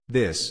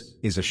This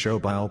is a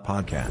Showbile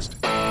podcast.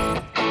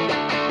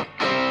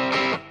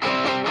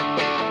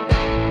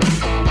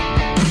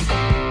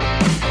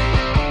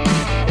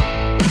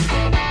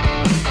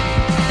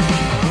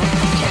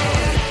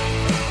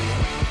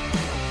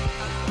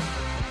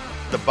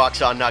 The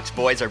Bucks on Nuts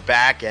boys are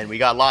back, and we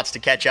got lots to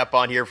catch up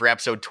on here for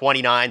episode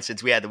 29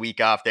 since we had the week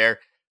off there.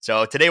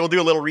 So today we'll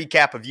do a little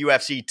recap of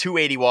UFC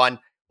 281.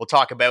 We'll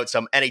talk about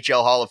some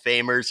NHL Hall of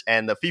Famers,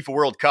 and the FIFA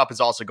World Cup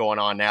is also going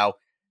on now.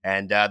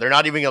 And they're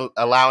not even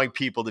allowing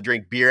people to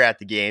drink beer at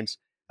the games.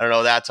 I don't know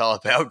what that's all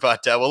about,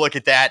 but we'll look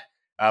at that.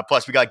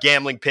 Plus, we got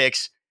gambling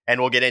picks, and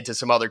we'll get into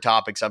some other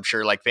topics, I'm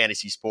sure, like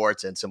fantasy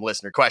sports and some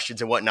listener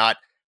questions and whatnot.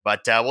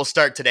 But we'll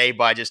start today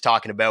by just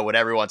talking about what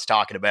everyone's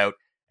talking about,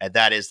 and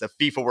that is the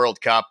FIFA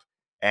World Cup.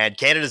 And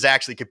Canada's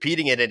actually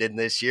competing in it in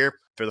this year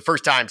for the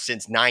first time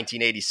since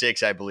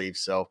 1986, I believe.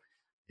 So,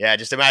 yeah,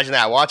 just imagine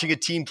that, watching a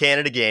Team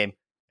Canada game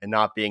and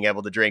not being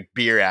able to drink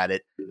beer at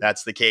it.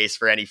 That's the case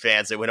for any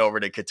fans that went over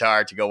to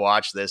Qatar to go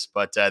watch this.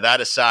 But that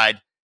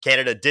aside,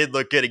 Canada did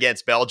look good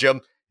against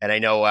Belgium. And I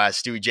know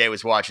Stewie J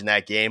was watching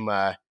that game.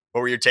 What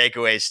were your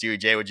takeaways, Stewie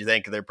J? What did you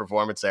think of their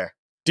performance there?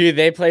 Dude,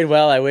 they played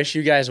well. I wish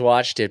you guys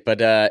watched it. But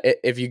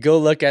if you go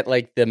look at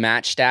like the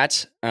match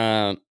stats,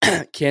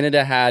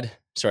 Canada had...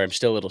 Sorry, I'm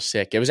still a little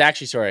sick. It was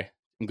actually,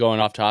 I'm going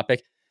off topic.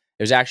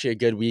 It was actually a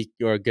good week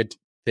or a good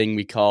thing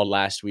we called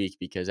last week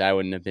because I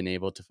wouldn't have been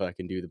able to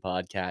fucking do the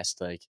podcast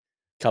like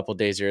a couple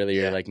days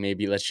earlier. Like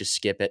maybe let's just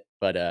skip it.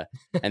 But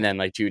and then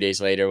like 2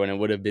 days later when it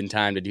would have been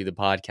time to do the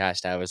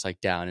podcast, I was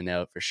like down and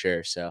out for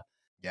sure. So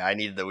yeah, I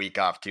needed the week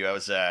off too. I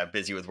was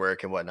busy with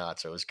work and whatnot,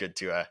 so it was good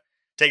to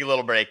take a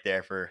little break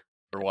there for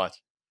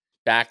once.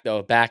 Back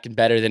and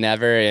better than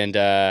ever, and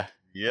a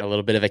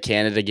little bit of a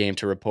Canada game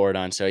to report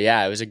on. So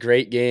yeah, it was a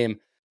great game.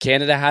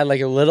 Canada had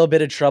like a little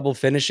bit of trouble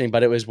finishing,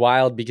 but it was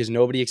wild because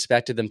nobody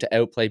expected them to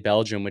outplay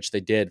Belgium, which they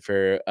did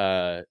for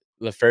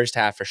the first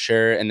half for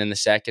sure. And then the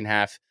second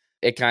half,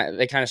 they kind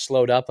of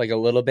slowed up like a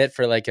little bit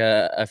for like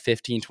a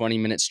 15, 20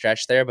 minute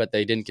stretch there, but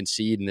they didn't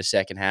concede in the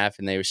second half.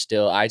 And I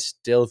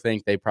still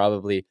think they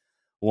probably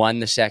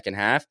won the second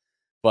half,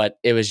 but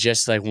it was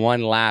just like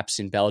one lapse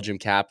and Belgium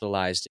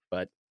capitalized.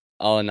 But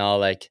all in all,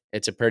 like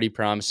it's a pretty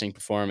promising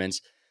performance.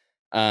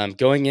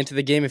 Going into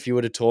the game, if you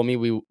would have told me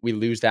we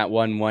lose that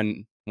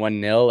 1-0,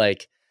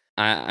 like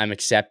I'm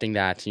accepting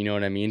that. You know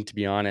what I mean? To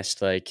be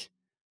honest, like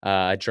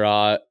a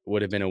draw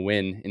would have been a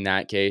win in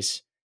that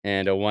case,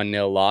 and a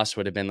 1-0 loss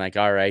would have been like,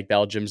 all right,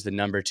 Belgium's the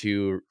number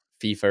 2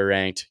 FIFA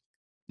ranked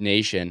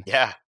nation.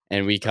 Yeah,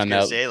 and we come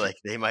out. Say like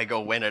they might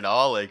go win it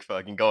all, like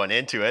fucking going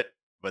into it,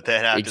 but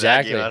then after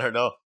that game, I don't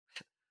know.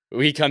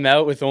 We come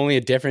out with only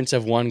a difference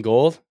of 1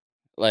 goal,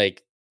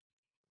 like.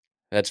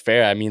 That's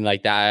fair. I mean,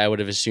 like that, I would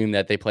have assumed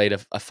that they played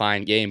a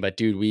fine game, but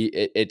dude,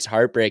 it's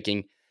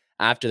heartbreaking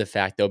after the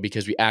fact though,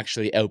 because we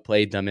actually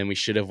outplayed them and we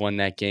should have won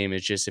that game.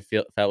 It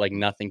felt like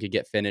nothing could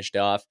get finished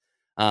off.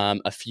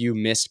 A few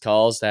missed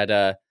calls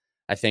that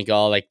I think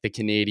all like the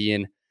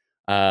Canadian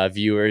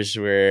viewers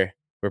were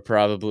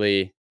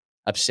probably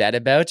upset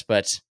about,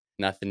 but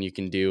nothing you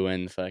can do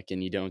when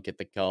fucking you don't get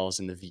the calls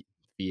and the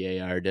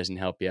VAR doesn't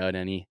help you out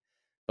any.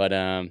 But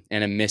and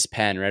a missed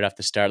pen right off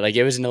the start. Like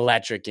it was an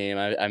electric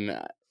game.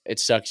 It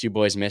sucks you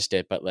boys missed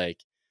it, but like,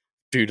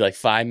 dude, like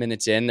 5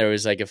 minutes in, there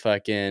was like a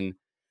fucking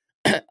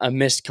a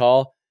missed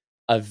call,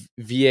 a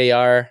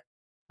VAR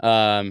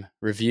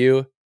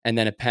review, and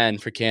then a pen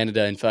for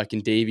Canada, and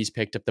fucking Davies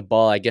picked up the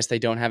ball. I guess they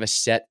don't have a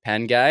set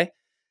pen guy,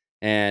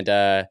 and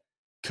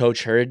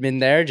Coach Herdman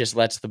there just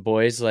lets the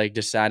boys like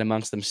decide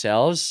amongst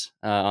themselves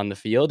on the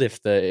field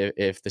if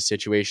the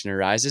situation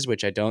arises,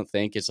 which I don't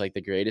think is like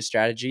the greatest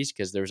strategies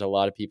because there was a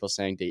lot of people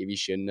saying Davies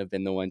shouldn't have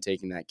been the one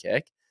taking that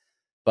kick,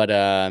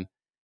 but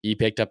he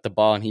picked up the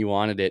ball and he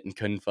wanted it and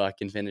couldn't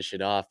fucking finish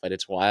it off. But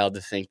it's wild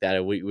to think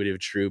that we would have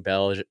drew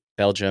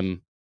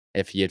Belgium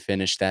if he had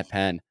finished that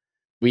pen.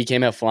 We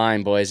came out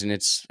flying, boys, and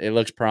it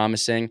looks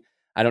promising.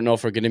 I don't know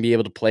if we're going to be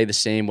able to play the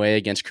same way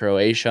against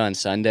Croatia on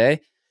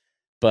Sunday,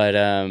 but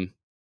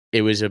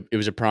it was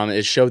a promise.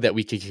 It showed that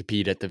we could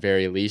compete at the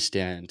very least,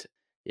 and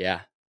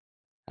yeah,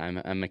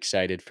 I'm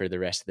excited for the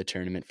rest of the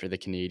tournament for the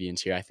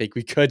Canadians here. I think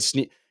we could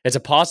sneak. It's a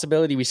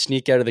possibility we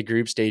sneak out of the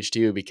group stage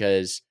too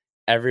because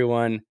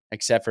everyone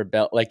except for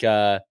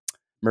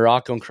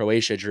Morocco and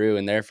Croatia drew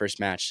in their first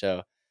match.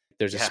 So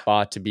there's a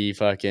spot to be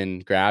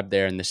fucking grabbed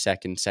there in the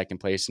second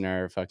place in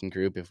our fucking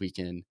group if we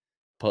can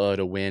pull out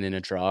a win and a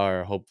draw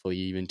or hopefully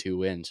even 2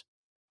 wins.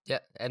 Yeah,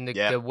 and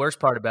the worst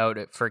part about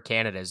it for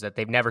Canada is that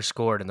they've never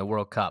scored in the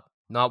World Cup.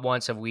 Not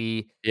once have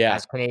we,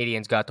 as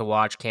Canadians, got to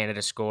watch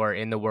Canada score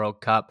in the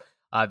World Cup.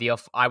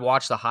 I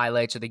watched the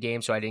highlights of the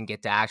game, so I didn't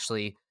get to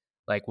actually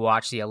like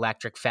watch the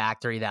electric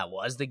factory that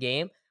was the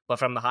game. But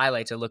from the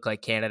highlights, it looked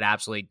like Canada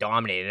absolutely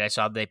dominated. I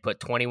saw they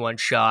put 21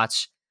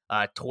 shots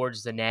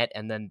towards the net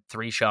and then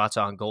 3 shots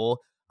on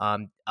goal. A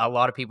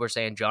lot of people are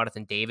saying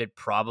Jonathan David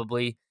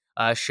probably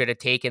should have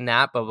taken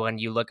that. But when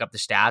you look up the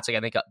stats, like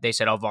I think they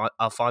said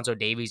Alphonso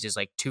Davies is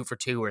like 2 for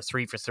 2 or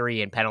 3 for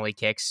 3 in penalty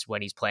kicks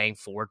when he's playing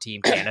for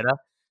Team Canada.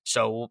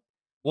 So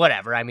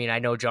whatever. I mean, I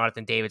know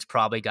Jonathan David's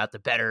probably got the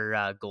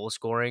better goal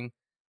scoring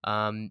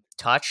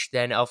touch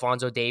than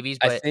Alphonso Davies,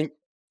 but I think.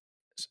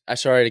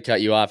 Sorry to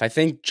cut you off. I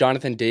think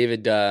Jonathan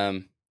David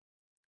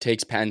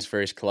takes pens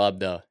for his club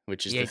though,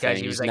 which is the thing.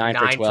 He was He's like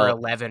 9 for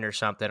 11 or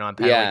something on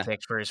penalty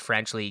picks for his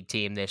French league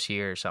team this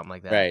year or something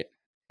like that. Right.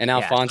 And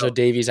Alphonso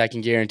Davies, I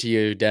can guarantee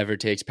you, never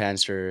takes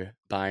pens for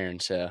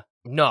Bayern. So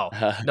no,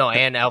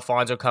 and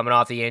Alphonso coming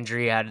off the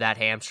injury, had that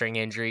hamstring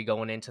injury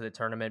going into the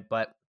tournament.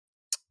 But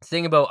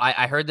thing about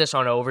I heard this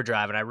on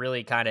Overdrive, and I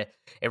really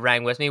it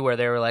rang with me where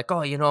they were like,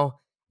 oh,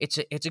 it's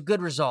a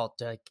good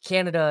result.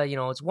 Canada,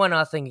 it's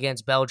 1-0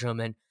 against Belgium,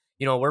 and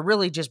we're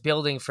really just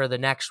building for the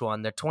next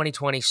one, the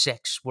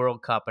 2026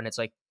 World Cup. And it's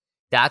like,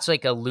 that's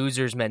like a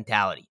loser's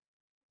mentality.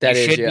 You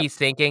should be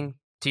thinking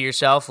to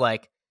yourself,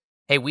 like,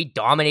 hey, we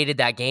dominated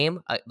that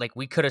game. Like,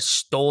 we could have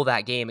stole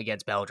that game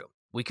against Belgium.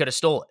 We could have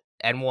stole it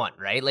and won,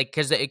 right? Like,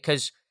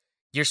 because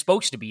you're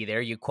supposed to be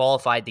there. You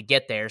qualified to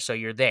get there, so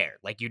you're there.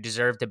 Like, you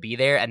deserve to be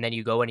there, and then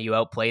you go and you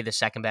outplay the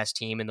second best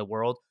team in the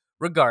world,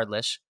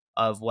 regardless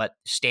of what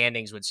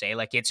standings would say.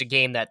 Like, it's a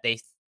game that they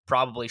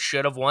probably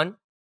should have won,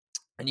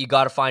 and you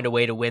got to find a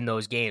way to win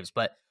those games.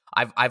 But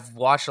I've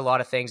watched a lot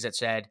of things that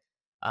said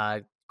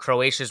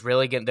Croatia's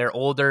really they're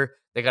older.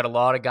 They got a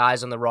lot of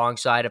guys on the wrong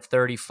side of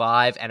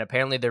 35, and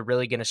apparently they're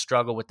really going to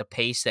struggle with the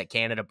pace that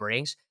Canada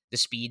brings, the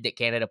speed that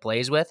Canada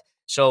plays with.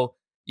 So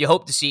you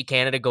hope to see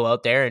Canada go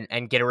out there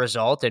and get a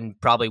result and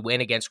probably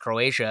win against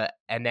Croatia,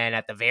 and then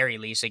at the very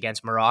least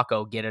against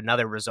Morocco, get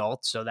another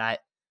result so that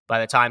by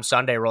the time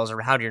Sunday rolls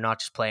around, you're not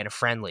just playing a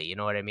friendly. You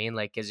know what I mean?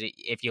 Like, because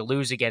if you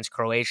lose against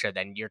Croatia,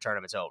 then your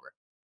tournament's over.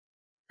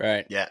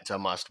 Right. Yeah, it's a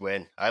must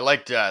win. I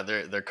liked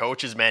their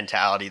coach's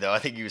mentality, though. I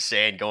think he was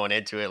saying going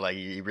into it, like,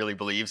 he really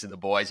believes in the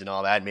boys and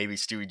all that. Maybe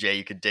Stewie J,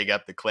 you could dig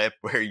up the clip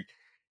where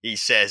he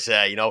says,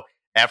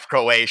 F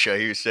Croatia.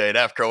 He was saying,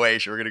 F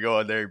Croatia, we're going to go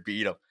in there and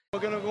beat them. We're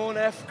going to go and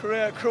F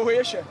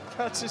Croatia.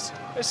 That's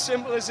as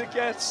simple as it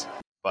gets.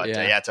 But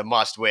it's a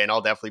must win. I'll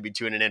definitely be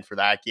tuning in for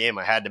that game.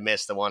 I had to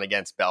miss the one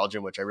against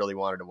Belgium, which I really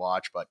wanted to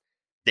watch, but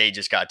they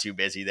just got too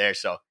busy there.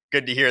 So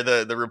good to hear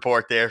the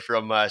report there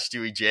from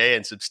Stewie J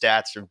and some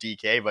stats from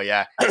DK. But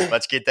yeah,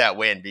 let's get that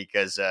win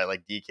because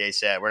like DK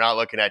said, we're not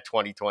looking at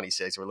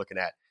 2026. We're looking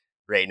at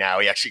right now.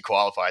 We actually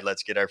qualified.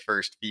 Let's get our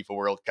first FIFA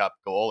World Cup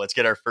goal. Let's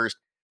get our first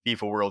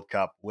FIFA World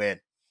Cup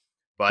win.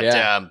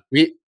 But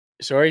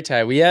sorry,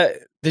 Ty.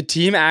 The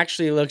team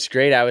actually looks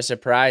great. I was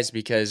surprised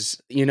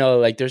because,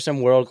 like there's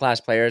some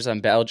world-class players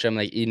on Belgium,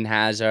 like Eden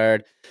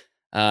Hazard,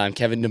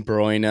 Kevin De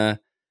Bruyne.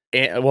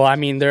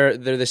 They're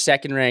the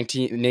second-ranked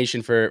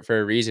nation for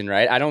a reason,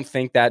 right? I don't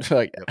think that,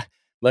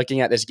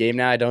 looking at this game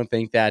now, I don't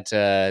think that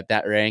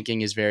that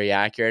ranking is very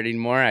accurate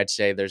anymore. I'd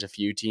say there's a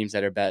few teams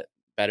that are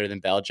better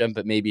than Belgium,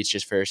 but maybe it's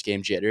just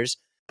first-game jitters.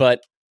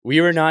 But we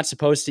were not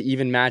supposed to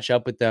even match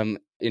up with them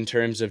in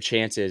terms of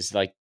chances.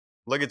 Like,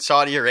 look at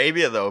Saudi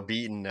Arabia, though,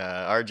 beating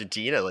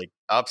Argentina, like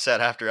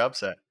upset after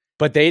upset.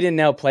 But they didn't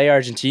outplay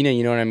Argentina,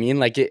 you know what I mean?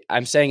 Like,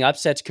 I'm saying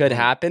upsets could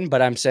happen,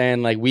 but I'm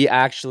saying, like, we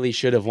actually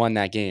should have won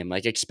that game.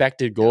 Like,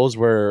 expected goals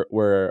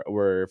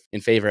were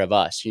in favor of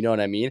us, you know what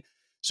I mean?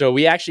 So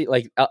we actually,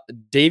 like,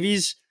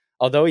 Davies,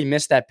 although he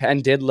missed that pen,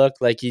 did look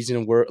like he's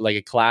in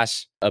a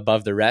class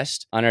above the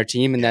rest on our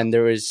team. And then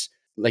there was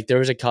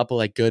a couple,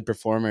 like, good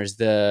performers.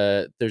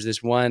 There's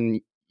this one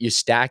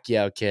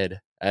Eustáquio kid.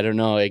 I don't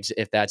know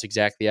if that's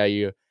exactly how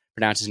you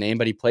pronounce his name,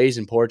 but he plays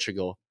in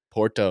Porto.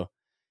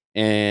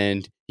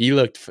 And he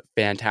looked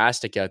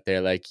fantastic out there.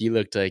 Like, he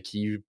looked like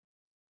he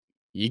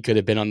could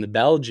have been on the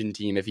Belgian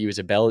team if he was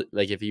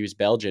if he was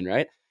Belgian,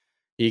 right?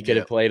 He could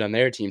have played on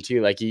their team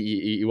too. Like,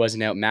 he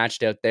wasn't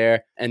outmatched out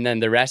there. And then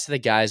the rest of the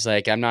guys,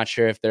 like, I'm not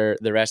sure if the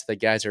rest of the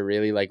guys are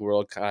really like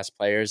world-class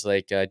players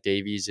like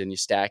Davies and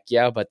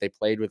Eustáquio, but they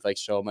played with like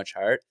so much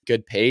heart,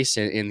 good pace.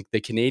 And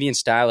the Canadian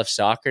style of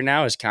soccer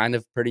now is kind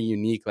of pretty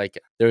unique. Like,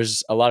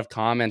 there's a lot of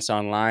comments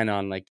online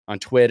on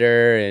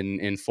Twitter and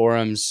in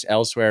forums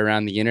elsewhere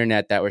around the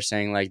internet that were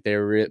saying like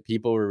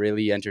people were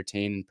really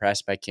entertained and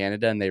impressed by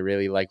Canada, and they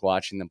really like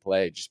watching them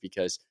play just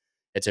because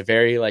it's a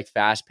very like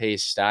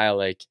fast-paced style.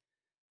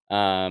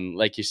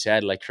 Like you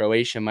said, like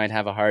Croatia might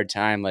have a hard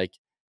time like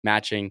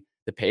matching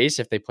the pace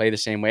if they play the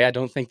same way. I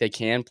don't think they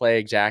can play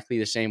exactly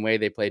the same way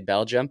they played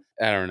Belgium.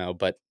 I don't know,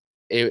 but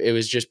it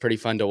was just pretty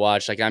fun to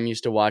watch. Like, I'm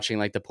used to watching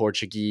like the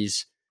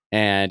Portuguese,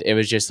 and it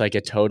was just like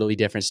a totally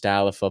different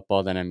style of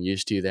football than I'm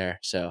used to there.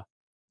 So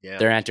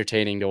they're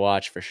entertaining to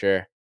watch for sure.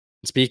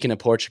 And speaking of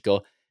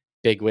Portugal,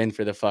 big win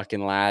for the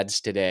fucking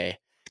lads today.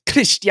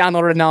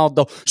 Cristiano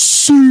Ronaldo,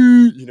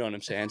 you know what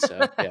I'm saying? So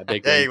yeah,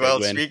 big win. Big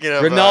win. Speaking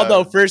of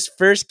Ronaldo,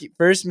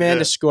 first man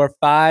to score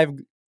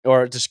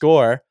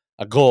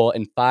a goal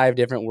in 5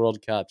 different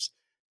World Cups,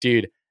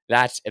 dude.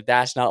 If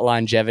that's not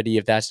longevity,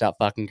 if that's not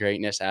fucking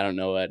greatness, I don't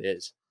know what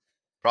is.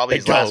 Probably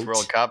his last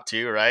World Cup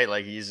too, right?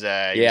 Like he's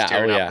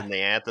tearing up in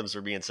the anthems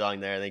are being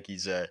sung there. I think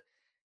he's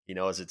he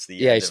knows it's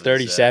the end he's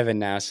 37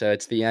 now, so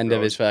it's the end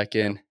of his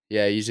fucking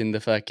he's in the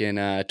fucking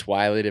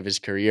twilight of his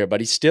career, but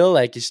he's still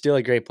a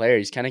great player.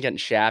 He's kind of getting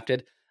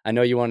shafted. I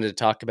know you wanted to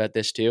talk about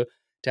this too,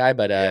 Ty,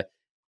 but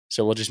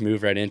So we'll just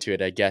move right into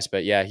it, I guess.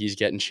 But yeah, he's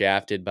getting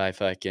shafted by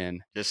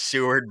fucking just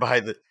sewered by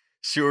the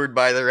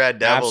Red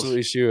Devils.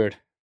 Absolutely sewered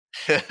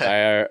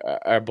by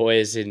our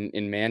boys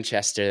in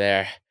Manchester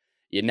there.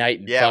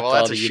 United, fuck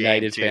all the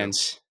United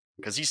fans.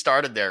 Because he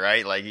started there,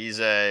 right? Like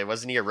he's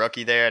wasn't he a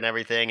rookie there and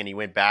everything, and he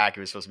went back. It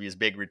was supposed to be his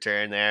big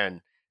return there,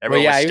 and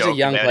everyone was he was a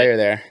young player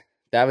there.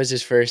 That was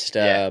his first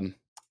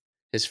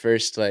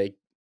like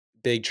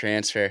big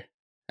transfer.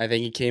 I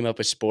think he came up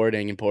with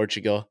Sporting in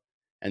Portugal,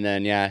 and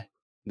then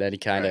he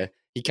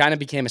kind of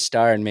became a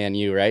star in Man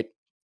U, right?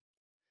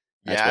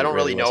 That's I don't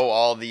really know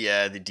all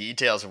the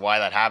details of why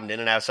that happened.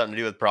 Didn't it have something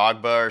to do with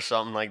Pogba or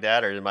something like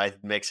that, or am I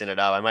mixing it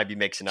up? I might be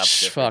mixing up.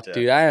 Fuck,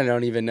 dude, I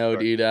don't even know,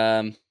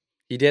 dude.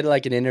 He did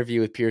like an interview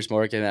with Piers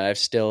Morgan that I've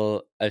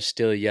still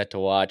yet to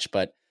watch,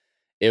 but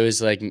it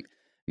was like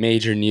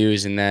major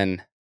news, and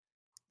then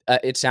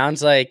it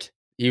sounds like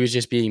he was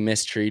just being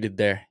mistreated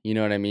there. You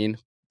know what I mean?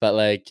 But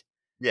like,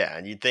 yeah,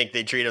 and you'd think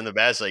they treat him the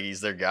best, like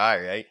he's their guy,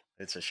 right?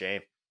 It's a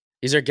shame.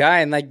 He's their guy,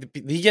 and like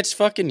he gets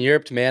fucking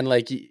Europe'd, man.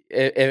 Like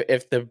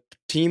if the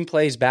team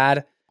plays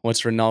bad,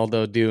 what's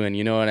Ronaldo doing?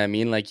 You know what I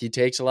mean? Like he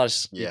takes a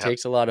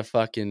lot of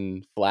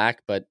fucking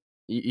flack, but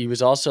he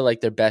was also like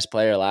their best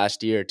player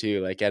last year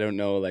too. Like I don't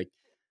know like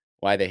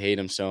why they hate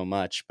him so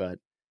much, but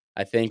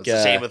I think it's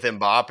the same with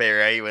Mbappe,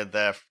 right? With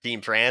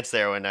Team France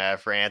there when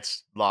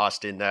France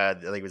lost in I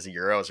think it was the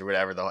Euros or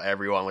whatever.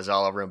 Everyone was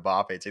all over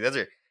Mbappe. It's like, that's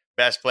our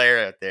best player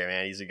out there,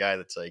 man. He's a guy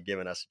that's like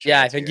giving us a chance.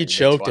 Yeah, I think he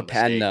choked a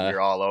pen.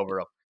 You're all over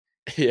him.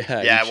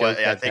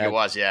 I think it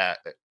was. Yeah,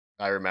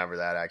 I remember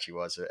that actually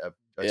was a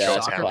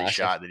penalty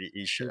shot that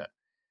he should.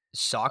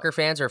 Soccer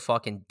fans are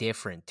fucking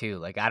different too.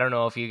 Like I don't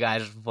know if you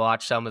guys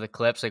watched some of the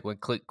clips, like when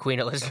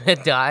Queen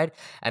Elizabeth died,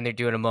 and they're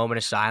doing a moment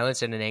of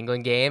silence in an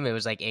England game. It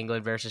was like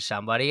England versus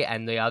somebody,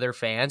 and the other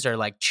fans are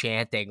like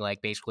chanting,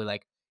 like basically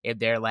like in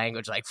their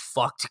language, like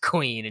 "fuck the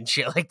Queen" and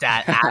shit like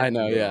that. I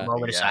know, yeah.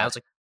 Moment of silence.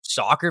 Like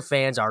soccer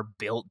fans are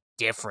built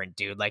different,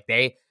 dude. Like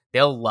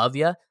they'll love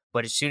you,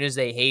 but as soon as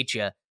they hate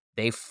you,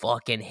 they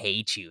fucking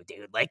hate you,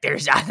 dude. Like they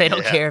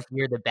don't care if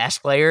you're the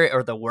best player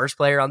or the worst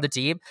player on the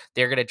team.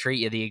 They're gonna treat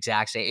you the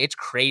exact same. It's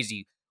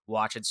crazy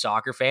watching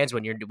soccer fans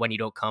when you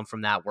don't come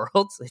from that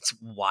world. It's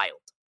wild.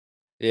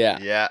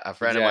 Yeah. A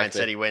friend of mine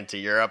said he went to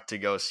Europe to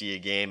go see a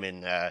game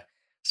in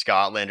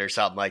Scotland or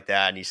something like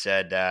that, and he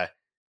said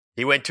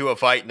he went to a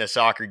fight and a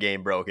soccer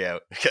game broke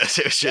out because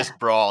it was just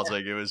brawls.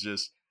 Like it was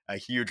just a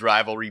huge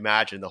rivalry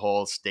match, and the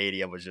whole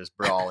stadium was just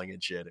brawling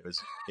and shit. It was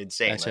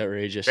insane. That's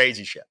outrageous,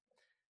 crazy shit.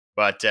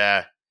 But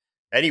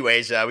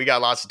anyways, we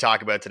got lots to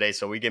talk about today,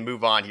 so we can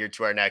move on here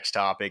to our next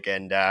topic,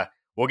 and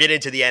we'll get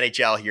into the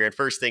NHL here. And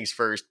first things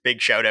first, big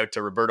shout out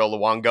to Roberto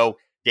Luongo,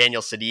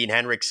 Daniel Sedin,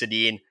 Henrik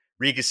Sedin,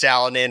 Riikka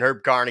Salonen,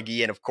 Herb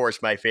Carnegie, and of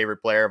course my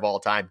favorite player of all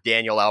time,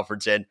 Daniel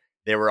Alfredsson.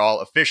 They were all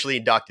officially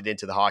inducted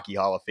into the Hockey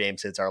Hall of Fame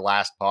since our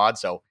last pod,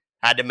 so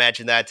had to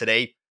mention that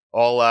today.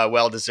 All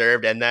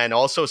well-deserved. And then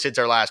also since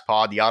our last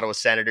pod, the Ottawa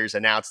Senators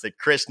announced that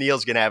Chris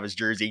Neil's going to have his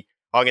jersey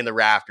hung in the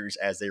rafters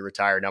as they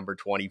retire number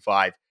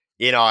 25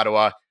 in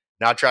Ottawa.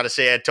 Not trying to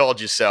say I told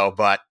you so,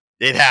 but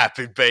it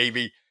happened,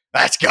 baby.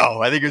 Let's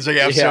go. I think it was like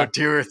episode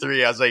 2 or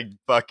 3. I was like,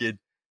 fucking,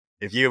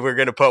 if you were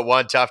going to put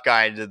one tough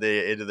guy into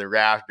the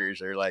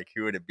rafters, or like,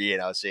 who would it be?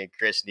 And I was saying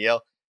Chris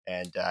Neil,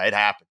 and it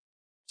happened.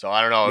 So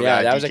I don't know.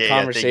 Yeah, that DK, was a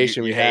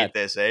conversation we had. Hate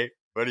this, eh?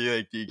 What do you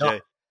think, DK? No,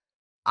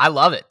 I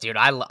love it, dude.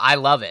 I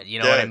love it. You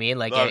know what I mean?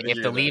 Like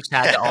if the Leafs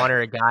had to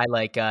honor a guy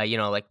like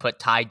like put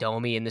Ty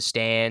Domi in the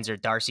stands or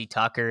Darcy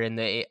Tucker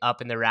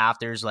up in the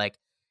rafters, like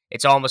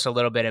it's almost a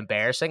little bit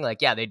embarrassing.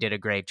 Like, yeah, they did a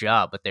great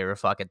job, but they were a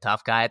fucking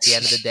tough guy at the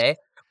end of the day.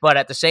 But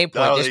at the same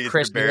point, this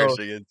Chris Neil,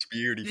 it's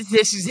beauty.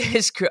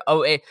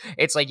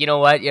 It's like, you know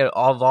what? You know,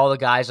 of all the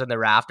guys on the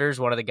rafters,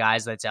 one of the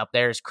guys that's up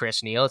there is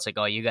Chris Neil. It's like,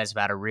 oh, you guys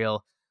have had a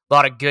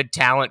lot of good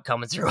talent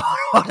coming through. I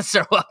want to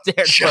throw up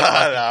there.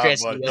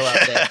 Chris Neil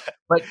up there.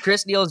 But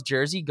Chris Neil's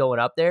jersey going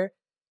up there,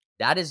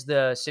 that is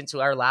since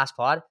our last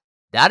pod,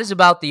 that is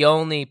about the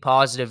only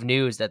positive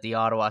news that the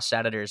Ottawa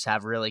Senators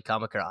have really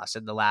come across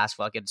in the last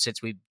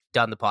since we've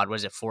done the pod.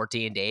 Was it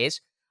 14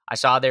 days? I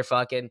saw their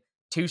fucking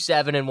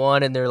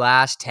 2-7-1 in their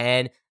last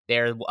 10.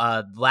 They're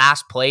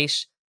last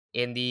place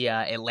in the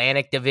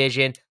Atlantic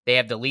Division. They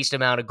have the least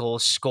amount of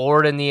goals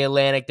scored in the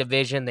Atlantic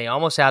Division. They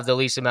almost have the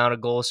least amount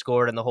of goals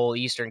scored in the whole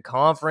Eastern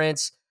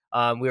Conference.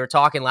 We were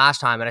talking last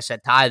time, and I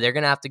said, Ty, they're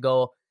going to have to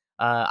go.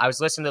 I was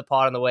listening to the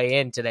pod on the way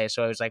in today,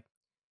 so I was like,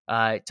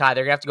 Ty, they're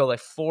going to have to go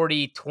like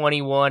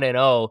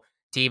 40-21-0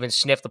 to even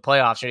sniff the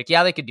playoffs. You're like,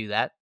 yeah, they could do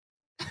that.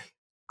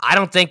 I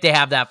don't think they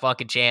have that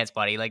fucking chance,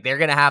 buddy. Like, they're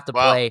going to have to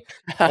play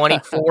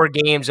 24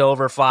 games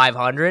over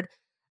 500.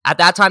 At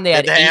that time, they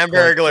had the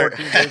Hamburglar.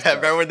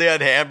 Remember when they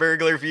had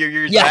Hamburglar a few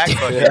years back?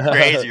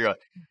 Crazy.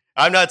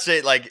 I'm not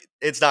saying, like,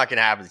 it's not going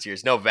to happen this year.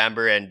 It's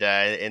November, and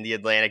in the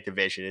Atlantic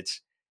Division,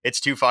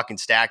 it's too fucking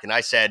stacked. And I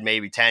said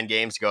maybe 10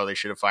 games ago they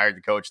should have fired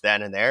the coach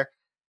then and there.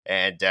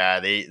 And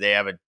they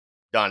haven't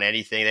done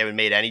anything. They haven't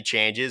made any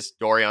changes.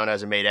 Dorion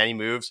hasn't made any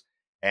moves.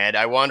 And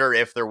I wonder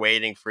if they're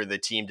waiting for the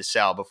team to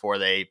sell before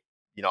they,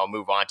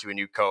 move on to a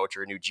new coach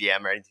or a new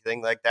GM or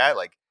anything like that.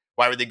 Like,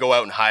 why would they go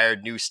out and hire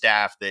new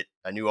staff that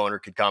a new owner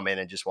could come in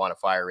and just want to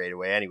fire right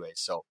away anyway?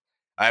 So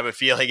I have a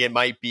feeling it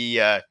might be,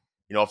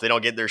 if they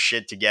don't get their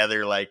shit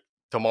together like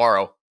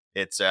tomorrow,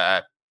 it's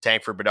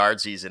tank for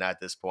Bedard season at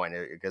this point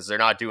because they're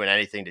not doing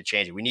anything to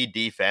change it. We need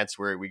defense.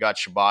 We got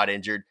Shabbat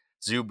injured.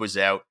 Zub was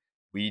out.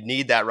 We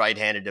need that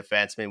right-handed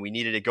defenseman. We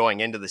needed it going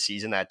into the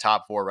season, that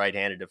top 4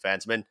 right-handed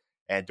defenseman.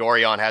 And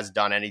Dorion hasn't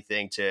done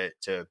anything to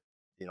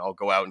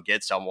go out and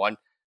get someone.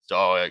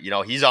 So,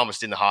 he's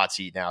almost in the hot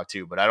seat now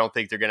too. But I don't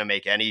think they're going to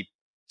make any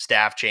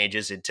staff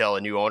changes until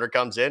a new owner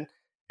comes in.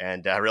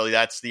 And really,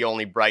 that's the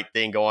only bright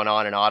thing going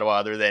on in Ottawa,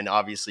 other than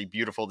obviously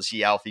beautiful to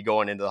see Alfie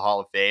going into the Hall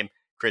of Fame.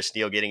 Chris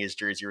Neil getting his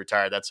jersey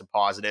retired. That's some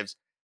positives.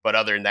 But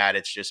other than that,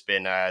 it's just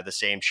been the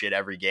same shit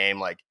every game.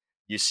 Like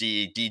you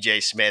see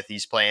DJ Smith,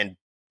 he's playing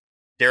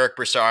Derek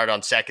Brassard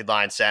on second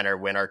line center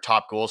when our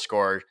top goal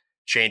scorer,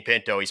 Shane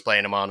Pinto, he's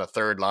playing him on the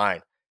third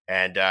line.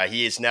 And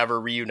he has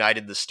never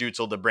reunited the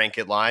Stützle to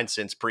Brinkett line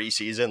since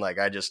preseason. Like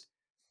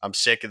I'm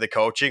sick of the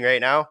coaching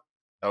right now.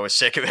 I was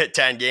sick of it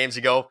 10 games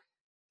ago.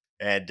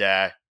 And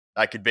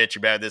I could bitch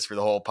about this for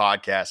the whole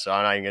podcast, so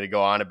I'm not even going to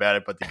go on about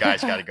it, but the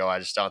guy's got to go. I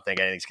just don't think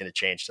anything's going to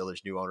change till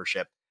there's new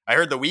ownership. I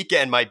heard the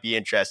Weekend might be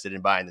interested in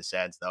buying the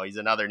Sens, though. He's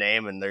another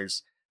name, and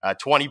there's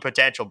 20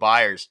 potential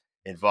buyers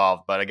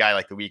involved. But a guy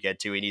like the Weekend,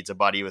 too, he needs a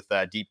buddy with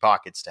deep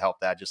pockets to help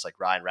that, just like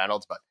Ryan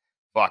Reynolds. But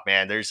fuck,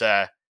 man, there's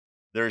a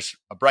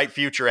bright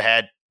future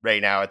ahead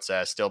right now. It's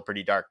still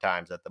pretty dark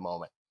times at the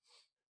moment.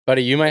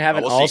 Buddy, you might have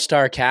an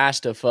all-star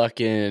cast of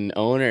fucking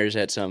owners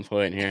at some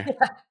point here.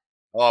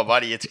 Oh,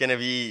 buddy, it's going to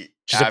be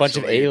just a bunch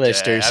of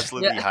A-listers.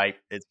 Absolutely hype.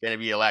 It's going to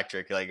be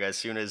electric. Like as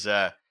soon as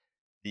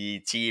the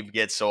team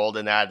gets sold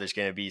and that, there's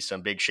going to be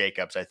some big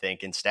shakeups, I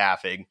think, in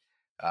staffing.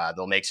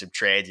 They'll make some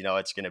trades.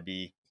 It's going to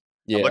be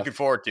I'm looking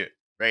forward to it.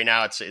 Right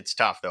now, it's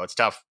tough, though. It's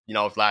tough.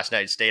 Last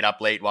night, stayed up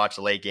late, watched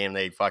the late game.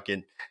 They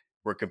fucking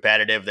were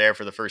competitive there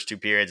for the first 2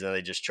 periods, and then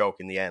they just choke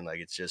in the end. Like,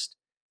 it's just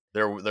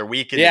they're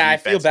weak in the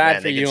defense. I feel bad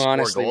man. for you,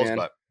 honestly, man.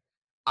 But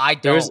I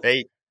don't.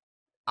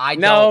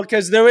 No,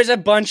 because there was a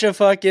bunch of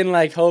fucking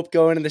like hope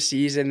going into the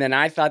season. Then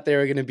I thought they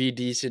were going to be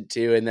decent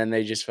too, and then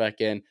they just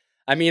fucking.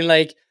 I mean,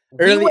 like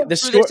early we went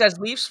through this as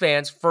Leafs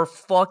fans for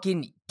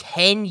fucking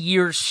 10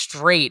 years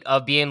straight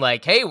of being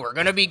like, "Hey, we're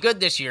going to be good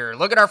this year.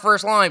 Look at our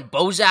first line: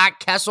 Bozak,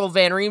 Kessel,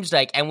 Van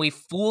Riemsdyk," and we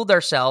fooled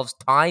ourselves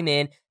time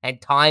in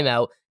and time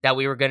out that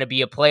we were going to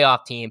be a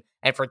playoff team.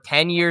 And for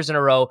 10 years in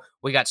a row,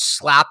 we got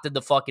slapped in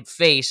the fucking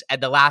face.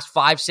 And the last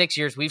 5-6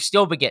 years, we've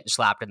still been getting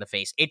slapped in the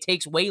face. It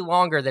takes way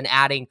longer than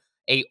adding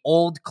a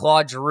old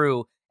Claude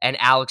Giroux and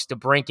Alex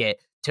DeBrincat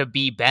to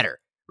be better,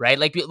 right?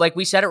 Like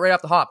we said it right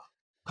off the hop.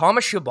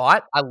 Thomas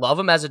Chabot, I love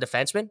him as a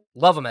defenseman.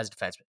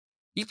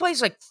 He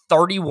plays like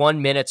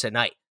 31 minutes a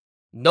night.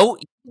 No,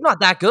 he's not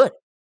that good.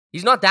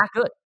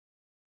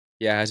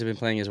 Yeah, hasn't been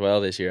playing as well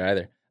this year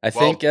either. I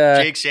think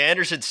Jake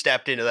Sanderson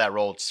stepped into that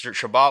role.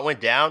 Chabot went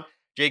down.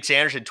 Jake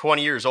Sanderson,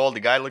 20 years old. The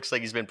guy looks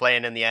like he's been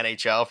playing in the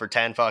NHL for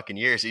 10 fucking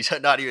years. He's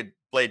not even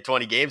played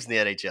 20 games in the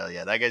NHL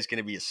yet. That guy's going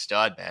to be a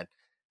stud, man.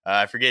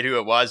 I forget who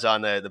it was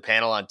on the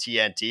panel on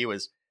TNT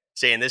was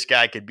saying this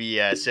guy could be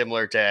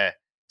similar to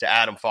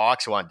Adam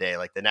Fox one day,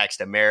 like the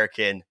next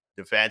American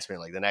defenseman,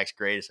 like the next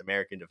greatest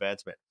American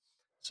defenseman.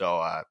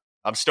 So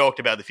I'm stoked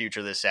about the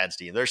future of this Sens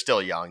team. They're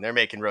still young. They're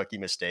making rookie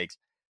mistakes.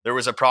 There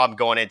was a problem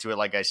going into it,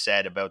 like I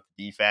said, about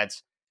the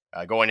defense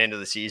going into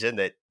the season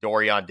that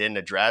Dorion didn't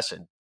address,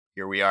 and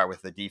here we are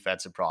with the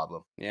defensive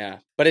problem. Yeah,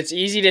 but it's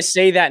easy to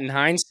say that in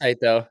hindsight,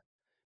 though.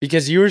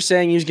 Because you were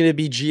saying he was going to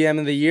be GM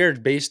of the year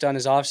based on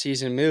his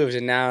offseason moves,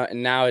 and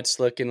now it's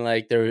looking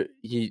like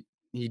he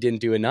didn't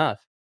do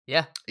enough.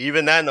 Yeah.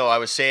 Even then, though, I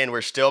was saying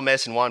we're still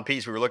missing one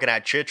piece. We were looking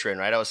at Chychrun,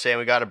 right? I was saying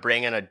we got to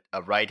bring in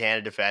a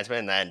right-handed defenseman,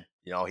 and then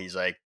he's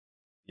like,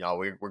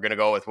 we're going to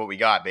go with what we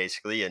got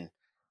basically, and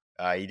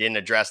he didn't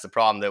address the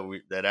problem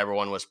that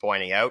everyone was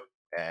pointing out,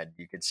 and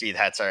you can see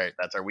that's our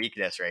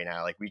weakness right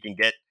now. Like we can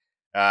get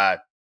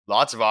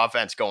lots of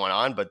offense going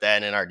on, but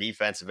then in our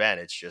defensive end,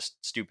 it's just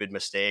stupid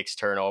mistakes,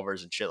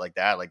 turnovers, and shit like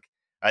that. Like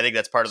I think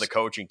that's part of the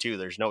coaching too.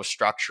 There's no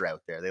structure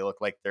out there. They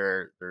look like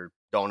they're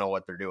don't know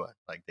what they're doing.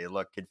 Like they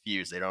look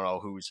confused. They don't know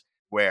who's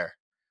where.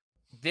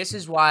 This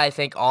is why I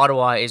think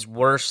Ottawa is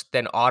worse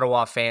than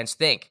Ottawa fans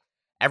think.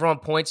 Everyone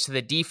points to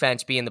the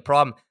defense being the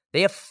problem.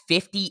 They have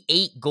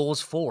 58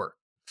 goals for.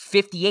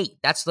 58.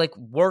 That's like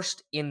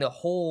worst in the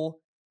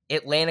whole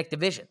Atlantic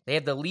Division. They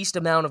have the least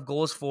amount of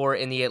goals for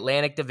in the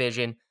Atlantic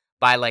Division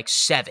by like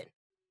 7,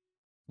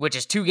 which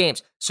is 2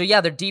 games. So yeah,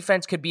 their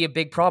defense could be a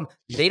big problem.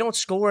 They don't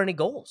score any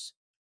goals.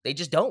 They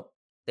just don't.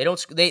 They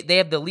don't. They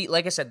have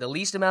like I said, the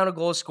least amount of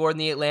goals scored in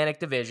the Atlantic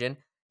Division,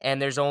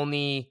 and there's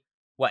only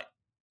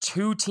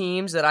 2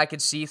 teams that I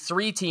could see,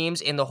 3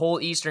 teams in the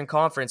whole Eastern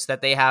Conference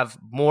that they have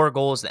more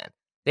goals than.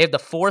 They have the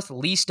 4th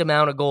least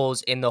amount of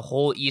goals in the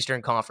whole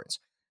Eastern Conference.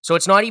 So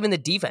it's not even the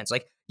defense.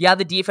 Like, yeah,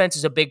 the defense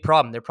is a big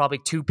problem. They're probably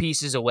 2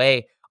 pieces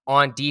away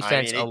on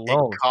defense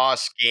alone. It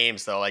costs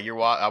games, though. Like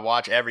I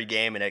watch every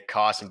game, and it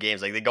costs them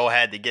games. Like they go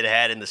ahead, they get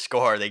ahead in the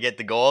score, they get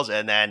the goals,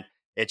 and then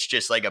it's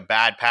just like a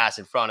bad pass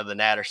in front of the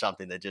net or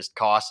something that just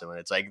costs them. And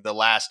it's like the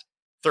last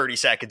 30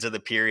 seconds of the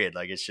period.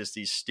 Like, it's just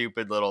these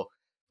stupid little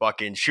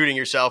fucking shooting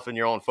yourself in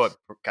your own foot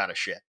kind of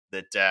shit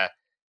that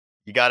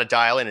you got to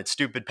dial in. And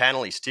stupid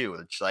penalties too.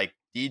 It's like,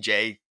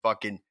 DJ,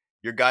 fucking,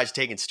 your guy's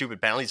taking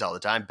stupid penalties all the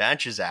time.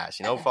 Bench his ass,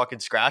 fucking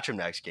scratch him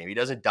next game. He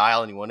doesn't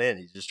dial anyone in.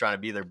 He's just trying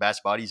to be their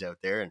best buddies out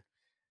there. And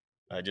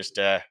I just,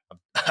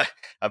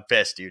 I'm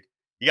pissed, dude.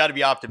 You got to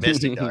be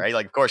optimistic though, right?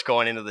 Like, of course,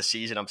 going into the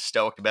season, I'm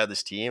stoked about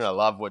this team. I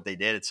love what they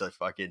did. It's a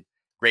fucking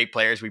great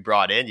players we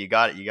brought in. You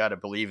got to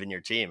believe in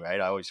your team,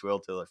 right? I always will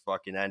till the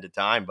fucking end of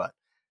time, but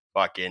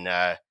fucking,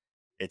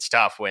 it's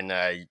tough when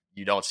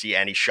you don't see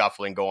any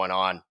shuffling going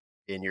on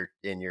in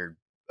your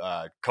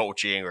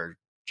coaching or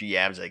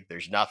GMs. Like,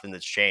 there's nothing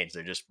that's changed.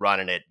 They're just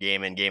running it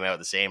game in, game out,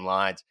 the same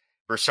lines.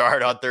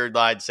 Broussard on third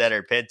line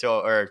center,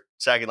 Pinto, or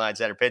second line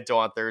center, Pinto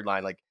on third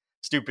line, like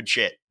stupid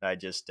shit. I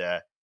just,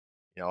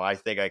 I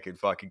think I could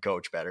fucking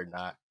coach better than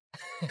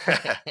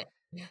that.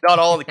 Not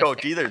all the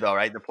coach either, though,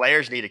 right? The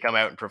players need to come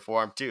out and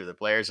perform too. The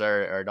players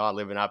are not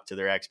living up to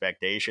their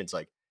expectations.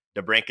 Like,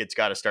 DeBrincat's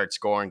got to start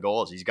scoring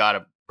goals. He's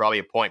got probably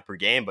a point per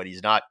game, but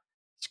he's not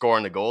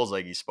scoring the goals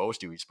like he's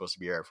supposed to. He's supposed to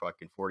be our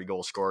fucking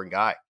 40-goal scoring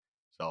guy.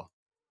 So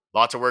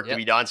lots of work to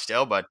be done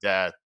still, but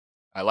I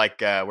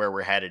like where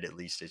we're headed. At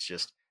least it's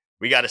just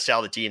we got to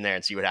sell the team there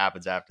and see what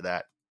happens after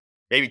that.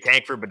 Maybe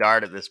tank for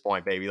Bedard at this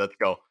point, baby. Let's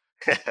go.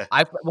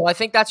 I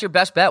think that's your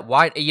best bet.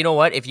 Why? You know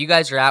what? If you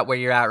guys are at where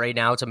you're at right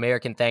now, it's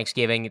American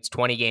Thanksgiving. It's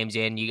 20 games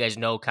in. You guys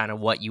know kind of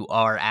what you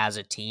are as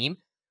a team.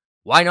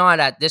 Why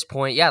not at this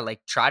point? Yeah, like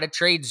try to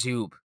trade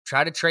Zub.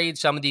 Try to trade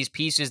some of these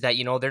pieces that,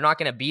 they're not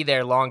going to be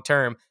there long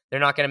term.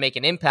 They're not going to make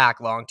an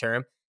impact long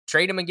term.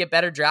 Trade them and get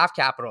better draft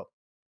capital.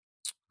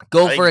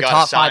 Go for a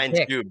top 5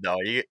 pick. Zub, though.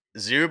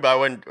 Zub, I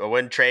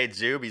wouldn't trade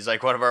Zub. He's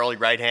like one of our only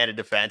right-handed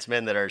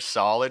defensemen that are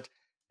solid.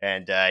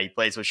 And he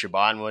plays with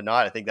Shaban and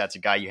whatnot. I think that's a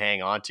guy you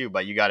hang on to,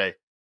 but you got to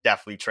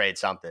definitely trade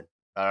something.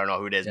 I don't know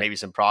who it is. Yeah. Maybe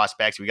some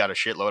prospects. We got a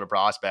shitload of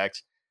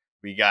prospects.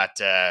 We got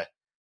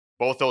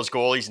both those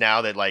goalies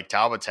now that, like,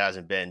 Talbot's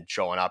hasn't been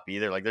showing up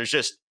either. Like, there's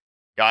just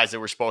guys that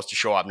were supposed to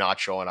show up not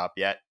showing up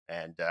yet.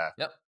 And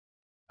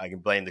I can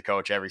blame the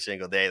coach every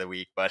single day of the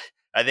week, but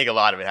I think a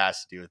lot of it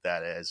has to do with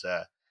that.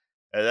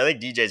 I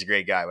think DJ's a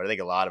great guy, but I think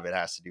a lot of it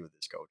has to do with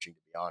his coaching, to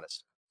be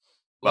honest.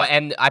 Well,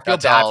 and I feel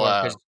bad for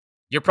him because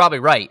you're probably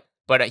right.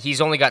 But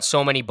he's only got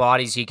so many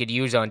bodies he could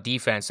use on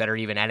defense that are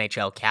even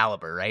NHL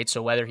caliber, right?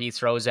 So whether he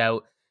throws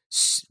out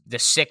the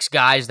 6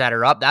 guys that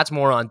are up, that's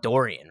more on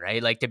Dorian,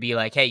 right? Like, to be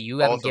like, hey, you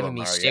haven't given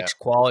me 6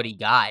 quality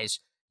guys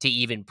to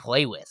even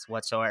play with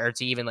whatsoever, or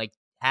to even like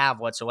have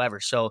whatsoever.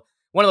 So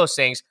one of those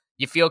things,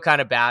 you feel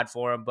kind of bad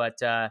for him.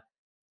 But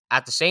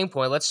at the same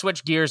point, let's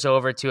switch gears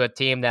over to a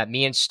team that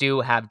me and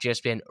Stu have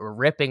just been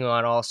ripping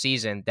on all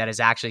season that has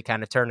actually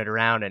kind of turned it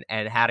around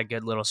and had a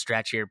good little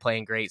stretch here,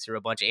 playing great through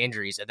a bunch of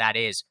injuries, and that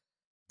is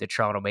the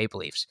Toronto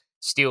Maple Leafs.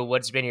 Stu,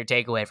 what's been your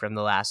takeaway from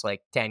the last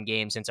 10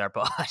 games since our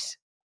pause?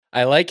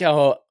 I like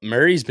how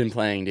Murray's been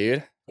playing,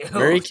 dude.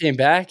 Murray came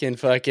back and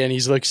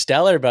he's looked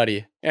stellar,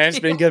 buddy. And it's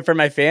been good for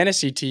my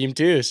fantasy team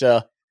too.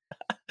 So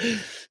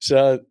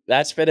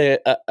that's been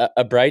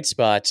a bright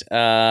spot.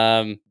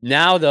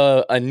 Now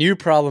though, a new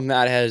problem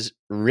that has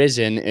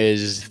risen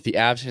is the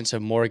absence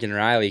of Morgan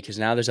Rielly, because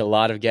now there's a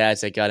lot of guys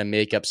that got to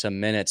make up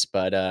some minutes,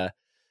 but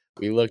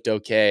we looked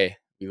okay.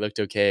 We looked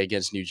okay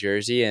against New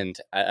Jersey, and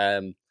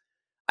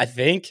I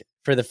think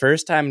for the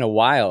first time in a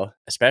while,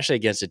 especially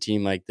against a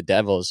team like the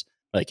Devils,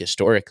 like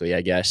historically,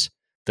 I guess,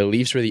 the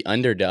Leafs were the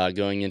underdog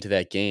going into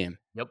that game.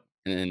 Yep.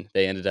 And then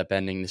they ended up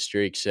ending the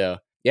streak. So,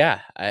 yeah,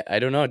 I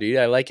don't know, dude.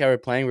 I like how we're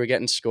playing. We're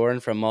getting scoring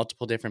from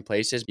multiple different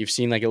places. You've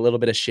seen like a little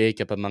bit of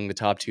shakeup among the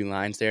top 2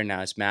 lines there.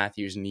 Now it's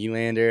Matthews and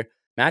Nylander.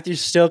 Matthews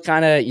still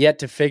kind of yet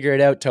to figure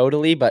it out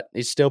totally, but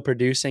he's still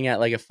producing at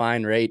like a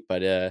fine rate.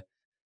 But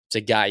it's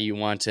a guy you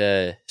want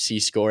to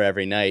see score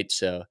every night.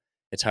 So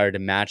it's hard to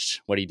match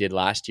what he did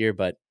last year,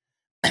 but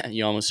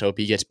you almost hope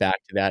he gets back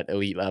to that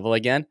elite level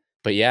again.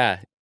 But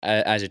yeah,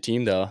 as a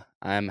team though,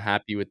 I'm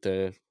happy with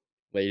the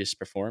latest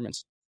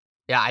performance.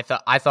 Yeah,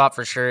 I thought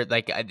for sure,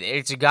 like,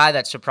 it's a guy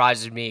that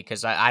surprises me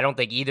because I don't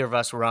think either of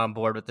us were on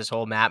board with this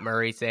whole Matt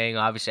Murray thing.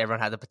 Obviously,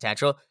 everyone had the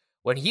potential.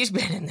 When he's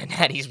been in the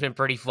net, he's been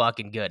pretty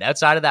fucking good.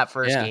 Outside of that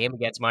first game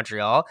against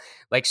Montreal,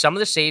 like, some of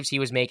the saves he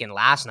was making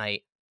last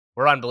night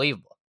were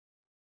unbelievable.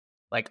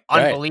 Like,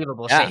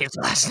 unbelievable saves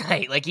last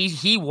night. Like,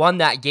 he won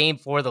that game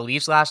for the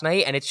Leafs last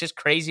night, and it's just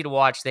crazy to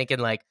watch, thinking,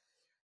 like,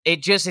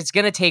 it's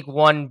going to take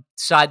one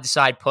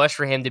side-to-side push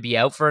for him to be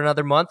out for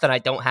another month, and I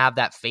don't have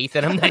that faith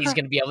in him that he's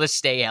going to be able to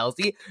stay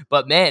healthy.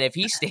 But, man, if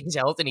he stays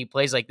healthy and he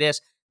plays like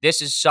this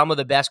is some of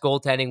the best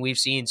goaltending we've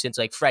seen since,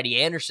 like, Freddie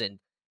Anderson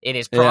in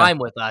his prime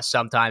with us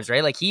sometimes,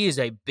 right? Like, he is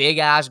a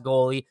big-ass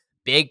goalie,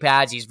 big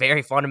pads. He's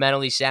very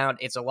fundamentally sound.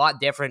 It's a lot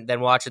different than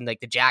watching like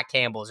the Jack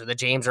Campbells or the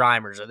James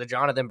Reimers or the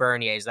Jonathan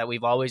Berniers that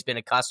we've always been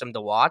accustomed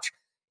to watch.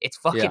 It's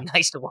fucking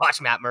nice to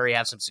watch Matt Murray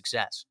have some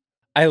success.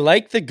 I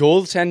like the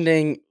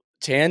goaltending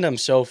tandem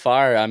so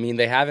far. I mean,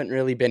 they haven't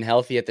really been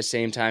healthy at the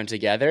same time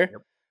together,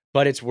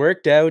 but it's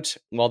worked out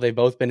while they've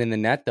both been in the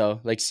net though.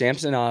 Like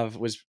Samsonov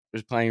was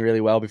playing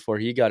really well before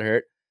he got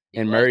hurt.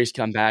 And Murray's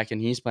come back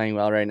and he's playing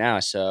well right now.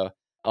 So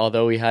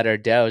although we had our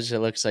doubts, it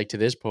looks like to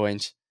this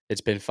point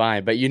it's been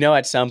fine. But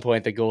at some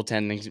point the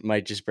goaltending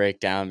might just break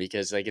down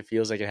because it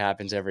feels like it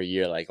happens every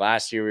year. Like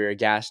last year we were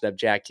gassed up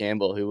Jack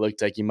Campbell, who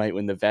looked like he might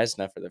win the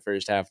Vezina for the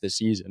first half of the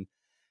season.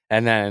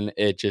 And then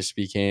it just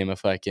became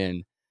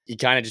he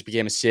kind of just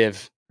became a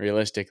sieve,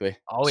 realistically.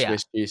 Oh, yeah.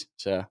 Swiss cheese,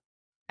 so.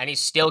 And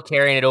he's still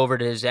carrying it over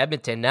to his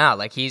Edmonton now.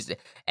 Like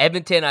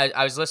Edmonton,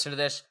 I was listening to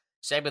this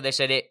segment. They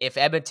said if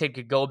Edmonton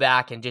could go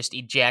back and just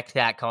eject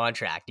that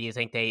contract, do you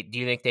think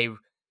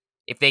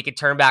if they could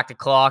turn back the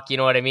clock, you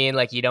know what I mean?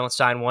 Like you don't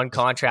sign one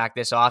contract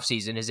this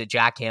offseason. Is it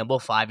Jack Campbell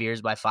 5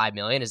 years by $5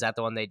 million? Is that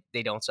the one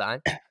they don't sign?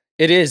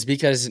 It is,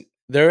 because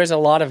there is a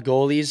lot of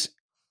goalies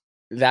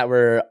that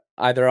were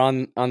either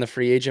on the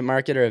free agent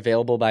market or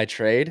available by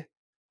trade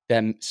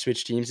that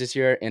switched teams this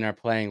year and are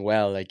playing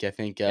well. Like I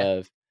think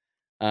of,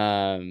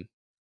 the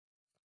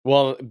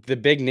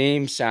big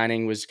name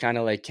signing was kind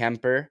of like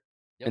Kemper.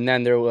 Yep. And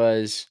then there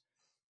was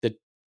the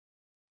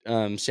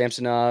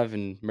Samsonov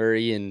and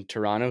Murray in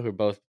Toronto, who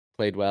both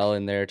played well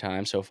in their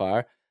time so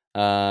far.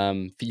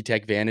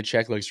 Vitek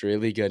Vanacek looks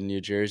really good in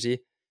New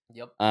Jersey.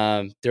 Yep.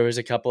 There was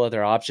a couple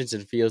other options,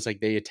 and it feels like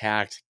they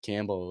attacked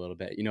Campbell a little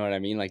bit. You know what I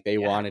mean? Like they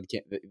wanted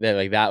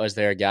that was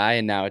their guy,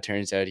 and now it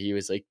turns out he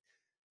was like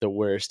the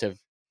worst of.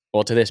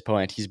 Well, to this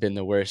point, he's been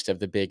the worst of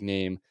the big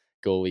name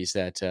goalies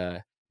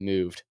that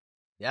moved.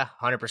 Yeah,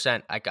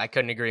 100%. I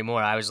couldn't agree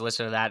more. I was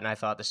listening to that and I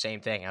thought the same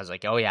thing. I was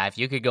like, oh yeah, if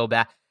you could go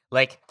back,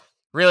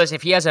 realize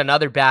if he has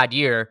another bad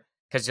year,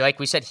 because like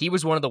we said, he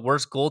was one of the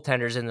worst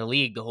goaltenders in the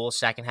league the whole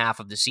second half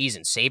of the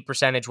season, save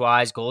percentage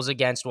wise, goals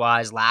against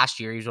wise. Last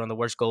year, he was one of the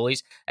worst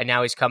goalies, and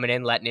now he's coming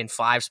in, letting in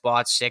 5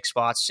 spots, 6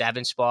 spots,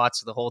 7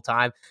 spots the whole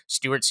time.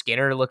 Stuart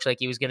Skinner looks like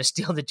he was going to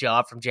steal the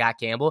job from Jack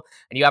Campbell,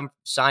 and you have him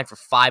signed for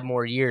 5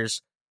 more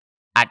years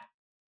at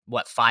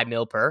 $5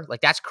 million per?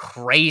 Like that's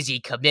crazy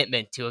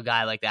commitment to a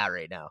guy like that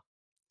right now.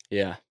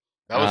 Yeah.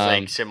 That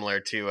was similar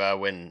to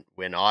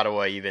when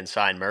Ottawa even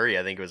signed Murray.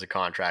 I think it was a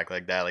contract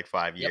like that, like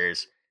 5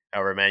 years,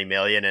 however many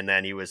million, and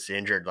then he was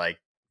injured. Like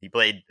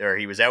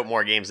he was out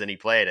more games than he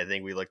played. I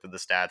think we looked at the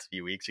stats a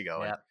few weeks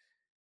ago. Yeah.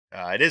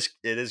 And, it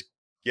is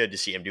good to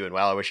see him doing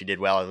well. I wish he did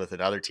well with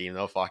another team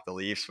though. Fuck the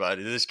Leafs, but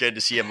it is good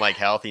to see him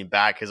healthy and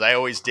back, because I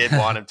always did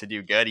want him to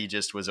do good. He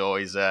just was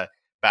always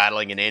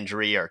battling an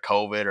injury or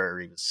COVID, or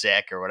he was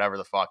sick or whatever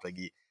the fuck. Like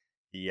he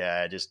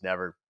just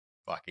never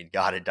fucking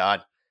got it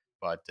done.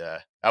 But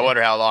I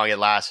wonder how long it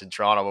lasts in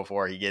Toronto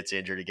before he gets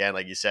injured again.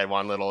 Like you said,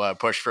 one little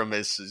push from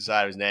his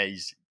side of his net,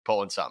 he's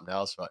pulling something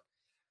else. But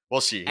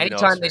we'll see.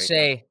 Anytime they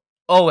say,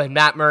 "Oh," and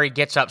Matt Murray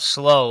gets up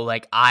slow,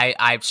 like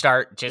I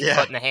start just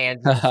putting the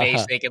hands in the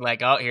face, thinking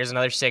like, "Oh, here's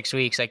another 6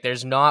 weeks." Like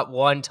there's not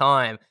one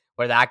time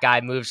where that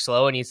guy moves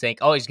slow and you think,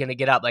 "Oh, he's gonna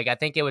get up." Like I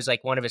think it was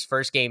like one of his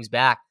first games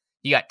back.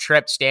 He got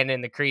tripped standing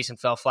in the crease and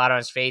fell flat on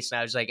his face. And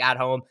I was like at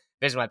home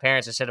visiting my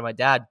parents. I said to my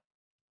dad,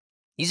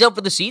 "He's out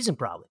for the season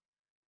probably."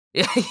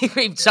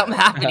 If something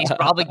happened, he's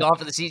probably gone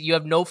for the season. You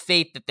have no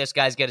faith that this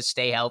guy's going to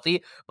stay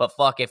healthy, but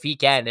fuck, if he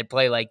can and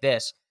play like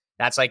this,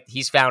 that's like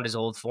he's found his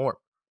old form.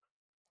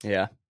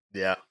 Yeah.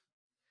 Yeah.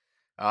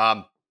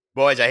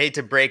 Boys, I hate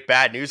to break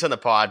bad news on the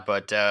pod,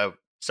 but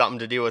something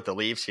to do with the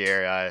Leafs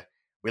here.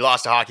 We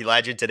lost a hockey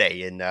legend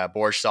today in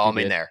Borj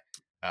Salming there.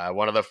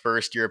 One of the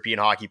first European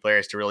hockey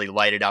players to really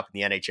light it up in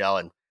the NHL,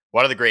 and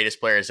one of the greatest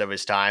players of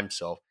his time.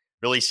 So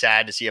really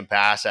sad to see him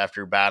pass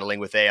after battling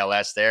with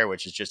ALS there,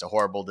 which is just a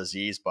horrible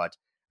disease. But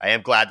I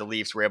am glad the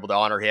Leafs were able to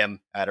honor him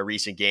at a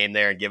recent game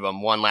there and give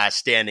him one last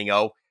standing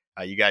O.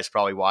 You guys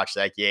probably watched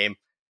that game,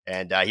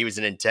 and he was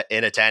in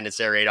attendance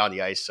there right on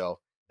the ice. So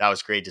that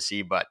was great to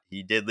see. But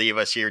he did leave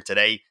us here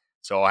today,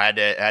 so I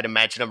had to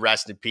mention him.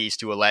 Rest in peace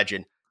to a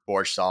legend,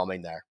 Borj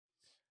Salming there.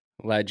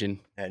 Legend.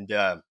 And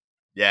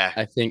yeah,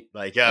 I think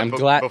I'm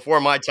glad before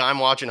my time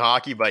watching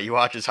hockey, but you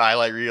watch his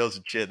highlight reels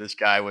and shit. This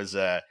guy was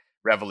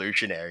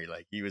revolutionary.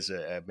 Like he was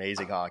an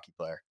amazing hockey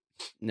player.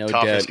 No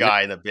toughest doubt.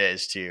 guy in the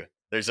biz too.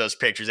 There's those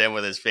pictures in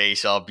with his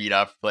face all beat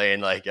up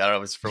playing like, I don't know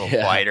if it's from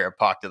a fight or a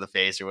puck to the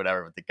face or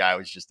whatever, but the guy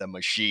was just a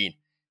machine.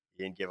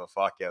 He didn't give a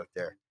fuck out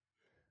there.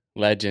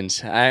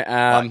 Legends.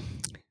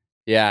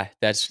 Yeah,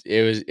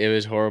 it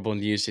was horrible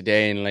news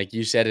today. And like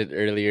you said it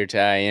earlier,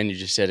 Ty, and you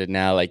just said it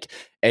now, like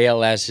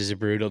ALS is a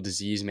brutal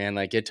disease, man.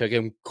 Like it took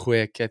him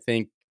quick. I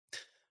think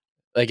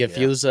like it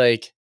feels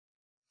like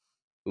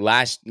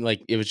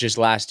it was just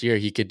last year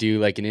he could do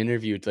like an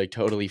interview like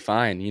totally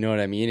fine. You know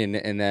what I mean?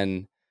 And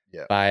then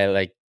by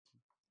like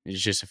it's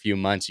just a few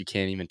months you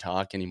can't even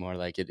talk anymore.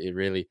 Like it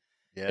really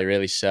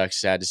sucks.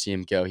 Sad to see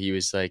him go. He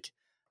was like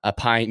a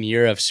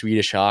pioneer of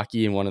Swedish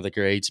hockey and one of the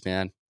greats,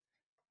 man.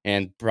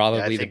 And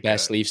probably the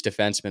best Leafs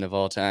defenseman of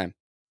all time.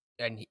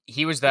 And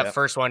he was that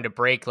first one to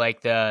break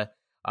like the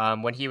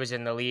when he was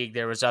in the league,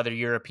 there was other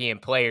European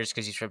players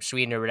because he's from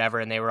Sweden or whatever,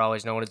 and they were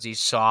always known as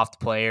these soft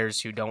players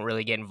who don't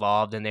really get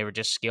involved, and they were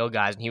just skill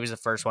guys. And he was the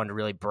first one to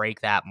really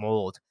break that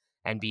mold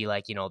and be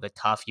like, you know, the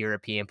tough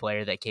European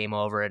player that came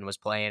over and was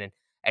playing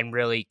and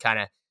really kind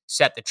of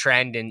set the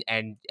trend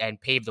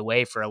and pave the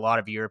way for a lot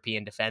of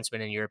European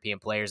defensemen and European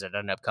players that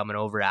ended up coming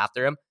over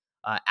after him.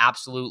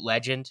 absolute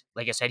legend.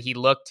 Like I said, he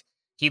looked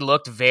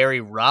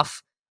very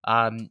rough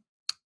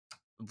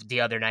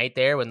the other night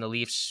there when the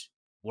Leafs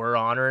were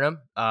honoring him.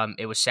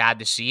 It was sad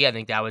to see. I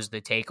think that was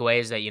the takeaway,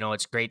 is that,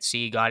 it's great to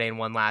see he got in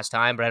one last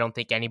time, but I don't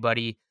think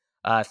anybody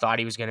thought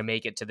he was going to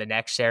make it to the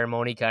next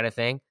ceremony kind of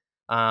thing.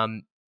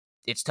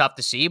 It's tough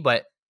to see,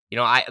 but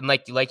I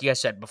like you guys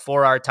said,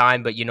 before our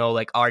time, but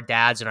like our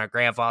dads and our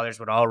grandfathers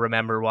would all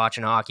remember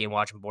watching hockey and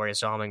watching Borje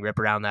Salming rip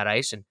around that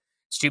ice, and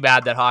it's too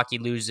bad that hockey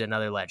loses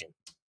another legend.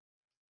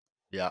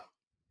 Yeah,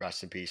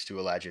 rest in peace to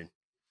a legend.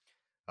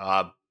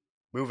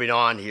 Moving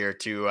on here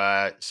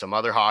to some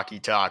other hockey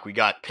talk. We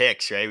got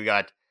picks, right? We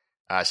got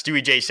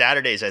Stewie J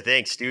Saturdays, I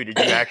think. Stu, did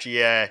you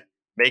actually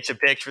make some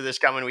picks for this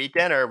coming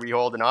weekend, or are we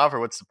holding off, or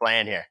what's the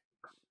plan here?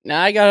 No,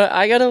 I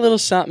got a little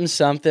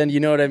something. You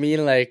know what I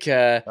mean? Like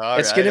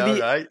it's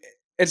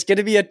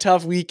gonna be a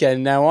tough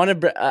weekend. Now I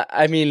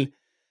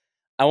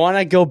want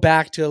to go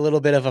back to a little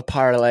bit of a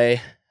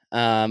parlay.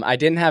 I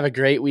didn't have a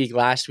great week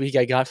last week.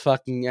 I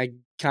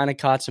kind of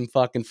caught some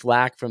fucking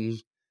flack from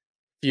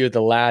few of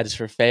the lads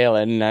for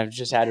failing, and I've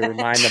just had to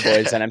remind the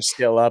boys that I'm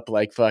still up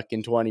like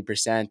fucking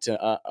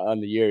 20%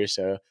 on the year,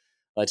 so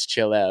let's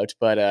chill out.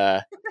 But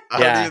I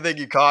don't even think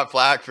you caught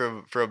flack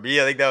from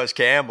me. I think that was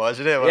Cam,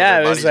 wasn't it?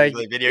 It was like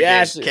video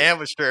games. Cam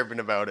was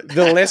chirping about it.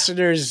 The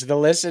listeners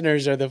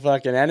are the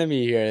fucking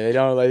enemy here. They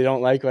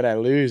don't like when I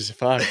lose.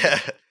 Fuck.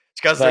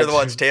 It's because they're the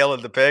ones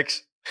tailing the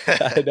picks.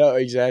 I know,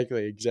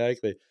 exactly.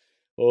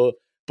 Well,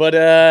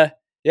 but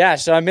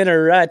so I'm in a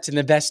rut, and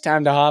the best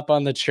time to hop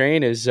on the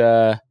train is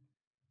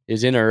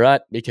in a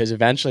rut, because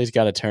eventually it's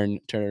got to turn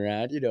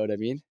around. You know what I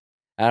mean?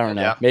 I don't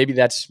know. Yeah. Maybe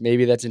that's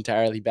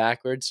entirely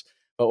backwards.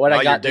 But what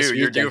I got this weekend,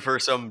 you're due for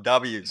some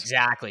W's.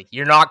 Exactly.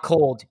 You're not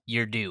cold.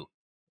 You're due.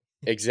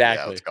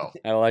 Exactly. Yeah, let's go.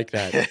 I like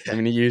that. I'm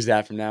going to use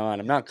that from now on.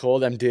 I'm not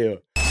cold. I'm due.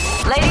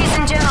 Ladies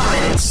and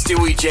gentlemen, it's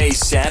Stewie J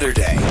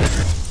Saturday.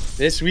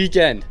 This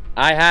weekend,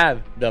 I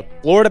have the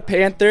Florida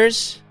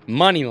Panthers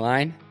money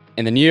line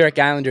and the New York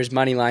Islanders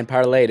money line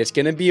parlayed. It's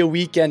going to be a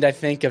weekend, I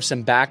think, of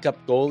some backup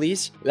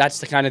goalies. That's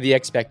the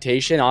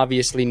expectation.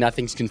 Obviously,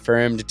 nothing's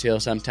confirmed until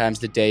sometimes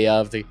the day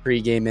of the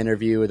pregame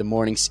interview or the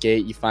morning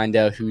skate. You find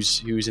out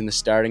who's in the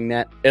starting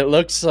net. It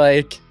looks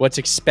like what's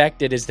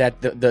expected is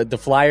that the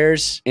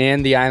Flyers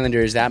and the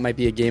Islanders, that might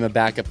be a game of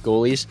backup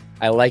goalies.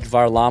 I like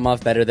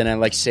Varlamov better than I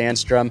like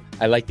Sandstrom.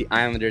 I like the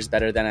Islanders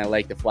better than I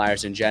like the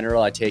Flyers in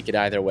general. I take it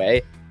either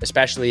way,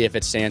 especially if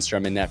it's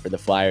Sandstrom in net for the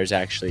Flyers,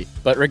 actually.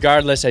 But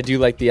regardless, I do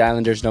like the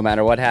Islanders no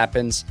matter what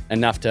happens,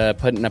 enough to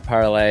put in a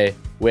parlay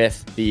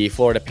with the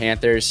Florida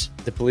Panthers.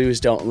 The Blues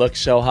don't look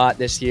so hot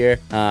this year.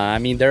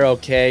 They're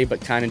okay,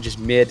 but kind of just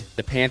mid.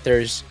 The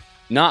Panthers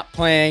not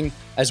playing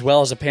as well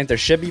as the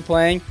Panthers should be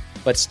playing,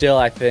 but still,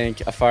 I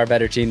think, a far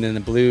better team than the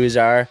Blues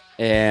are.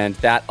 And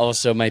that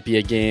also might be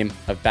a game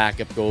of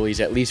backup goalies,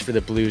 at least for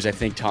the Blues. I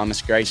think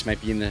Thomas Greiss might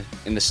be in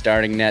the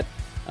starting net.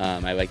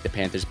 I like the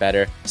Panthers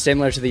better.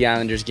 Similar to the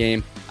Islanders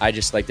game, I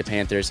just like the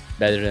Panthers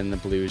better than the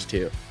Blues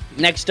too.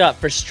 Next up,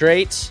 for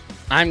straights,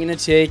 I'm going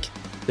to take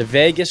the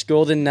Vegas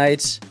Golden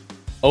Knights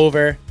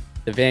over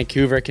the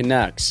Vancouver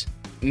Canucks.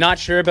 Not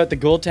sure about the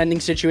goaltending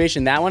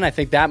situation. That one, I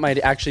think that might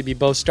actually be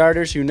both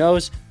starters. Who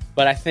knows?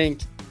 But I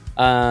think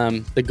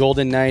the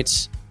Golden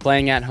Knights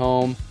playing at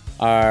home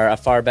are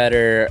far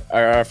better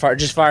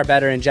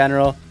in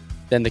general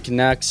than the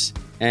Canucks,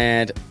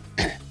 and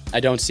I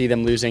don't see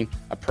them losing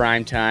a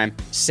primetime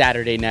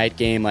Saturday night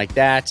game like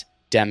that.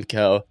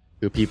 Demko,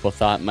 who people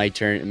thought might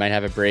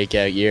have a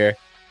breakout year,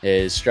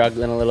 is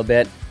struggling a little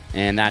bit,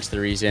 and that's the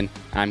reason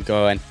I'm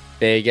going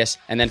Vegas.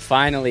 And then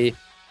finally,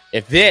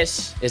 if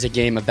this is a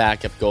game of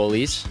backup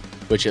goalies,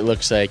 which it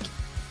looks like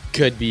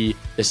could be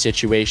the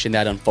situation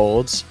that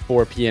unfolds,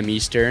 4 p.m.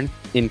 Eastern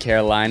in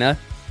Carolina,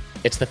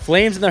 it's the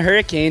Flames and the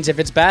Hurricanes. If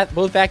it's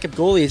both backup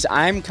goalies,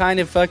 I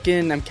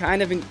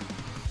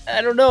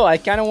don't know. I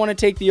kind of want to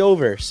take the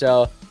over.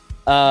 So,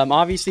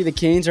 obviously the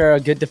Canes are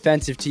a good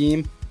defensive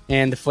team,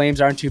 and the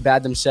Flames aren't too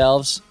bad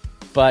themselves.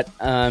 But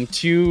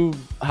two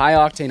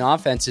high-octane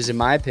offenses, in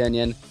my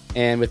opinion,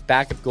 and with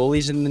backup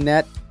goalies in the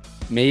net,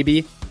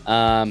 maybe.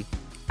 I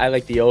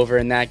like the over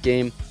in that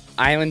game.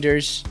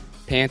 Islanders,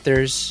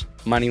 Panthers,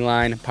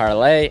 moneyline,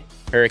 parlay.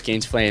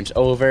 Hurricanes, Flames,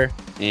 over.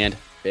 And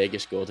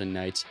Vegas Golden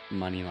Knights,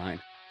 moneyline.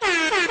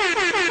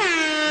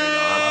 I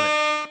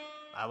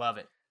love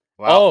it.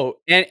 Wow.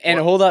 And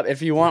hold up,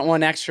 if you want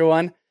one extra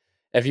one,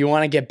 if you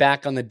want to get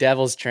back on the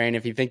Devils train,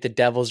 if you think the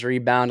Devils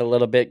rebound a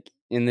little bit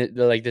in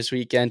the this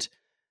weekend,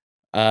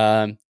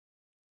 I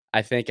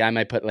think I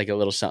might put like a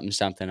little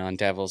something on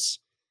Devils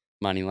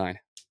money line.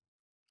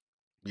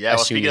 Yeah,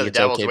 well, speaking of the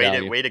Devils,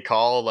 way to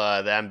call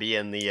them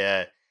being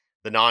the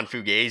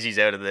non-Fugazis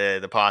out of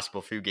the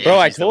possible Fugazis. Bro,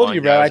 I told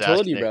you, bro.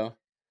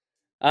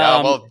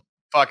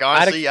 Fuck,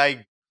 honestly,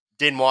 I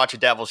didn't watch a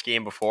Devils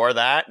game before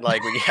that.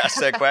 Like when you asked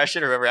that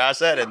question, or whoever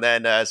asked that, and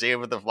then same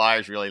with the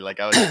Flyers. Really,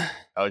 like I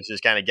was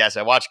just kind of guessing.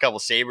 I watched a couple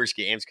Sabres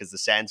games because the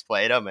Sens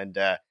played them, and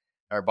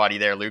our buddy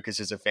there, Lucas,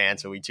 is a fan,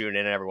 so we tune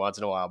in every once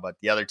in a while. But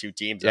the other two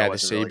teams, the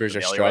Sabres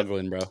are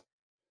struggling, bro.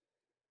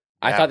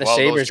 I thought the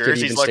Sabres could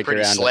even stick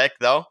around. Slick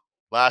though.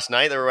 last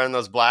night. They were wearing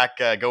those black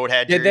goat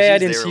head jerseys. Did they? I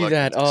didn't see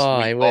that. Oh,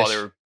 I wish. They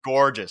were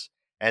gorgeous.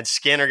 And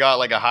Skinner got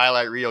like a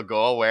highlight reel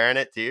goal wearing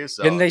it too.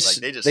 So didn't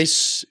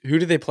who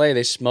did they play?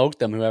 They smoked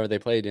them, whoever they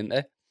played, didn't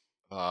they?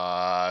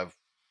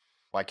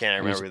 Why can't I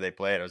remember who they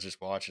played? I was just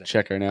watching it.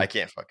 Check right now. I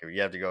can't fucking.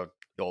 You have to go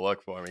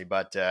look for me.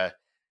 But St.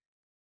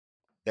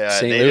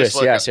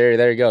 Louis,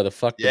 there you go.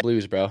 The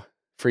Blues, bro.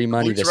 Free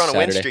money this Saturday.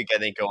 They're on a win streak, I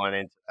think, going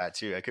into that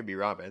too. I could be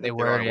wrong, but they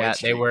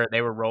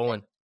were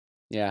rolling.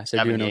 Yeah, so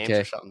they're doing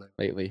okay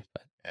lately.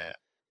 But. Yeah.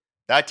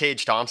 That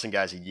Tage Thompson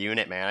guy's a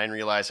unit, man. I didn't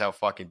realize how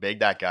fucking big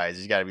that guy is.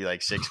 He's got to be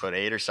like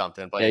 6'8" or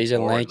something. Yeah, he's a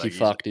lanky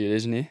fuck, dude,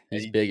 isn't he?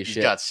 He's big as shit.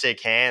 He's got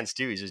sick hands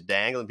too. He's just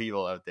dangling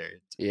people out there.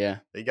 Yeah,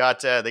 they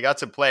got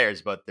some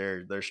players, but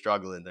they're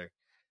struggling. They're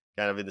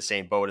kind of in the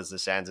same boat as the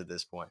Sens at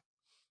this point.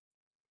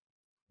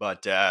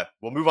 But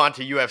we'll move on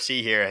to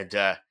UFC here,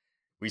 and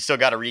we still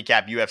got to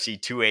recap UFC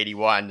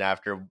 281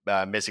 after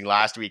missing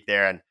last week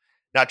there. And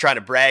not trying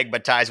to brag,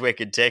 but Ty's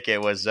wicked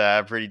ticket was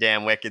pretty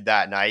damn wicked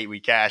that night.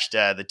 We cashed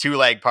the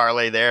 2-leg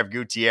parlay there of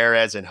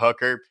Gutierrez and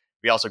Hooker.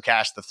 We also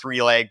cashed the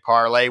 3-leg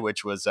parlay,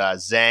 which was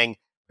Zhang,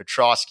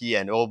 Petrosky,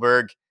 and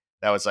Ulberg.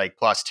 That was like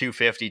plus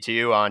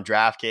 252 on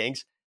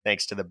DraftKings.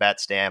 Thanks to the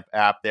BetStamp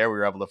app there, we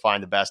were able to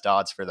find the best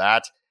odds for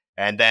that.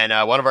 And then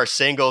one of our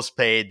singles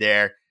paid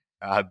there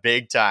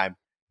big time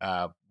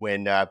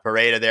when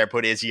Pereira there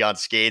put Izzy on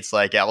skates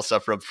like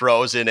Elsa from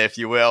Frozen, if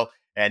you will,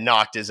 and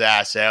knocked his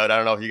ass out. I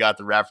don't know if you got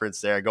the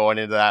reference there going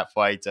into that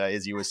fight.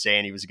 Izzy was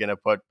saying he was going to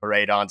put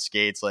Pereira on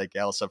skates like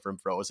Elsa from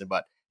Frozen,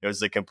 but it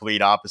was the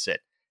complete opposite.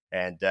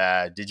 And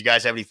did you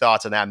guys have any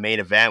thoughts on that main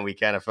event? We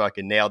kind of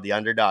fucking nailed the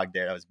underdog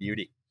there. That was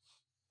beauty.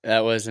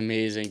 That was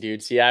amazing,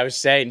 dude. See, I was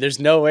saying there's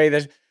no way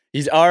that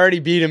he's already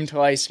beat him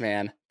twice,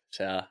 man.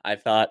 So I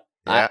thought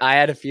I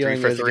had a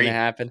feeling it was going to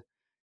happen.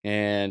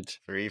 And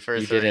 3 for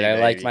 3. Did it. I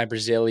like my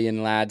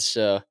Brazilian lads,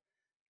 so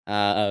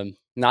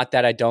not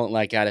that I don't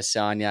like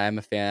Adesanya. I'm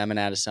an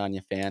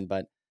Adesanya fan,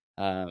 but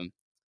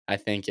I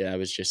think I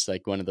was just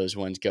like one of those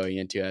ones going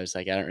into. I was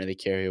like, I don't really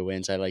care who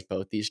wins. I like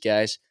both these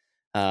guys,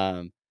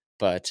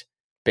 but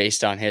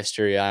based on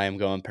history, I am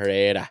going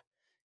Pereira,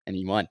 and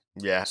he won.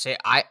 Yeah. See,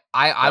 I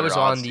was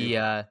on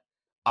the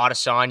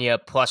Adesanya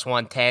plus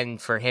 110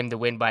 for him to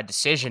win by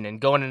decision, and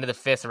going into the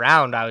 5th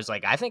round, I was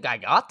like, I think I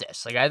got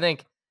this. Like, I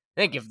think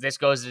if this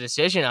goes to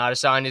decision,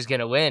 Adesanya is going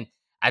to win.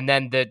 And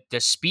then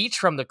the speech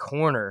from the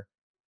corner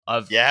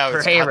of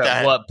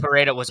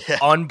Pereira was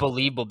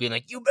unbelievable, being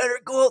like, you better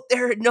go out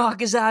there and knock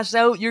his ass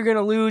out. You're going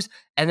to lose.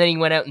 And then he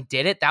went out and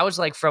did it. That was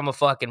like from a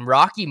fucking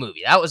Rocky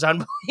movie. That was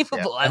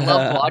unbelievable. Yeah. I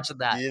love watching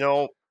that. You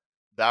know,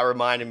 that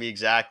reminded me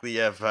exactly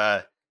of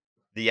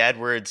the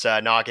Edwards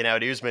knocking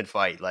out Usman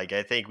fight. Like,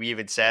 I think we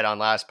even said on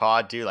last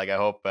pod too, like, I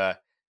hope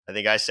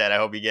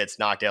he gets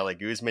knocked out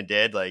like Usman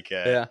did. Like,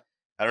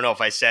 I don't know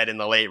if I said in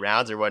the late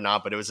rounds or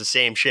whatnot, but it was the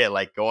same shit.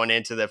 Like, going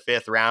into the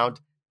 5th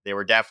round, they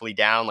were definitely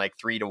down like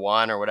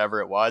 3-1 or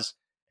whatever it was.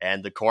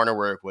 And the corner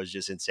work was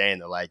just insane.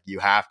 They're like, you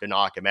have to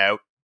knock him out.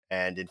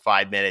 And in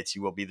 5 minutes,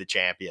 you will be the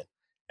champion.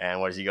 And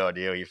what does he go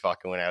do? He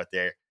fucking went out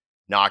there,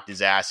 knocked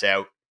his ass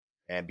out,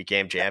 and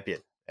became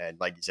champion. And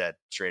like you said,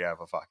 straight out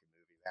of a fucking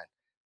movie, man.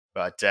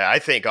 But I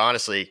think,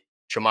 honestly,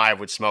 Chimaev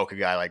would smoke a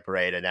guy like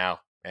Pereira now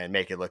and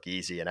make it look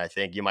easy. And I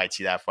think you might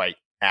see that fight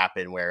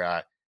happen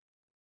where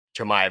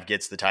Chimaev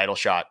gets the title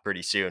shot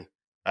pretty soon.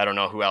 I don't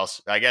know who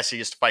else. I guess he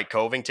has to fight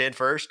Covington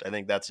first. I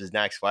think that's his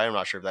next fight. I'm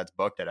not sure if that's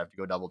booked. I'd have to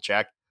go double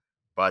check.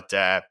 But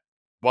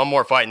one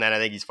more fight, and then I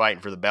think he's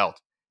fighting for the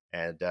belt.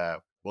 And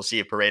we'll see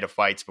if Pereira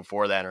fights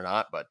before then or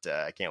not. But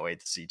I can't wait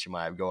to see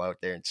Chimaev go out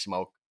there and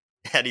smoke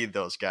any of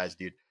those guys,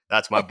 dude.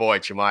 That's my boy,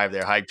 Chimaev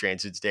there. Hype train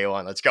since day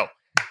one. Let's go.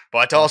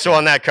 But also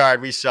on that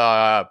card, we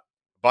saw a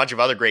bunch of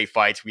other great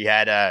fights. We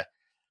had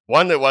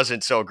one that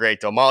wasn't so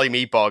great, though. Molly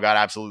Meatball got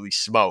absolutely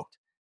smoked.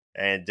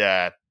 And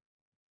that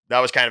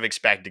was kind of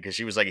expected because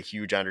she was like a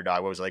huge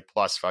underdog. What was it, like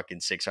plus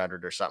fucking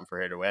 600 or something for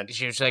her to win?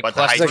 She was like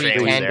plus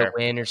 310 to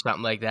win or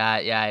something like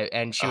that. Yeah,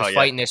 and she was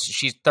fighting this.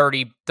 She's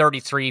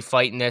 33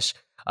 fighting this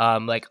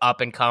like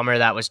up and comer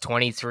that was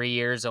 23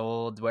 years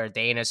old, where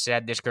Dana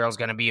said this girl's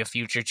going to be a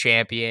future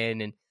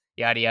champion and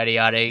yada, yada,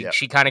 yada. Yep.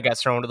 She kind of got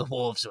thrown to the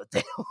wolves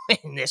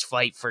in this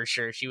fight for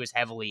sure. She was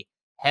heavily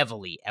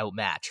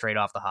outmatched right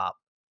off the hop.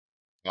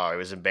 Oh, it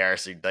was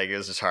embarrassing. Like, it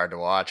was just hard to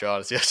watch,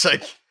 honestly. It's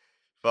like,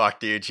 fuck,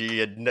 dude.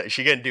 She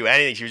couldn't do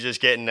anything. She was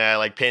just getting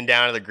like pinned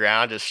down to the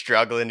ground, just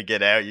struggling to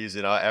get out,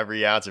 using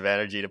every ounce of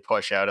energy to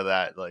push out of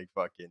that like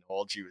fucking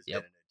hold she was in.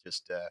 It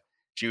just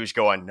she was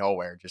going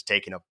nowhere, just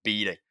taking a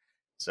beating.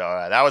 So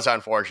that was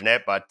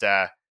unfortunate. But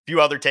a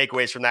few other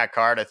takeaways from that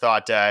card. I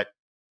thought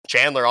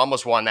Chandler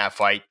almost won that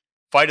fight.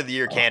 Fight of the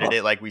year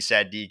candidate, like we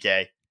said,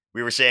 DK.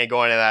 We were saying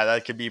going into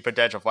that could be a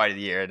potential fight of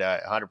the year. It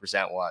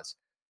 100% was.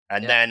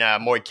 And then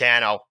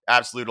Moicano,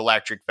 absolute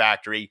electric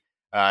factory.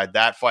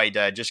 That fight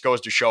just goes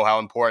to show how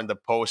important the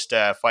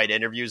post-fight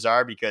interviews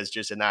are, because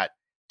just in that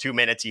 2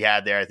 minutes he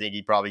had there, I think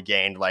he probably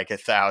gained like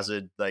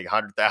 100,000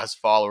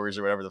 followers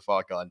or whatever the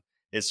fuck on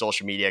his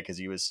social media because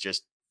he was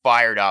just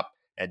fired up.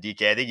 And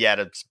DK, I think he had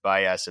it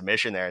by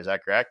submission there. Is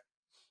that correct?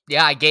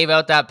 Yeah, I gave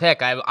out that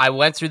pick. I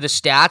went through the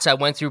stats. I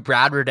went through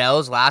Brad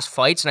Riddell's last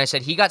fights, and I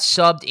said he got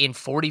subbed in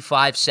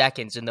 45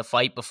 seconds in the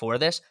fight before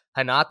this.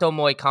 Renato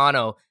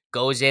Moicano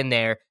goes in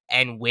there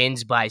and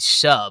wins by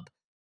sub.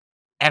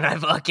 And I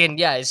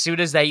fucking, as soon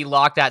as he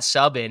locked that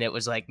sub in, it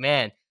was like,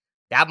 man,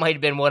 that might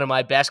have been one of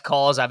my best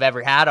calls I've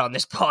ever had on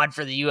this pod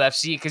for the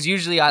UFC. Because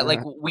usually,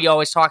 we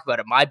always talk about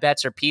it. My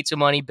bets are pizza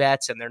money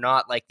bets, and they're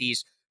not like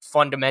these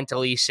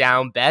fundamentally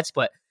sound bets,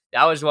 but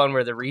that was one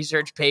where the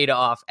research paid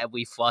off and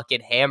we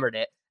fucking hammered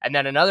it. And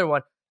then another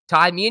one,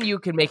 Ty, me and you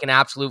can make an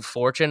absolute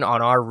fortune on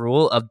our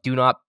rule of do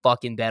not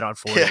fucking bet on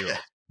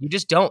 40-year-olds. You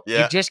just don't.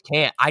 Yeah. You just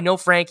can't. I know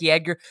Frankie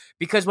Edgar,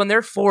 because when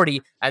they're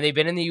 40 and they've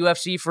been in the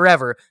UFC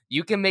forever,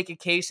 you can make a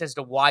case as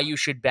to why you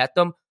should bet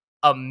them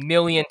a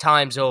million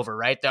times over,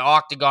 right? The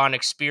Octagon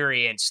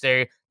experience.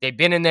 They've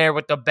been in there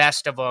with the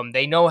best of them.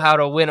 They know how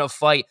to win a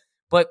fight.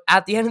 But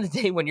at the end of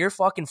the day, when you're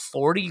fucking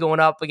 40 going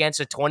up against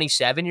a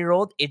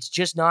 27-year-old, it's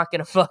just not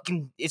going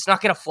to it's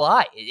not going to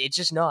fly. It's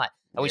just not.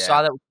 And we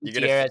saw that with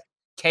Gutierrez,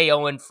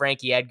 KO and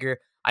Frankie Edgar.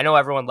 I know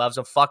everyone loves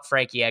him. Fuck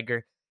Frankie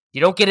Edgar. You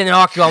don't get in an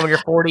octagon when you're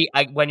 40,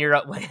 when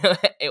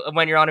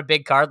you're on a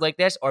big card like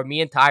this, or me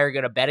and Ty are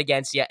going to bet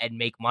against you and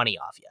make money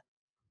off you.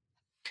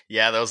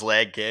 Yeah, those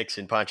leg kicks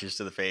and punches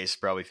to the face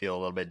probably feel a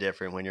little bit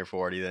different when you're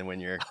 40 than when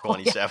you're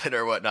 27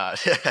 or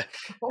whatnot.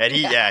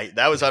 And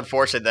that was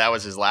unfortunate. That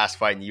was his last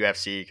fight in the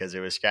UFC because it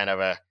was kind of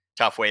a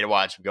tough way to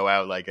watch him go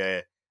out, like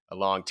a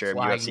long-term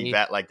UFC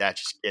bet like that,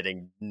 just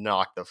getting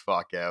knocked the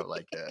fuck out,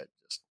 like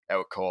just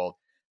out cold.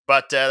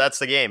 But that's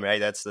the game, right?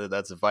 That's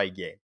the fight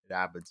game. It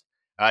happens.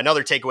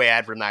 Another takeaway I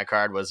had from that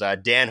card was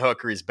Dan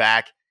Hooker is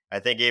back. I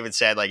think he even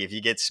said, like, if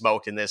he gets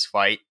smoked in this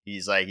fight,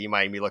 he's like, he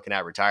might be looking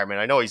at retirement.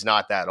 I know he's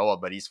not that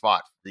old, but he's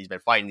been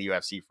fighting the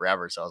UFC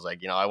forever. So I was like,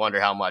 I wonder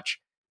how much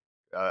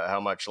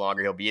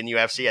longer he'll be in the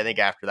UFC. I think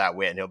after that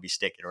win, he'll be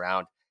sticking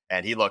around.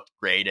 And he looked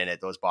great in it.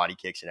 Those body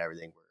kicks and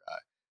everything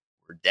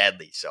were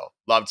deadly. So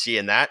loved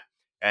seeing that.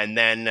 And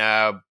then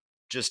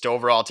just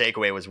overall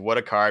takeaway was what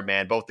a card,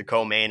 man. Both the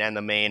co-main and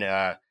the main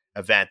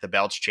event, the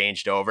belts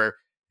changed over.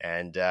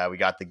 And we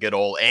got the good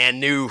old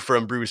and new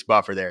from Bruce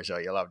Buffer there. So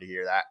you'll love to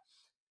hear that.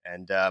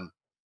 And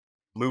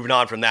moving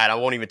on from that, I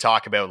won't even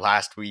talk about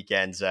last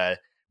weekend's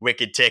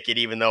Wicked Ticket,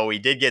 even though we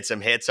did get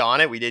some hits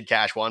on it. We did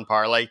cash one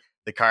parlay.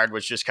 The card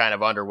was just kind of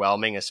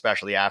underwhelming,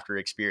 especially after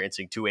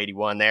experiencing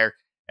 281 there.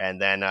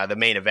 And then the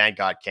main event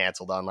got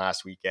canceled on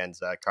last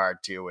weekend's card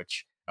too,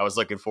 which I was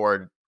looking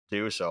forward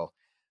to. So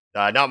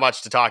not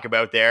much to talk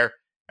about there.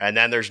 And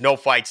then there's no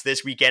fights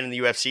this weekend in the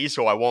UFC,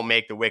 so I won't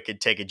make the Wicked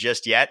Ticket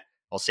just yet.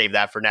 I'll save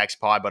that for next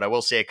pod, but I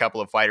will say a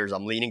couple of fighters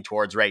I'm leaning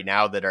towards right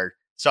now that are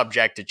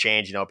subject to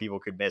change. People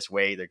could miss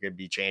weight. There could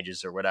be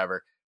changes or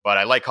whatever. But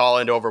I like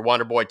Holland over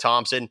Wonderboy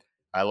Thompson.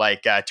 I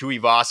like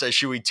Tuivasa,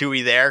 Shui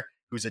Tui there,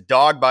 who's a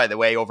dog, by the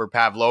way, over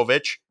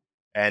Pavlovich.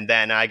 And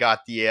then I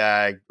got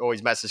the,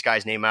 always mess this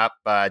guy's name up,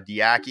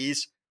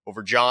 Diakis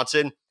over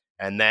Johnson.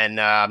 And then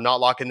I'm not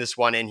locking this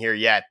one in here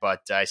yet,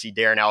 but I see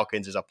Darren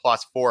Elkins is a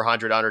plus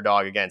 400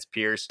 underdog against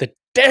Pierce. I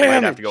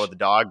might have to go with the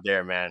dog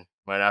there, man.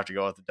 Might have to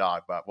go with the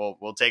dog, but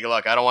we'll take a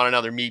look. I don't want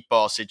another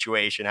meatball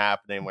situation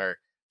happening where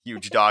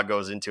huge dog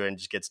goes into it and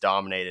just gets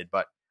dominated.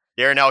 But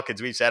Darren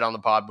Elkins, we've said on the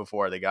pod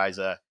before, the guy's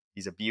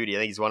he's a beauty. I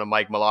think he's one of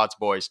Mike Malot's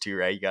boys too,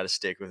 right? You got to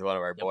stick with one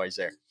of our boys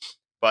there.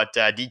 But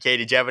DK,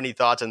 did you have any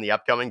thoughts on the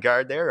upcoming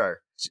card there?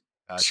 Or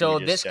so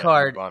this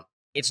card,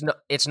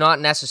 it's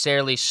not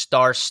necessarily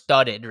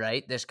star-studded,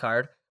 right? This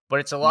card, but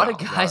it's a lot of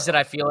guys that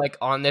I feel like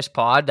on this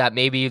pod that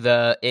maybe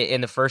in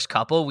the first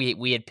couple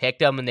we had picked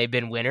them and they've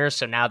been winners,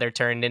 so now they're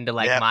turned into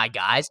my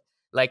guys.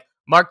 Like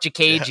Mark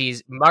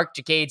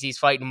Jakadzie's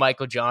fighting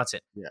Michael Johnson.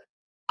 Yeah.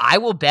 I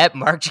will bet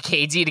Mark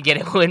Jakadzie to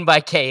get a win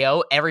by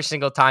KO every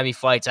single time he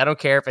fights. I don't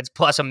care if it's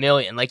plus $1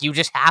 million. Like, you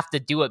just have to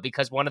do it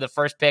because one of the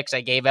first picks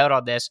I gave out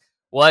on this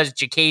was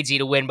Jakadzie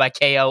to win by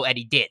KO, and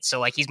he did. So,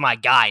 like, he's my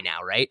guy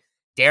now, right?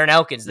 Darren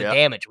Elkins, the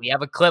damage. We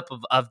have a clip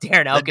of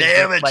Darren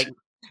Elkins.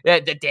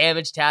 The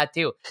damage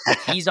tattoo.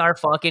 He's our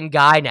fucking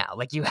guy now.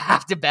 Like, you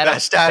have to bet.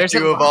 Best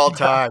tattoo of all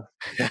time.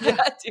 Yeah,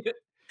 dude.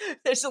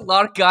 There's a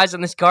lot of guys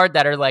on this card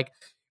that are like,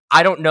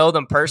 I don't know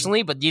them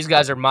personally, but these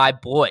guys are my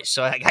boys.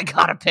 So I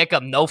got to pick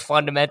them. No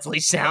fundamentally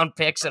sound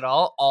picks at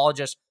all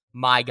just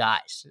my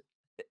guys.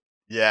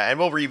 Yeah, and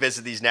we'll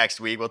revisit these next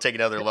week. We'll take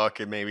another look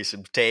at maybe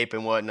some tape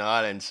and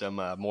whatnot and some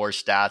more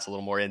stats, a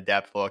little more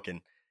in-depth look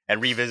and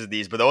revisit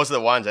these. But those are the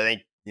ones I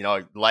think,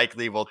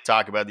 likely we'll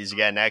talk about these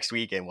again next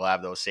week and we'll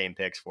have those same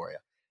picks for you.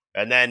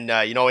 And then,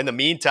 in the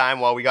meantime,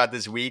 while we got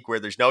this week where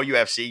there's no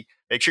UFC,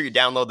 make sure you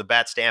download the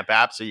BetStamp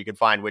app so you can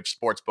find which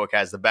sportsbook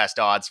has the best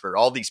odds for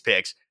all these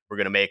picks we're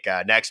going to make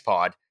next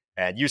pod,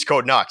 and use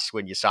code NUX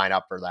when you sign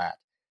up for that.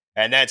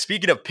 And then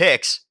speaking of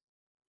picks,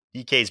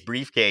 DK's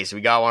briefcase,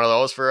 we got one of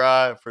those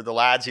for the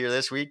lads here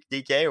this week.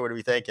 DK, or what are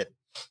we thinking?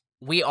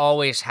 We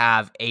always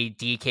have a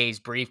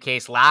DK's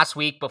briefcase. Last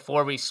week,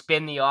 before we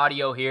spin the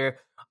audio here,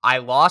 I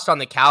lost on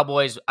the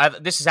Cowboys.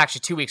 This is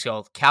actually 2 weeks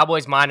ago.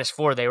 Cowboys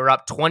 -4. They were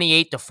up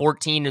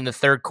 28-14 in the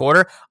third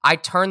quarter. I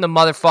turned the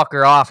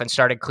motherfucker off and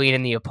started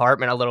cleaning the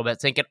apartment a little bit,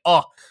 thinking,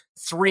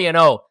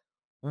 3-0.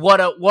 What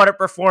a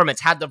performance.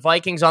 Had the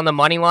Vikings on the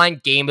money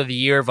line, game of the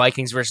year,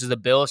 Vikings versus the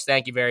Bills.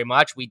 Thank you very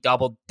much. We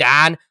doubled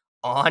down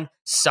on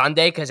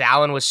Sunday because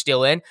Allen was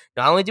still in.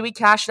 Not only did we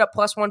cash it up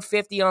plus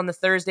 150 on the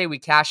Thursday, we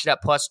cashed it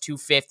up plus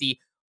 250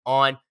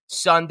 on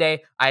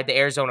Sunday. I had the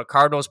Arizona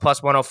Cardinals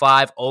plus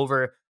 105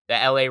 over the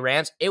LA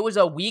Rams. It was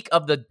a week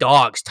of the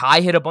dogs.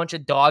 Ty hit a bunch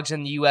of dogs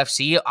in the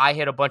UFC. I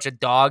hit a bunch of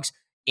dogs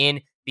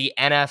in the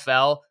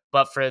NFL.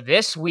 But for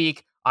this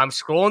week, I'm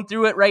scrolling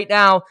through it right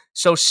now.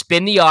 So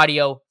spin the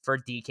audio for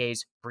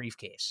DK's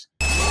briefcase.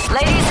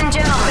 Ladies and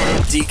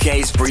gentlemen,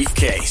 DK's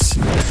briefcase.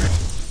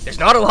 There's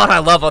not a lot I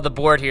love on the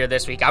board here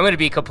this week. I'm going to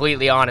be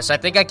completely honest. I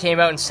think I came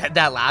out and said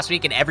that last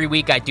week, and every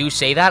week I do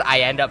say that.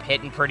 I end up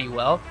hitting pretty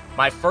well.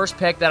 My first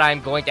pick that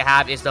I'm going to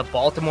have is the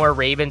Baltimore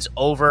Ravens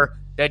over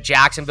the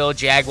Jacksonville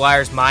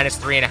Jaguars minus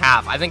 3.5.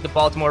 I think the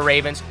Baltimore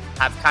Ravens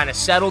have kind of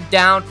settled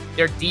down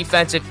their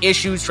defensive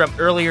issues from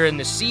earlier in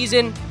the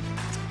season.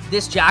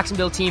 This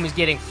Jacksonville team is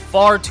getting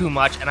far too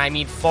much, and I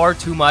mean far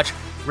too much,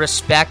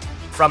 respect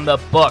from the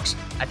books.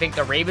 I think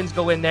the Ravens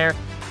go in there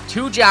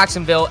to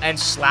Jacksonville and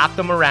slap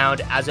them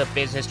around as a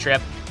business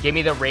trip. Give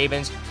me the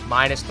Ravens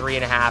minus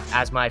 3.5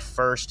 as my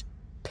first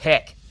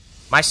pick.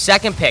 My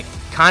second pick,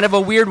 kind of a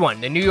weird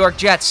one. The New York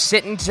Jets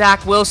sitting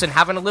Zach Wilson,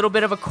 having a little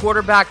bit of a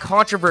quarterback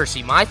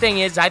controversy. My thing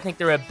is, I think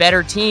they're a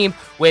better team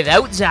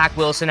without Zach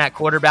Wilson at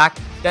quarterback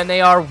than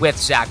they are with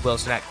Zach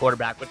Wilson at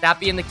quarterback. With that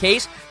being the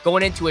case,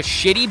 going into a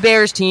shitty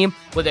Bears team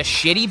with a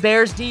shitty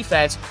Bears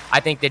defense, I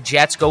think the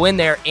Jets go in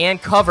there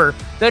and cover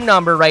the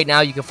number right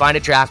now. You can find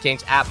it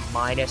DraftKings at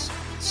minus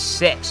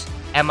 6.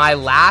 And my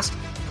last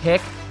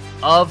pick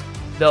of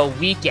the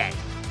weekend,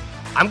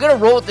 I'm going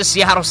to roll with the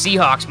Seattle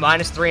Seahawks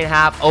minus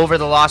 3.5 over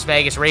the Las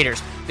Vegas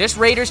Raiders. This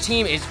Raiders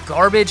team is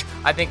garbage.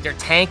 I think they're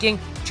tanking.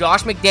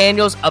 Josh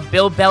McDaniels, a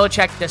Bill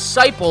Belichick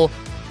disciple,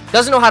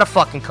 doesn't know how to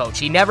fucking coach.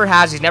 He never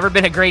has. He's never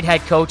been a great head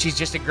coach. He's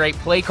just a great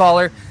play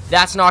caller.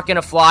 That's not going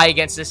to fly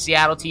against the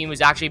Seattle team, who's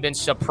actually been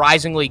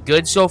surprisingly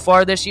good so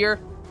far this year.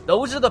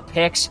 Those are the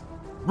picks.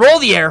 Roll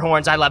the air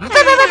horns. I love it.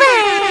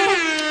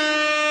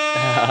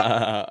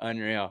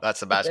 Unreal.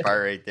 That's the best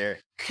part right there.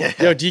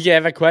 Yo, DK, I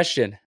have a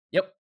question.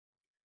 Yep.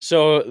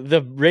 So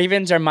the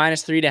Ravens are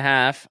minus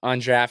 3.5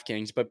 on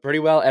DraftKings, but pretty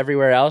well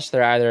everywhere else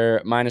they're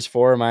either minus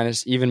 4 or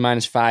minus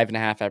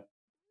 5.5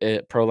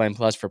 at ProLine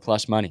Plus for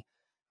plus money.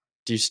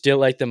 Do you still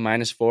like the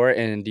minus 4,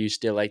 and do you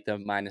still like the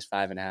minus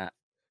 5.5?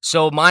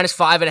 So minus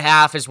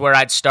 5.5 is where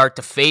I'd start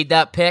to fade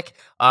that pick.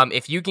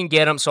 If you can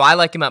get them, so I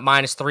like him at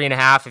minus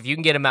 3.5. If you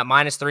can get him at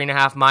minus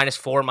 3.5, minus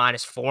 4,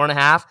 minus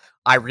 4.5,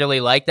 I really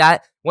like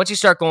that. Once you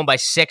start going by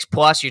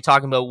 6+, you're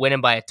talking about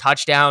winning by a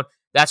touchdown.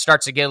 That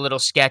starts to get a little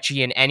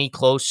sketchy in any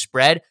close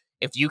spread.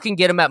 If you can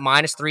get him at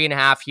minus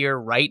 3.5 here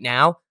right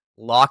now,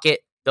 lock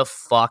it the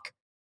fuck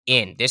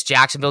in. This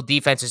Jacksonville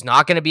defense is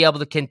not going to be able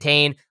to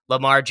contain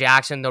Lamar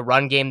Jackson, the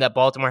run game that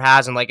Baltimore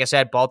has. And like I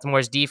said,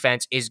 Baltimore's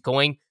defense is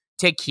going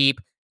to keep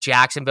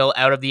Jacksonville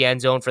out of the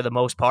end zone for the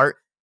most part.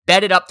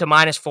 Bet it up to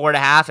minus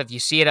 4.5. If you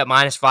see it at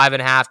minus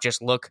 5.5,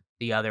 just look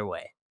the other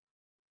way.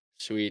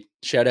 Sweet.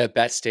 Shout out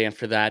BetStamp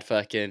for that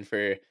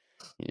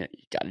you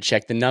got to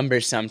check the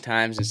numbers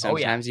sometimes, and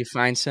sometimes you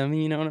find some,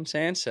 you know what I'm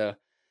saying? So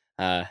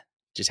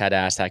just had to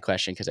ask that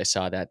question because I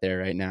saw that there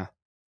right now.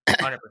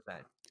 100%.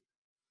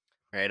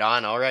 Right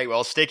on. All right.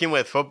 Well, sticking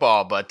with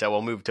football, but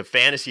we'll move to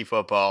fantasy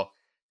football.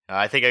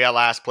 I think I got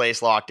last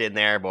place locked in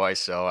there, boys.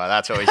 So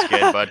that's always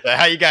good. But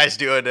how you guys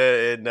doing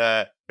in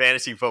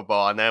fantasy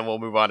football? And then we'll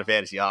move on to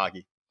fantasy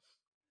hockey.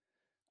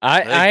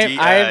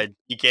 DK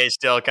is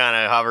still kind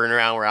of hovering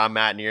around where I'm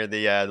at, near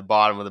the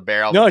bottom of the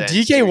barrel. No,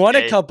 DK won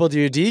a couple,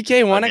 dude.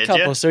 DK won a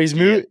couple, so he's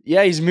moved.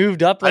 Yeah, he's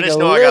moved up. Like I just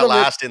know I got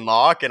last in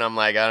lock, and I'm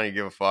like, I don't even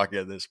give a fuck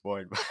at this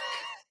point.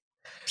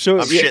 So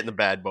I'm shitting the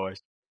bad,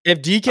 boys.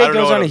 If DK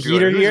goes on a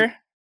heater here,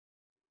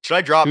 should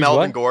I drop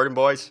Melvin Gordon,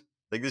 boys?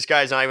 Like, this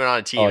guy's not even on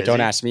a team. Oh,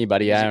 don't ask me,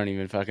 buddy. I don't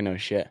even fucking know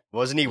shit.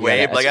 Wasn't he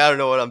waived? Like, I don't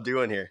know what I'm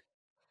doing here.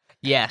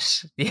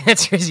 Yes, the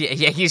answer is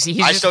yeah. He's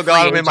I still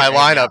got him in my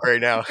lineup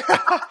right now.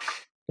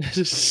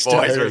 Boys,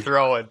 we're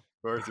throwing.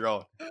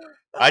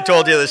 I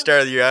told you at the start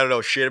of the year, I don't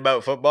know shit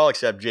about football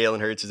except Jalen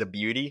Hurts is a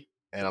beauty,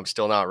 and I'm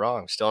still not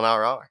wrong. Oh,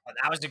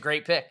 that was a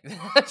great pick.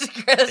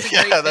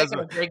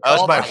 That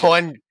was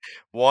my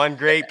one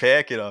great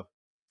pick, and a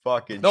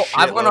fucking. No,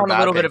 I've went on a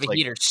little bit of a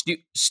heater.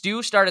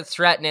 Stu started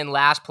threatening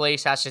last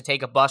place has to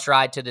take a bus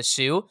ride to the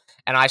Sioux,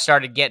 and I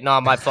started getting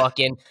on my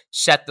fucking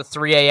set the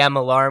 3 a.m.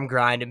 alarm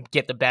grind and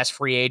get the best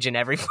free agent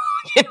every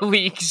fucking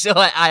week. So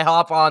I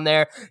hop on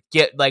there,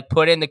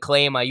 put in the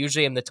claim. I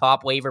usually am the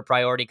top waiver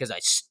priority because I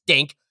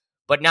stink.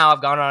 But now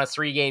I've gone on a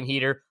 3-game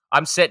heater.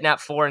 I'm sitting at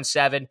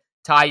 4-7.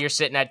 Ty, you're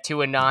sitting at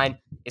 2-9.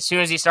 As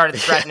soon as he started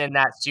threatening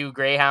that Sioux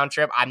Greyhound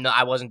trip,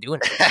 I wasn't doing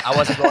it. I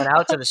wasn't going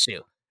out to the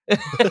Sioux.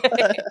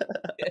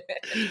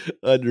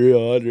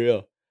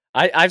 Unreal.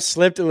 I've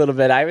slipped a little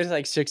bit. I was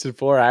like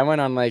 6-4. I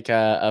went on like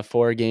a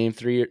 4-game,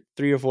 3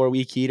 or 4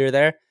 week heater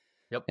there.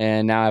 Yep.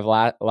 And now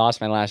I've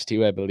lost my last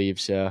 2, I believe.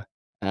 So,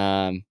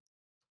 but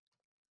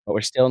we're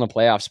still in the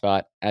playoff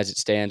spot as it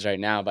stands right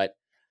now. But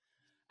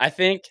I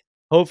think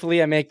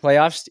hopefully I make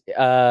playoffs.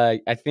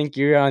 I think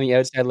you're on the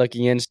outside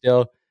looking in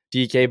still,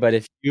 DK. But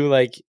if you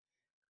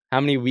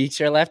how many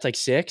weeks are left? Like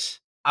 6?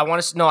 I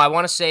want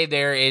to say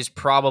there is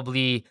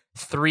probably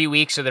 3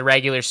 weeks of the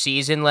regular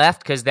season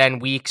left, because then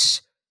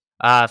weeks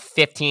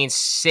 15,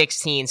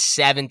 16,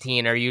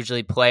 17 are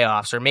usually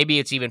playoffs, or maybe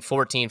it's even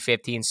 14,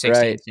 15,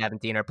 16, right.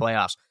 17 are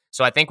playoffs.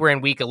 So I think we're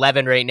in week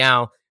 11 right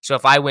now. So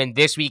if I win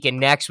this week and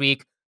next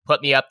week,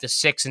 put me up to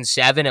 6 and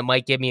 7, it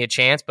might give me a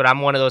chance. But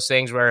I'm one of those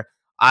things where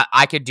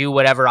I could do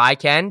whatever I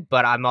can,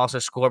 but I'm also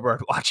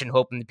scoreboard watching,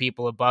 hoping the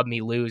people above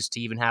me lose to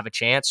even have a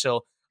chance.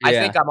 So yeah. I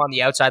think I'm on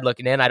the outside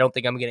looking in. I don't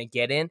think I'm going to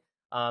get in.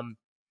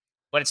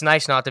 But it's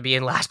nice not to be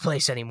in last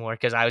place anymore,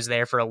 because I was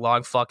there for a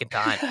long fucking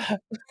time.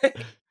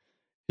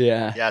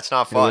 Yeah, it's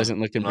not fun. It wasn't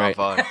looking bright.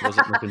 It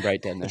wasn't looking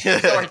bright down there.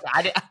 Sorry,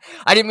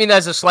 I didn't mean that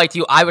as a slight to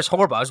you. I was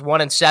horrible. I was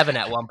 1-7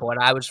 at one point.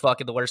 I was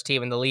fucking the worst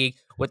team in the league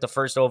with the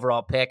first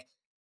overall pick,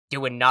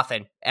 doing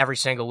nothing every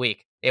single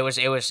week. It was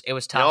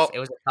tough. It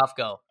was a tough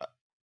go.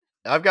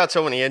 I've got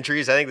so many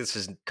injuries. I think this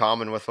is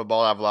common with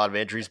football. I have a lot of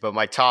injuries, but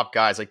my top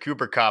guys, like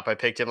Cooper Kupp, I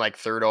picked him like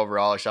 3rd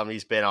overall or something.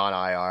 He's been on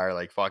IR.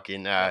 Like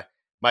fucking.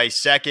 My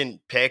second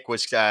pick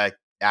was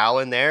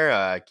Allen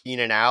there,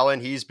 Keenan Allen.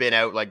 He's been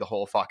out like the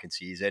whole fucking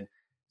season.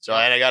 So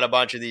and I got a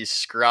bunch of these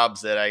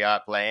scrubs that I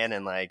got playing,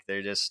 and like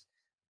they're just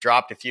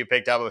dropped a few,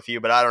 picked up a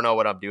few, but I don't know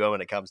what I'm doing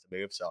when it comes to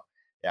moves. So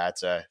yeah,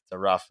 it's a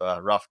rough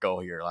go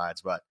here,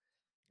 lads. But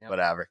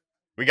whatever.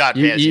 We got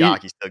fantasy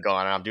hockey still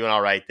going on. I'm doing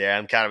all right there.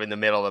 I'm kind of in the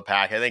middle of the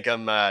pack. I think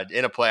I'm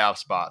in a playoff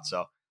spot.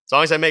 So as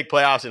long as I make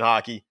playoffs in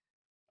hockey,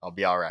 I'll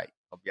be all right.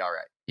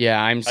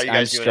 Yeah, I'm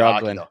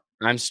struggling.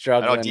 I'm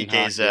struggling. I know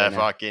DK's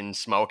fucking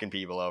smoking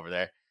people over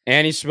there.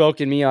 And he's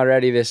smoking me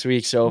already this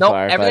week so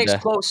far. Everything's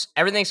close.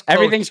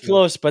 Everything's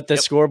close, but the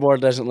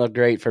scoreboard doesn't look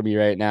great for me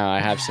right now. I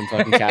have some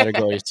fucking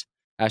categories.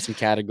 I have some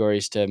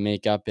categories to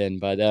make up in.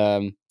 But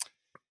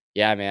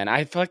yeah, man,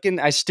 I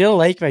still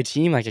like my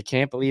team. Like, I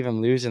can't believe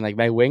I'm losing. Like,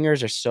 my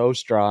wingers are so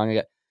strong.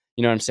 You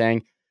know what I'm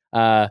saying?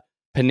 Panarin,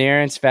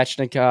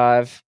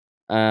 Svechnikov,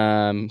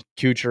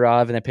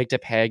 Kucherov, and I picked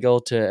up Hagel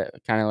to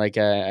kind of like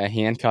a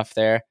handcuff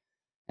there.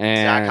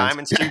 And Zach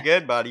Hyman's too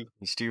good, buddy.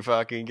 He's too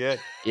fucking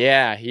good.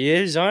 Yeah, he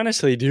is,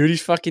 honestly, dude.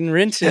 He's fucking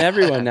rinsing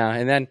everyone now.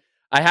 And then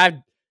I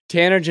had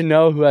Tanner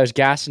Jeannot, who I was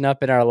gassing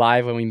up in our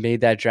live when we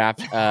made that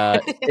draft,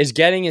 is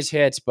getting his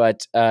hits,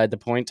 but the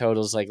point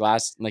totals like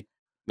last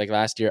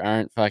year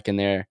aren't fucking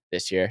there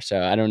this year.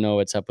 So I don't know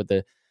what's up with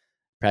the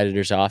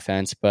Predators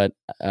offense, but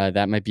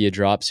that might be a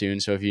drop soon.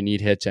 So if you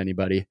need hits,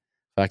 anybody,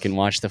 fucking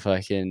watch the free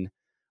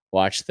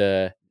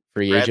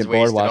agent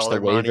board, watch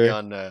the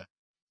waiver.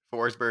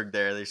 Forsberg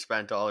there. They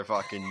spent all their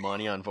fucking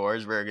money on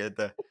Forsberg at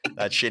that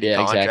shitty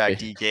contract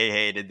exactly. DK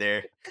hated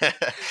there.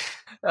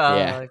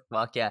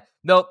 Fuck yeah.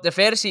 No, the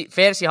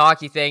fantasy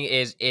hockey thing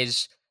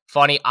is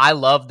funny. I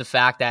love the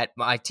fact that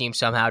my team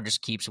somehow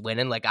just keeps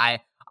winning. Like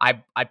I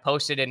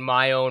posted in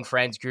my own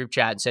friends group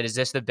chat and said, "Is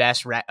this the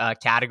best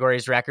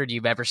categories record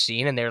you've ever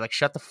seen?" And they're like,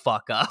 "Shut the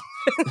fuck up."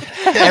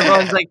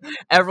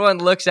 Everyone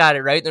looks at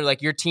it, right? And they're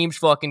like, "Your team's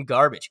fucking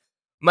garbage."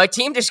 My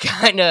team just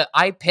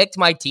I picked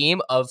my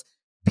team of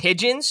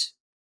pigeons,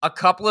 a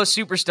couple of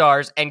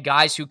superstars, and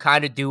guys who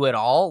kind of do it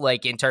all,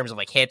 like in terms of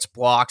like hits,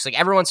 blocks. Like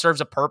everyone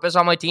serves a purpose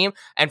on my team,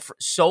 and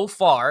so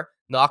far,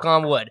 knock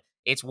on wood,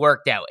 it's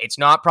worked out. It's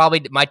not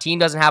probably my team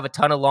doesn't have a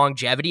ton of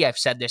longevity. I've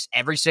said this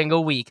every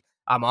single week.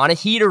 I'm on a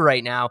heater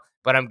right now,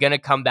 but I'm gonna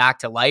come back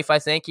to life. I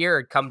think here,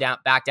 or come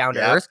back down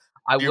to earth.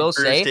 I will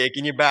say,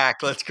 taking you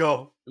back. Let's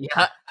go.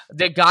 Yeah,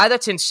 the guy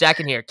that's in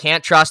second here,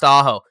 can't trust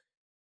Aho.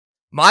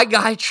 My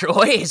guy,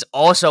 Troy, is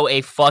also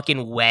a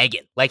fucking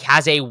wagon, like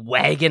has a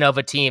wagon of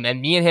a team. And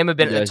me and him have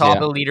been at the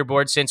top of the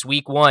leaderboard since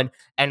week 1.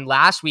 And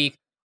last week,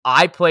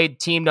 I played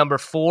team number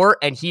 4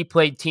 and he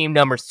played team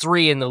number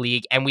 3 in the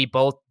league. And we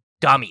both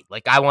dummied.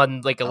 Like I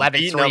won like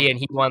 11-3 and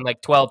he won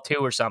like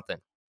 12-2 or something.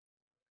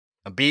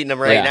 I'm beating him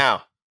right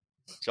now.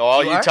 So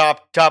all you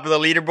top of the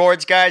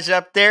leaderboards guys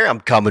up there,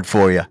 I'm coming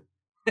for you.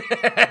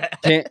 I'm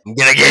going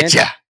to get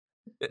you.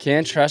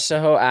 Can't trust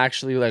Soho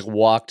actually like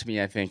walked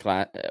me. I think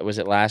was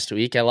it last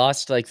week? I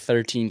lost like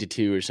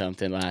 13-2 or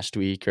something last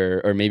week,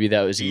 or maybe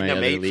that was in my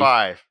other league.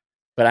 8-5.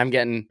 But I'm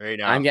getting.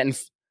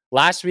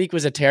 Last week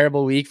was a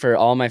terrible week for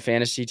all my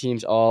fantasy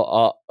teams,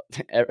 all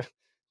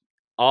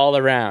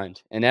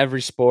around in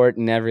every sport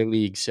and every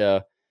league.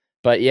 So,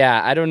 but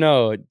yeah, I don't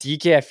know,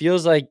 DK. It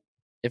feels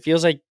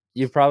like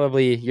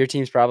your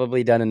team's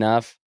probably done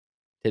enough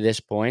to this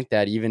point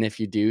that even if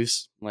you do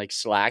like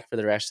slack for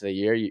the rest of the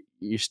year,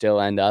 you still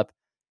end up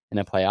in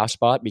a playoff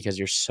spot because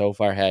you're so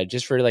far ahead.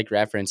 Just for like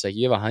reference, like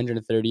you have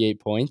 138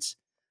 points,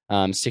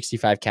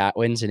 65 cat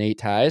wins and 8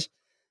 ties.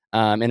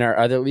 In our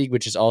other league,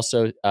 which is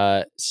also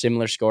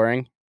similar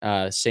scoring,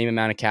 same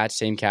amount of cats,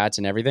 same cats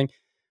and everything,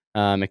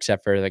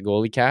 except for the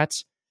goalie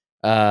cats.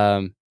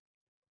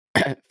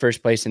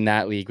 First place in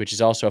that league, which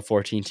is also a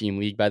 14-team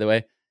league, by the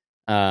way,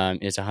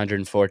 is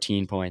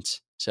 114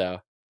 points.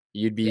 So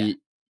you'd be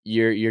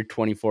you're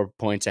 24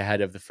 points ahead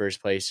of the first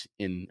place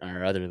in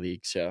our other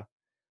league. So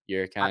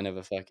you're kind of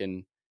a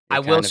fucking I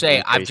will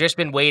say, I've just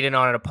been waiting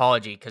on an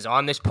apology because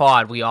on this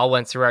pod, we all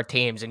went through our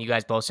teams and you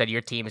guys both said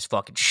your team is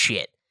fucking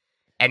shit.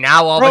 And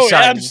now all of a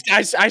sudden...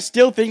 I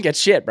still think it's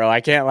shit, bro.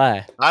 I can't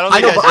lie. I don't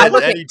think I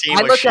said any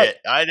team was shit.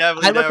 I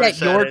never said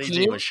any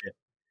team was shit.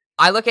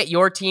 I look at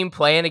your team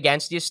playing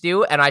against you,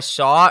 Stu, and I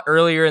saw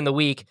earlier in the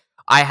week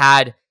I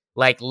had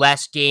like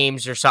less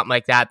games or something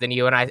like that than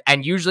you.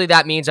 And usually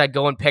that means I'd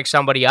go and pick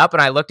somebody up.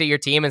 And I looked at your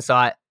team and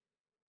thought,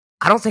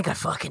 I don't think I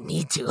fucking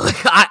need to. Like,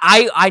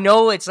 I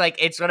know it's like,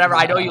 it's whatever.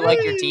 I know you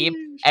like your team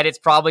and it's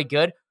probably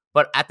good.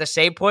 But at the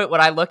same point,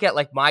 when I look at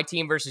like my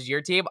team versus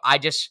your team, I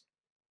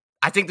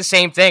think the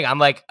same thing. I'm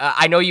like,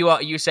 I know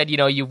you said,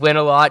 you win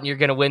a lot and you're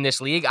going to win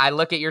this league. I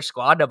look at your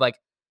squad and I'm like,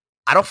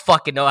 I don't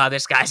fucking know how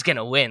this guy's going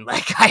to win.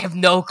 Like, I have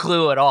no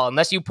clue at all.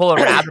 Unless you pull a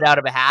rabbit out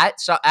of a hat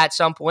at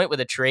some point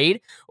with a trade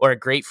or a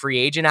great free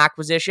agent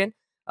acquisition.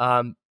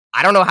 I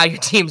don't know how your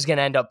team's going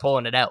to end up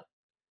pulling it out.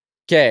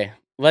 Okay.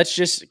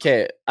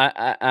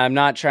 I'm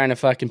not trying to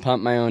fucking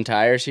pump my own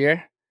tires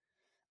here,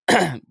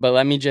 but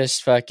let me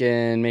just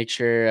fucking make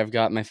sure I've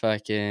got my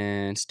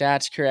fucking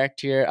stats correct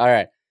here. All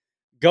right.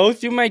 Go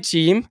through my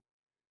team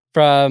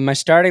from my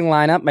starting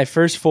lineup. My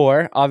first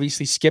four,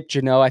 obviously skip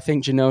Jeannot. I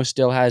think Jeannot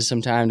still has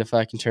some time to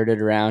fucking turn it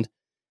around.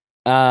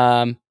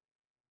 And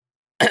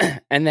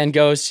then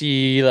go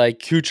see like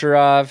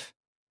Kucherov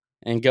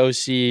and go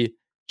see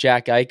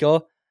Jack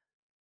Eichel.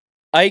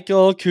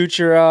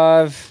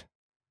 Kucherov,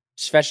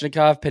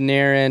 Svechnikov,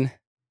 Panarin,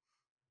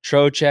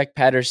 Trocheck,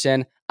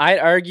 Pettersson. I'd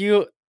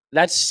argue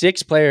that's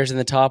 6 players in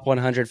the top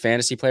 100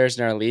 fantasy players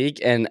in our league,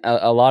 and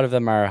a lot of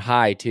them are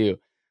high too.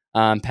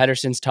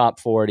 Pettersson's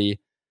top 40,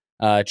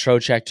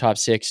 Trocheck top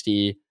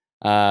 60,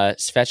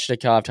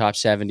 Svechnikov top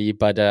 70,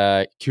 but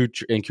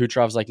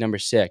Kucherov's like number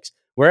 6.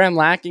 Where I'm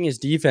lacking is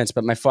defense,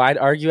 but I'd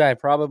argue I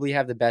probably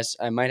have the best.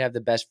 I might have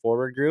the best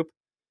forward group.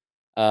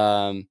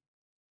 By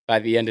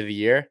the end of the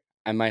year,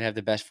 I might have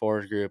the best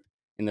forward group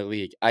in the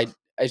league.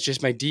 It's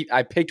just my deep.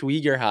 I picked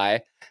Uyghur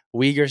high.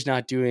 Uyghur's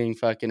not doing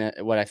fucking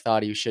what I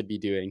thought he should be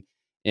doing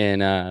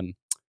in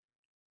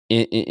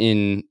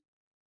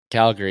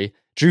Calgary.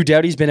 Drew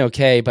Doughty's been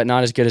okay, but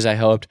not as good as I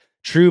hoped.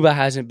 Trouba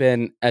hasn't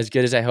been as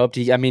good as I hoped.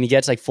 He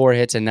gets like 4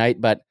 hits a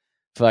night, but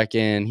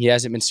fucking he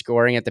hasn't been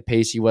scoring at the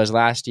pace he was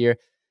last year.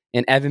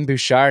 And Evan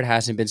Bouchard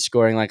hasn't been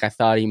scoring like I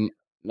thought he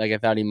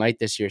might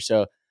this year.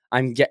 So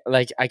I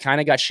kind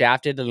of got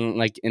shafted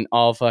in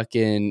all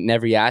fucking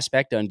every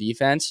aspect on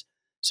defense.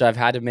 So I've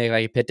had to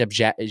I picked up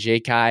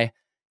J-Kai,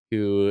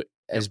 who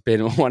has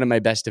been one of my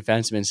best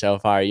defensemen so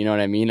far. You know what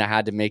I mean? I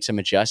had to make some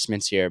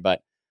adjustments here,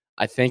 but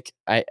I think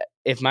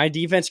if my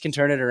defense can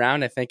turn it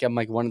around, I think I'm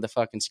like one of the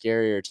fucking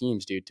scarier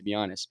teams, dude, to be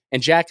honest.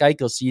 And Jack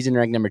Eichel, season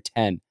rank number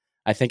 10.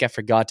 I think I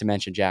forgot to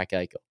mention Jack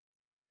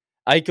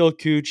Eichel.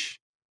 Cooch.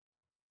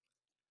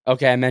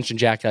 Okay, I mentioned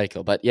Jack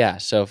Eichel, but yeah,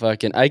 so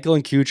fucking Eichel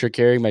and Cooch are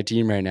carrying my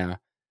team right now.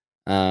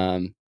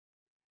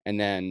 And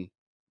then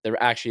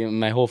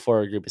my whole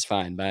forward group is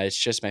fine, but it's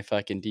just my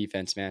fucking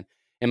defense, man.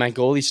 And my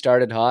goalie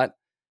started hot,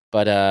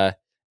 but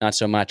not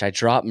so much. I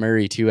dropped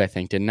Murray too, I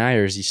think, didn't I?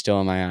 Or is he still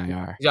on my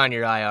IR? He's on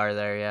your IR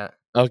there, yeah.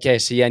 Okay,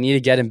 so yeah, I need to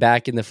get him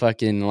back in the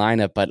fucking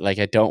lineup, but like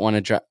I don't want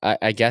to drop.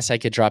 I guess I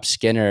could drop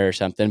Skinner or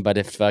something, but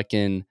if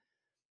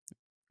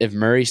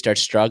Murray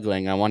starts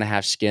struggling, I want to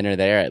have Skinner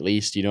there at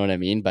least. You know what I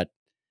mean? But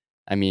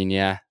I mean,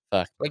 yeah,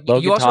 fuck. Like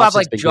you also have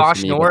like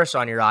Josh Norris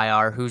on your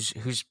IR, who's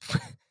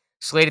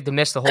slated to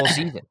miss the whole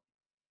season.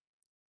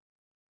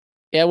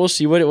 Yeah, we'll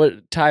see.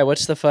 Ty?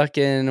 What's the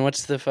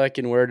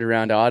fucking word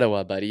around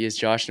Ottawa, buddy? Is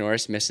Josh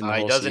Norris missing the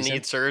whole season? He doesn't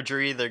need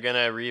surgery. They're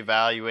gonna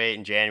reevaluate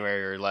in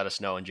January or let us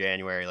know in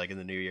January, like in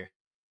the new year.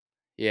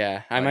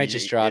 Yeah, I might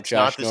just drop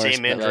Josh Norris. It's not the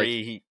same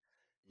injury.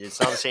 It's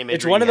not the same injury.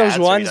 It's one of those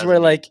ones where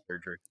like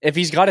if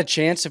he's got a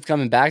chance of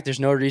coming back, there's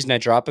no reason I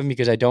drop him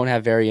because I don't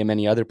have very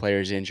many other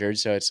players injured.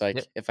 So it's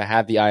like if I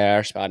have the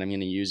IR spot, I'm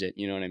gonna use it.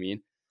 You know what I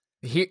mean?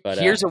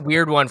 Here's a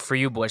weird one for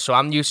you, boys. So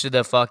I'm used to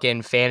the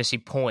fucking fantasy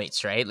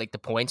points, right? Like the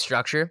point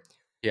structure.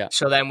 Yeah.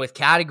 So then with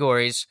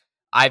categories,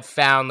 I've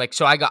found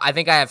I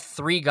think I have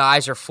 3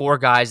 guys or 4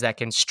 guys that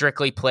can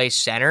strictly play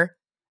center.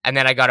 And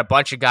then I got a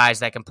bunch of guys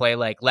that can play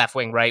like left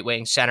wing, right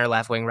wing, center,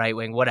 left wing, right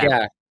wing, whatever.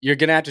 Yeah. You're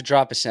going to have to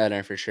drop a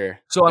center for sure.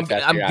 So I'm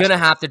going to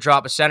have to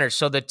drop a center.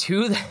 So the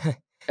two that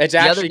it's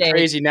actually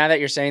crazy. Now that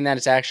you're saying that,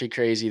 it's actually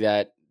crazy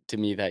that to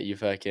me that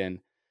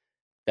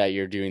that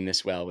you're doing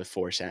this well with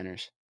 4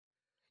 centers.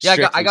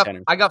 Yeah,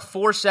 I got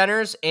 4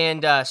 centers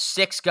and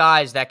 6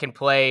 guys that can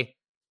play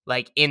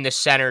like in the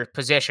center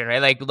position,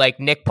 right?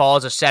 Like Nick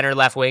Paul's a center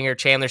left winger,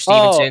 Chandler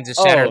Stevenson's a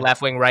center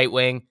left wing, right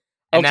wing.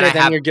 And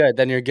then you're good.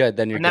 Then you're good.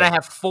 Then I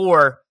have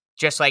 4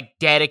 just like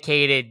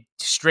dedicated,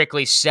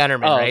 strictly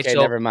centermen, right? Okay,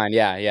 never mind.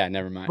 Yeah,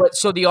 never mind. But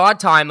so the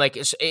odd time, like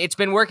it's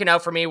been working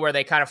out for me where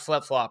they kind of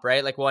flip flop,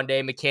 right? Like one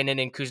day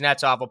McKinnon and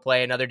Kuznetsov will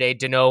play, another day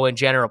Deneau and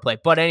Jenner will play.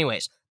 But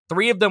anyways,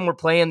 3 of them were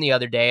playing the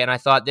other day, and I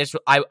thought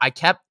I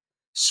kept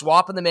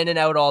swapping them in and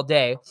out all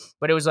day,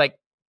 but it was like,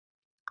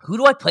 who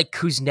do I play,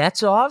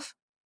 Kuznetsov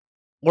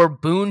or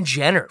Boone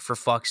Jenner, for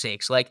fuck's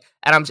sakes? Like,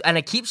 and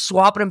I keep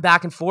swapping them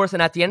back and forth,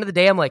 and at the end of the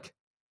day, I'm like,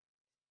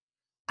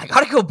 I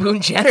gotta go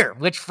Boone Jenner,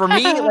 which for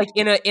me, like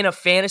in a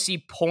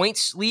fantasy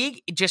points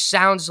league, it just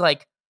sounds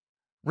like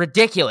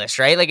ridiculous,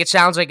 right? Like it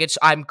sounds like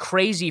I'm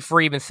crazy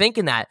for even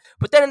thinking that.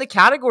 But then in the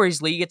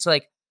categories league, it's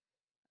like,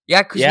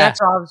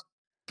 Kuznetsov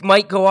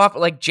might go off.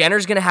 Like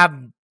Jenner's gonna have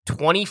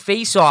 20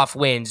 face-off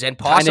wins and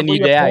possibly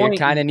you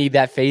kind of need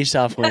that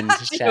face-off win.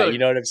 You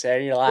know what I'm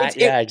saying? You're like,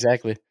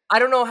 exactly. I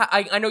don't know how.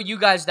 I know you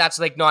guys. That's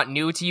like not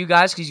new to you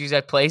guys because you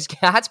guys plays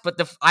cats. But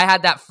I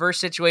had that first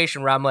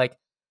situation where I'm like,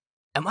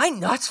 am I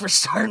nuts for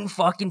starting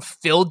fucking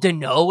Phil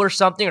Deneau or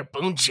something or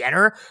Boone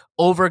Jenner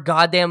over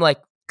goddamn like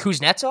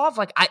Kuznetsov?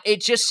 Like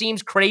it just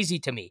seems crazy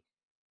to me.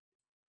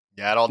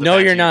 Yeah, it all no,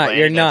 you're not.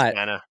 You're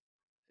not.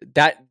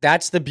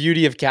 That's the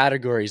beauty of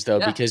categories, though,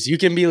 because you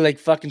can be like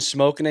fucking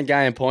smoking a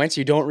guy in points.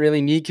 You don't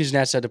really need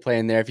Kuznetsov to play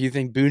in there. If you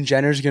think Boone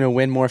Jenner's going to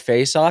win more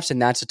faceoffs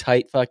and that's a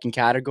tight fucking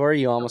category,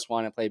 you almost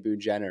want to play Boone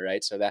Jenner,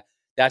 right? So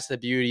that's the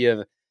beauty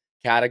of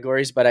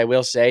categories. But I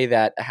will say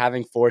that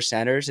having 4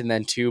 centers and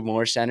then 2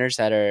 more centers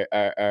that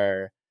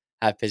are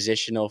have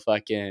positional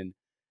fucking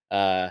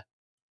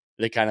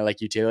the kind of like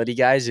utility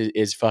guys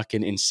is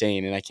fucking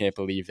insane. And I can't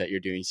believe that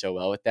you're doing so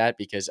well with that,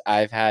 because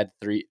I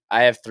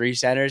have 3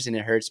 centers and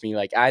it hurts me.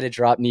 Like I had to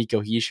drop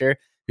Nico Hischier,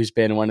 who's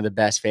been one of the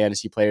best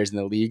fantasy players in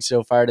the league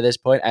so far to this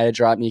point. I had to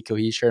drop Nico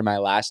Hischier in my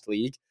last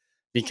league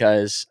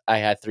because I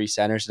had 3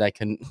 centers and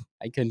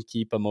I couldn't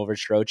keep him over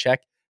Trocheck.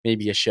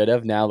 Maybe I should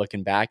have now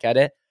looking back at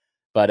it.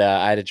 But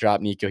I had to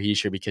drop Nico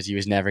Hischier because he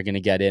was never going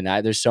to get in.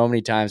 There's so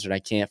many times when I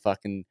can't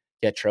fucking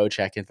get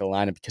Trocheck into the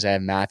lineup because I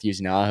have Matthews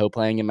and Aho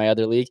playing in my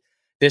other league.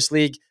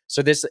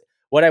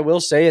 What I will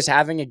say is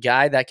having a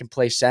guy that can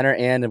play center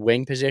and a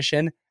wing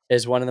position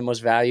is one of the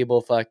most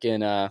valuable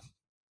fucking one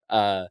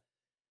of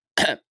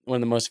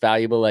the most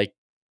valuable like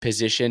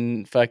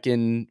position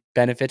fucking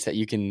benefits that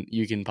you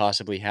can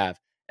possibly have.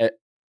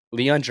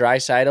 Leon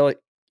Draisaitl,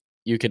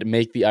 you could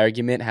make the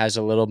argument has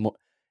a little more,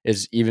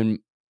 is even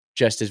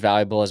just as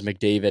valuable as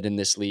McDavid in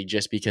this league,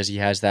 just because he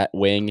has that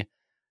wing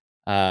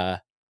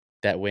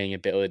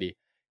ability.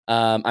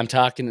 I'm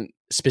talking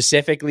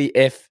specifically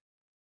if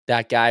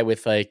that guy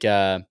with like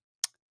the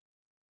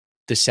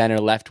center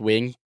left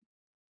wing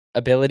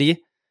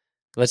ability,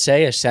 let's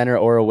say a center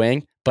or a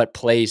wing, but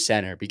plays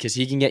center, because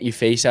he can get you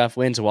face-off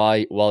wins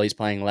while he's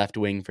playing left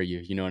wing for you.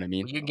 You know what I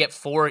mean? You can get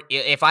 4.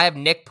 If I have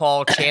Nick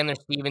Paul, Chandler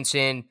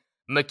Stevenson,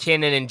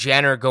 McKinnon, and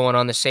Jenner going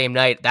on the same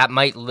night, that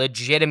might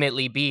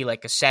legitimately be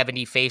like a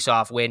 70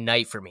 face-off win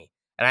night for me.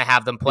 And I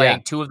have them playing.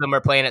 Yeah. 2 of them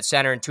are playing at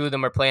center and 2 of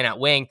them are playing at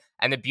wing.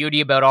 And the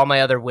beauty about all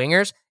my other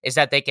wingers is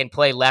that they can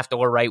play left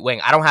or right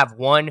wing. I don't have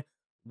one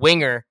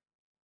winger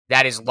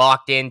that is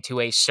locked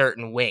into a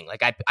certain wing.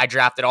 Like I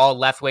drafted all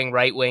left wing,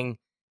 right wing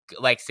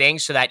like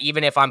things, so that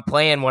even if I'm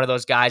playing one of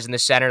those guys in the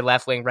center,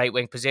 left wing, right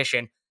wing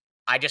position,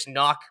 I just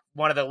knock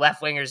one of the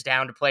left wingers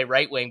down to play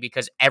right wing,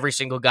 because every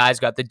single guy's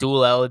got the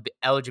dual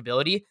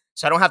eligibility.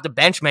 So I don't have to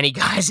bench many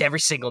guys every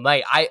single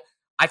night.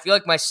 I feel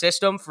like my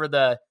system for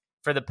the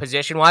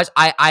position wise,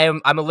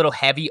 I'm a little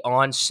heavy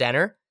on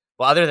center.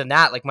 Well, other than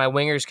that, like my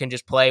wingers can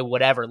just play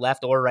whatever,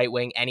 left or right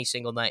wing, any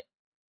single night.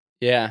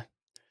 Yeah.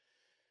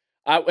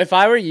 If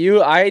I were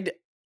you, I'm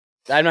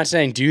not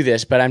saying do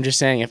this, but I'm just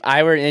saying if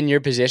I were in your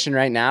position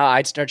right now,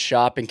 I'd start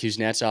shopping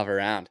Kuznetsov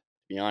around, to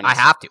be honest.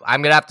 I have to.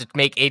 I'm going to have to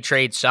make a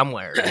trade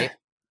somewhere, right?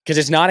 Because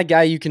it's not a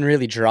guy you can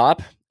really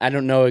drop. I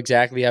don't know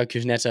exactly how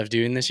Kuznetsov's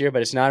doing this year,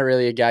 but it's not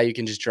really a guy you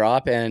can just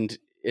drop, and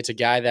it's a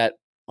guy that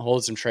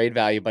holds some trade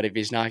value. But if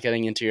he's not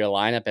getting into your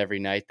lineup every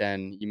night,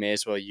 then you may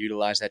as well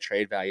utilize that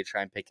trade value,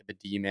 try and pick up a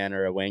D-man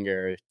or a winger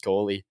or a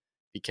goalie,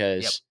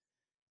 because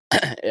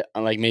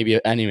like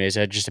maybe anyways,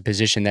 just a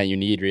position that you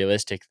need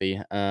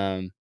realistically.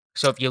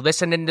 So if you're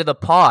listening to the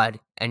pod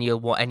and you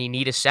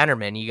need a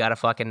centerman, you got a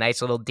fucking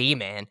nice little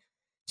D-man,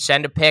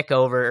 send a pick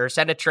over or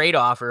send a trade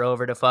offer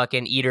over to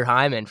fucking Eder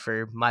Hyman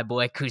for my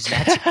boy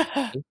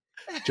Kuznetsov.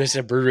 Just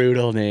a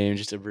brutal name.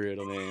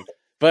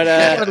 But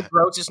one of the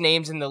grossest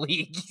names in the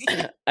league.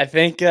 I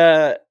think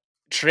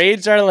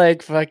trades are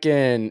like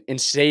fucking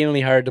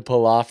insanely hard to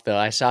pull off, though.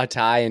 I saw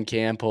Ty and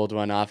Cam pulled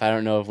one off. I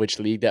don't know of which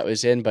league that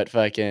was in, but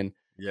fucking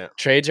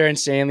trades are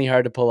insanely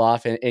hard to pull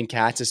off in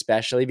cats,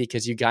 especially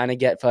because you kind of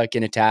get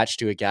fucking attached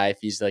to a guy if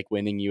he's like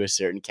winning you a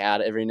certain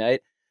cat every night,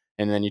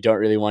 and then you don't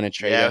really want to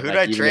trade. Yeah, who did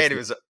I trade? It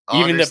was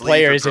even the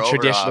player is a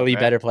traditionally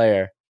better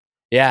player.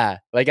 Yeah,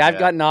 like I've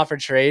gotten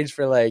offered trades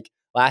for like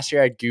last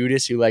year I had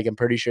Gudis, who like I'm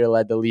pretty sure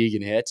led the league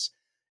in hits,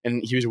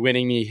 and he was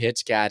winning me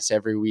hits cats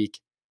every week.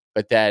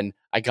 But then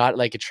I got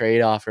like a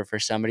trade offer for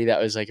somebody that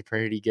was like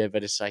pretty good,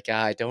 but it's like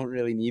I don't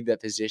really need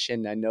that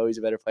position. I know he's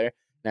a better player,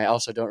 and I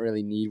also don't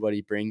really need what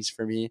he brings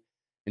for me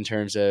in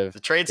terms of the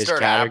trades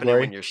start happening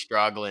when you're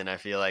struggling. I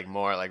feel like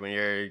more like when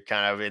you're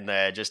kind of in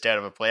the just out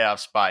of a playoff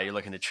spot, you're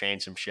looking to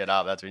change some shit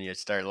up. That's when you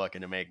start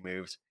looking to make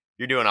moves.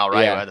 You're doing all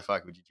right. Why the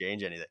fuck would you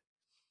change anything?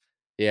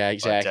 Yeah,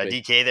 exactly. But,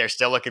 DK, they're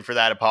still looking for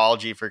that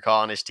apology for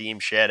calling his team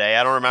shit. Hey,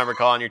 I don't remember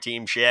calling your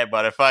team shit,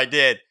 but if I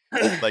did,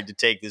 I'd like to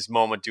take this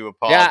moment to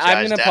apologize. Yeah,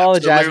 I'm going to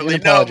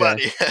apologize.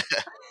 Nobody.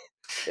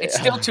 It's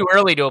still too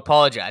early to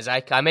apologize.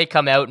 I may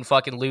come out and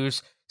fucking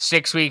lose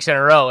 6 weeks in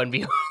a row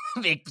and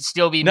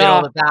still be middle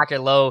of the pack or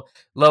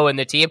low in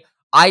the team.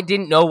 I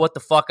didn't know what the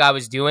fuck I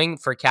was doing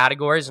for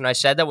categories, and I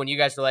said that when you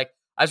guys were like,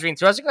 I was reading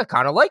through, I was like, I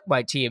kind of like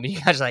my team, and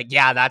you guys were like,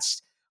 yeah,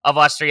 that's of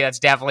us three, that's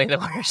definitely the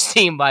worst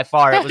team by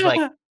far. It was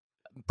like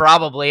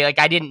probably like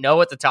I didn't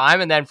know at the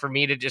time, and then for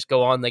me to just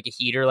go on like a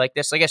heater like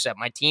this, like I said,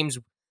 my team's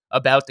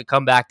about to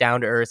come back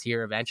down to earth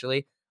here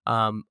eventually.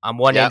 I'm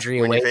one injury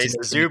away. When you face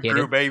the Zoom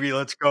crew, baby,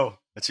 let's go.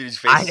 As soon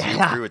as you face the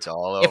Zoom crew, it's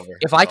all over.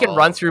 If I can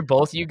run through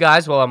both you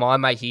guys while I'm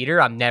on my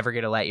heater, I'm never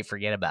going to let you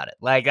forget about it.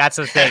 Like, that's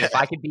the thing. If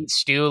I could beat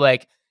Stu,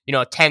 like,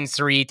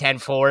 10-3,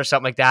 10-4,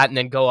 something like that, and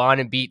then go on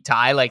and beat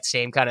Ty, like,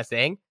 same kind of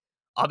thing,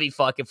 I'll be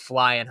fucking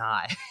flying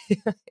high.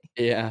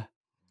 Yeah.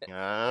 I don't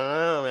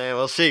know, man.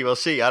 We'll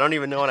see. I don't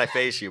even know when I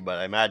face you, but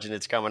I imagine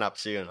it's coming up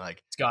soon.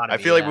 Like, it's gotta I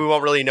feel like we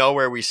won't really know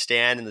where we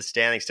stand in the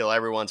standings till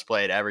everyone's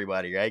played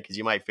everybody, right? Because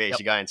you might face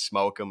a guy and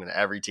smoke him, and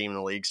every team in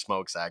the league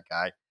smokes that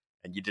guy,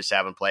 and you just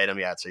haven't played him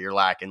yet, so you're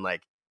lacking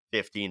like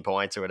 15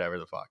 points or whatever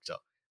the fuck. So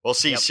we'll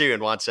see soon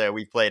once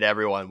we've played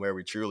everyone where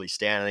we truly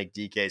stand. I think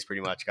DK's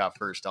pretty much got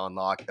first on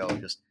lock, though,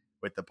 just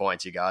with the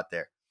points you got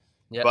there.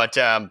 Yep. But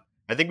I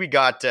think we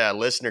got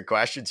listener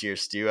questions here,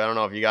 Stu. I don't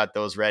know if you got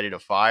those ready to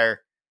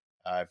fire.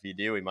 If you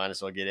do, we might as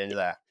well get into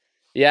that.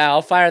 Yeah,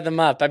 I'll fire them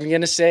up. I'm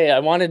going to say I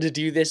wanted to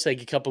do this like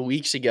a couple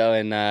weeks ago,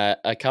 and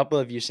a couple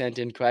of you sent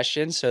in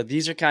questions. So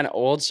these are kind of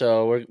old,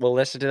 so we'll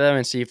listen to them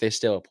and see if they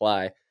still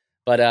apply.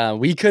 But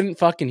we couldn't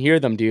fucking hear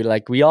them, dude.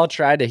 Like, we all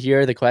tried to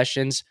hear the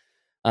questions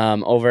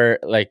over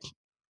DM,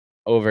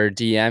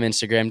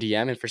 Instagram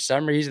DM, and for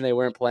some reason they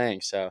weren't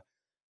playing. So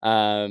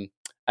I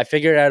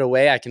figured out a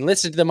way I can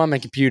listen to them on my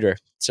computer.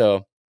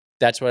 So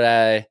that's what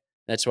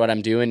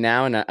I'm doing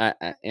now,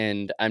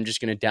 and I'm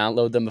just going to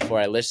download them before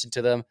I listen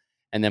to them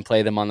and then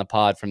play them on the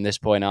pod from this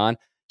point on.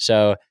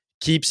 So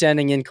keep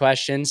sending in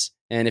questions,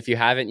 and if you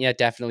haven't yet,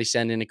 definitely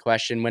send in a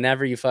question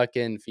whenever you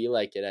fucking feel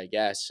like it, I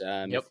guess.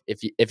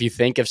 If you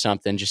think of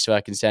something, just so I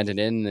can send it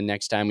in, and the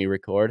next time we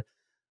record,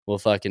 we'll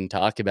fucking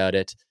talk about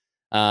it.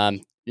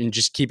 And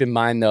just keep in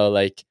mind, though,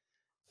 like,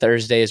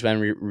 Thursday is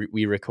when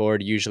we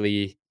record,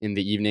 usually in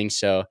the evening.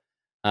 So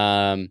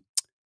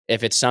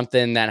if it's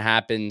something that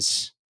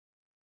happens...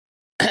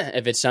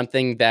 if it's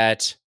something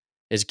that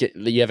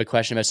you have a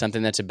question about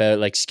something that's about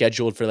like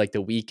scheduled for like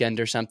the weekend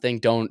or something,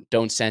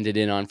 don't send it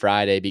in on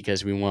Friday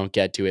because we won't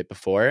get to it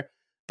before.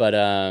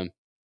 But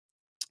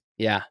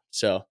yeah,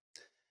 so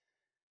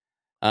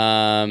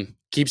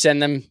keep sending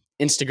them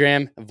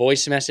Instagram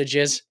voice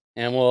messages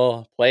and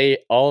we'll play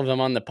all of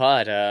them on the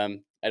pod.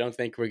 I don't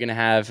think we're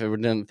gonna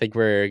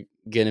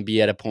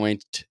be at a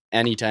point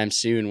anytime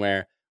soon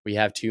where we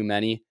have too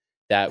many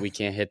that we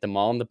can't hit them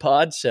all in the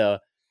pod. So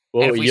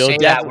if we say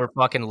that, we're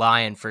fucking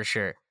lying for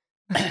sure.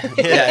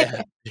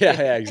 Yeah,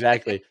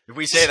 exactly. If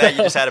we say that, you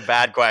just had a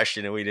bad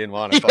question and we didn't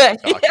want to fucking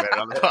talk about it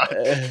on the pod.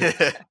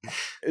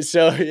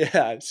 So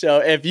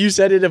if you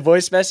send in a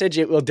voice message,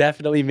 it will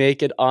definitely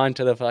make it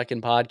onto the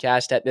fucking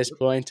podcast at this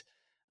point.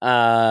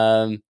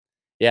 I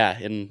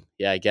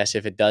guess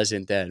if it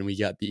doesn't, then we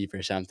got beef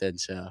or something.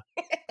 So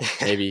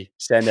maybe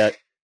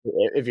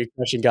if your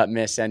question got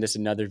missed, send us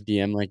another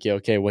DM like, yo,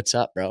 okay, what's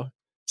up, bro?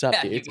 What's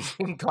up, dude?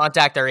 You can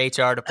contact our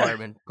HR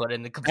department, put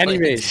in the complaint.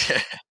 Anyways,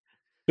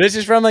 this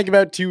is from like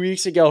about 2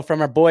 weeks ago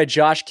from our boy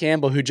Josh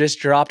Campbell, who just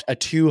dropped a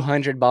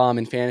 200 bomb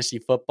in fantasy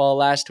football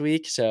last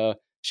week. So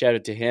shout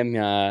out to him.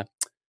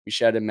 We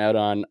shout him out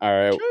on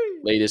our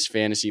latest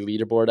fantasy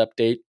leaderboard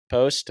update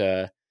post.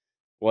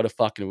 What a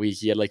fucking week.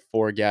 He had like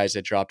 4 guys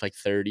that dropped like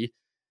 30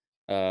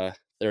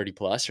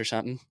 plus or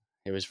something.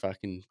 It was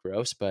fucking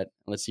gross, but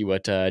let's see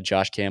what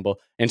Josh Campbell.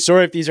 And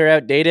sorry if these are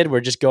outdated. We're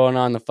just going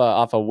on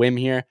off a whim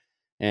here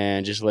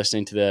and just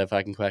listening to the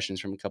fucking questions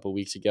from a couple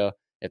weeks ago.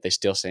 If they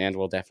still stand,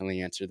 we'll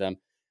definitely answer them.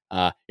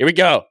 Here we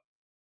go.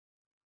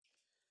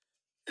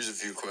 Here's a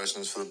few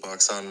questions for the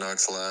Bucks on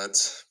Knox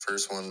lads.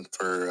 First one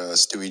for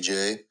Stewie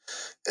J.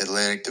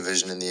 Atlantic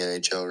Division in the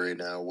NHL right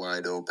now,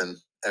 wide open.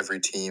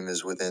 Every team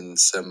is within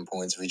 7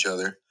 points of each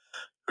other.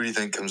 Who do you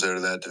think comes out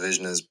of that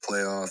division as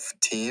playoff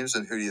teams,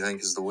 and who do you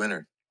think is the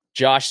winner?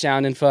 Josh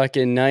sounding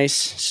fucking nice,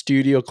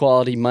 studio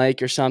quality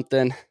mic or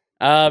something.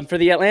 For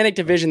the Atlantic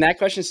Division, that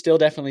question still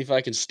definitely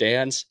fucking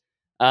stands.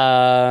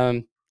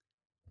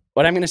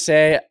 What I'm going to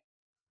say,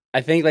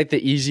 I think like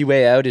the easy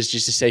way out is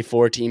just to say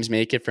 4 teams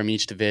make it from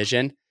each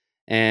division.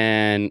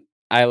 And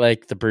I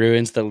like the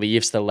Bruins, the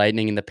Leafs, the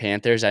Lightning, and the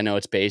Panthers. I know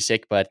it's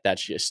basic, but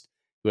that's just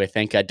who I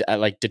think. I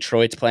like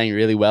Detroit's playing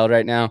really well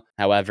right now.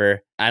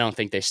 However, I don't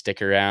think they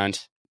stick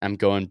around. I'm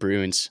going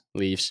Bruins,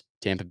 Leafs,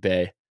 Tampa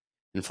Bay,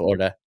 and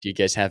Florida. Do you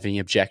guys have any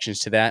objections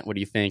to that? What do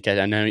you think?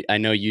 I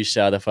know you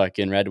saw the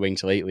fucking Red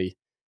Wings lately,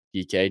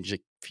 DK,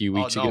 just a few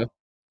weeks ago.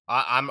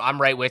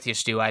 I'm right with you,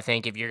 Stu. I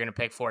think if you're going to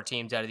pick 4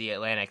 teams out of the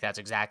Atlantic, that's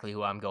exactly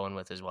who I'm going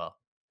with as well.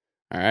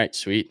 All right,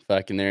 sweet.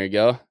 Fucking there you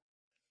go.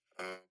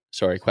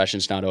 Sorry,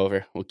 question's not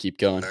over. We'll keep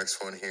going.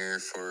 Next one here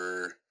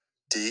for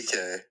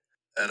DK.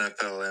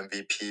 NFL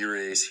MVP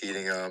race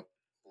heating up.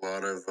 A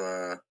lot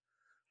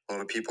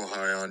of people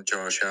high on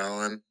Josh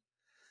Allen.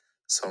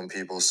 Some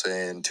people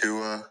saying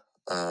Tua.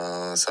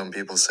 Some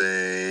people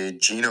say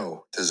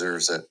Gino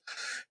deserves it.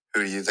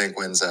 Who do you think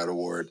wins that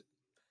award?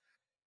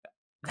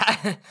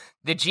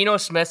 The Geno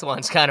Smith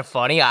one's kind of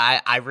funny.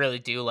 I really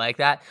do like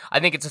that.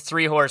 I think it's a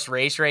 3-horse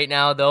race right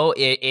now, though.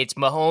 It's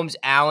Mahomes,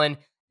 Allen,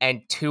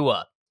 and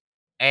Tua.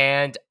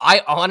 And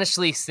I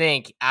honestly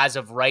think, as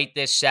of right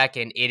this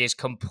second, it is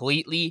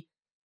completely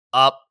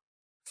up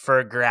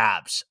for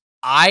grabs.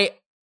 I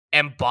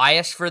am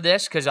biased for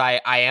this because I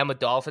am a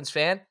Dolphins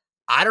fan.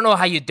 I don't know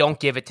how you don't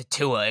give it to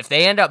Tua. If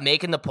they end up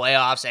making the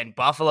playoffs and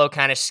Buffalo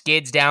kind of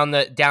skids down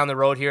the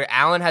road here,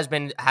 Allen has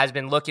been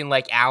looking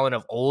like Allen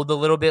of old a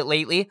little bit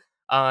lately.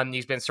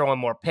 He's been throwing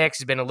more picks.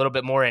 He's been a little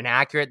bit more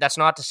inaccurate. That's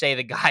not to say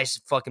the guy's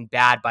fucking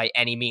bad by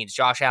any means.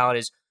 Josh Allen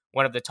is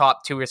one of the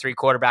top 2 or 3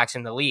 quarterbacks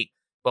in the league.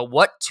 But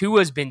what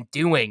Tua's been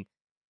doing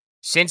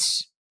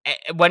since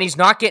when he's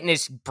not getting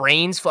his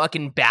brains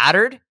fucking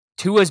battered,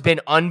 Tua's been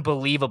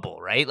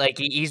unbelievable, right? Like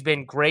he's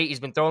been great. He's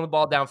been throwing the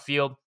ball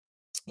downfield.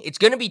 It's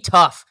going to be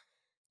tough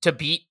to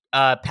beat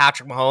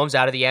Patrick Mahomes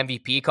out of the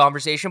MVP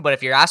conversation, but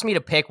if you're asking me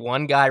to pick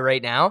one guy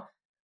right now,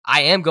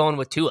 I am going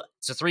with Tua.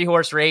 It's a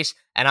 3-horse race,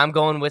 and I'm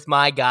going with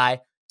my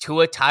guy,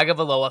 Tua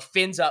Tagovailoa.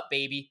 Fins up,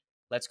 baby.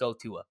 Let's go,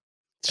 Tua.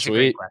 That's sweet. A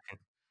great question.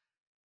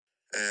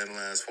 And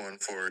last one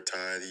for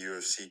Ty, the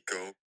UFC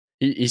GOAT.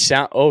 He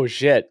sound. Oh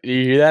shit! Did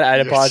you hear that? I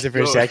had to pause it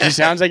for a sec. He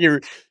sounds like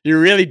he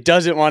really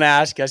doesn't want to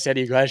ask us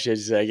any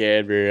questions. Like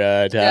Andrew,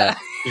 Ty.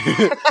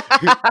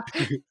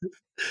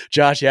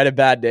 Josh, you had a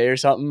bad day or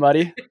something,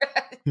 buddy?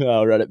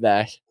 I'll run it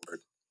back.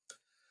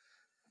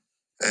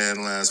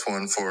 And last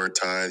one for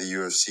Ty, the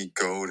UFC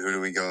GOAT. Who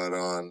do we got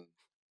on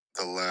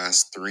the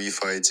last 3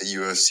 fights at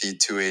UFC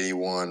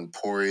 281?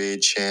 Poirier,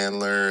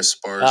 Chandler,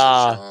 Sparsa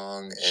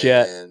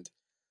Zhang, and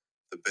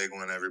the big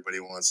one everybody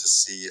wants to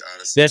see.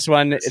 This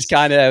one is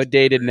kind of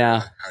outdated now.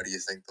 How do you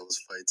think those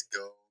fights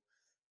go?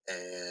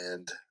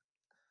 And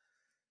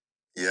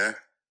yeah.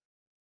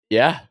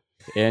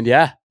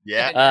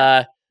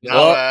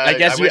 No, I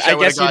guess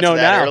you know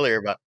now.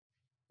 Earlier, but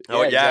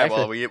exactly.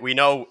 Well, we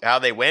know how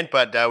they went,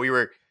 but we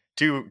were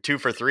two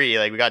for 3.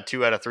 Like we got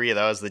 2 out of 3 of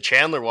those. The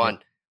Chandler one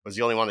was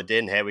the only one that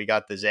didn't hit. We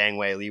got the Zhang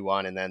Weili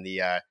one, and then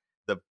the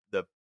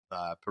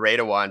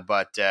Pareto one.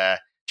 But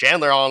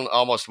Chandler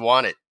almost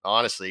won it.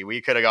 Honestly,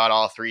 we could have got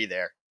all 3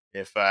 there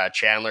if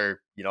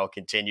Chandler,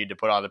 continued to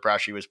put on the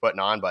pressure he was putting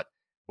on. But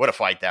what a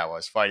fight that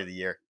was! Fight of the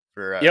year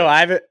for. I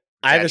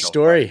have a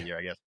story. Year,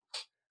 I guess.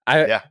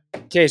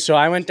 Okay, so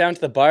I went down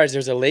to the bars.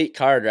 There's a late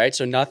card, right?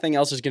 So nothing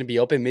else is going to be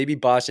open. Maybe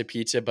Bossa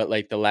Pizza, but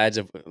like the lads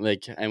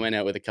I went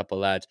out with a couple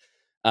of lads.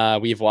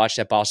 We've watched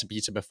at Bossa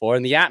Pizza before,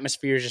 and the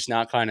atmosphere is just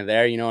not kind of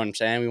there. You know what I'm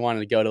saying? We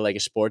wanted to go to like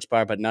a sports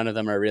bar, but none of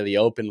them are really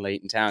open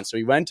late in town. So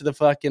we went to the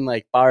fucking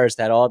like bars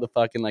that all the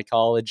fucking like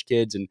college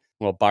kids and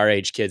bar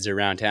age kids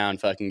around town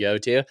fucking go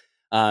to.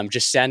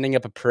 Just sending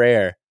up a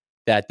prayer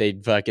that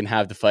they'd fucking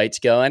have the fights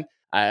going.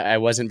 I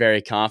wasn't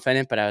very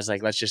confident, but I was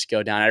like, let's just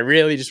go down. I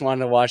really just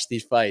wanted to watch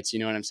these fights. You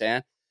know what I'm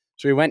saying?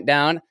 So we went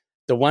down.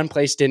 The one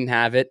place didn't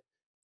have it.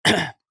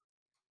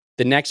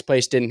 The next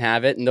place didn't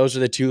have it. And those are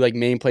the 2 like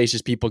main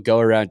places people go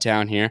around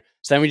town here.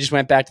 So then we just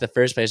went back to the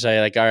first place. I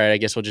like, all right, I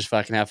guess we'll just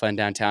fucking have fun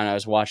downtown. I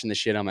was watching the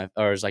shit I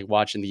was like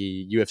watching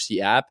the UFC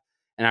app,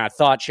 and I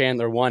thought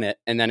Chandler won it.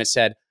 And then it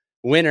said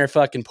winner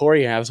fucking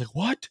Poirier. And I was like,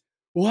 what?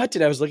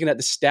 And I was looking at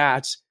the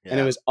stats and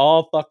it was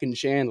all fucking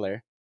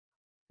Chandler.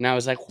 And I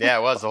was like, yeah,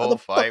 it was the whole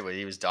fight where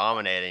he was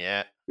dominating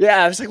it.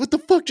 Yeah, I was like, what the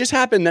fuck just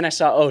happened? Then I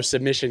saw,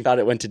 submission, thought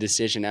it went to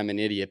decision. I'm an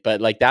idiot.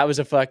 But like that was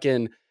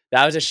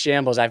a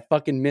shambles. I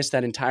fucking missed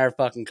that entire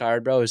fucking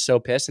card, bro. I was so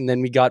pissed. And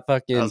then we got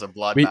fucking... That was a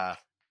bloodbath.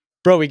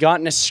 We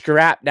got in a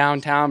scrap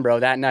downtown, bro,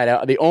 that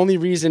night. The only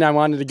reason I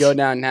wanted to go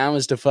downtown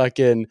was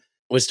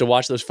to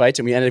watch those fights,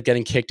 and we ended up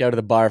getting kicked out of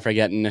the bar for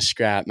getting a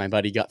scrap. My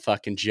buddy got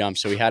fucking jumped,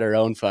 so we had our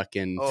own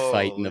fucking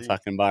fight in the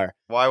fucking bar.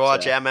 Why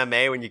watch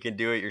MMA when you can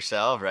do it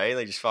yourself, right?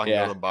 Like just fucking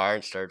go to the bar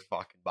and start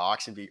fucking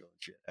boxing people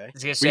and shit.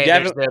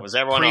 Eh? Was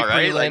everyone all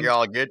right? Like you're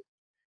all good?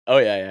 Oh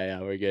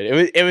yeah, we're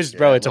good. It was,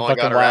 bro. It's a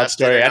fucking wild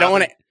story. I don't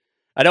want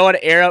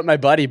to air out my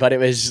buddy, but it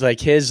was like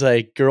his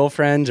like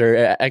girlfriends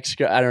or ex.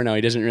 I don't know.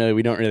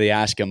 We don't really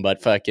ask him,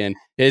 but fucking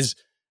his.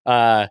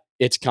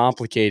 It's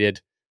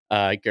complicated.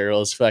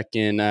 Girl's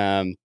fucking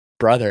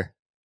brother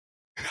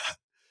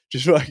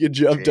just fucking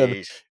jumped up.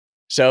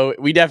 So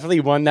we definitely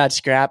won that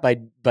scrap by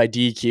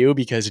DQ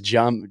because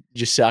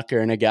just sucker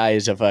and a guy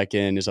is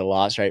a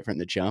loss right from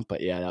the jump.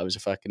 But yeah, that was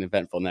a fucking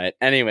eventful night.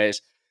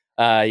 Anyways,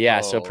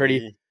 it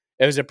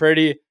was a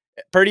pretty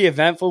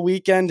eventful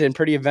weekend and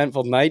pretty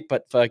eventful night.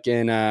 But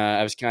fucking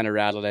I was kind of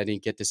rattled. I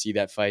didn't get to see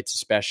that fight,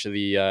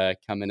 especially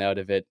coming out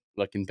of it,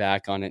 looking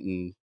back on it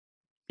and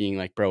being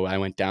like, bro, I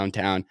went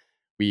downtown.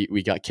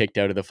 We got kicked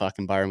out of the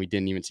fucking bar and we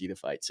didn't even see the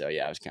fight. So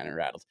yeah, I was kind of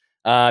rattled.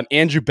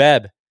 Andrew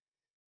Bebb,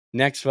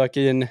 next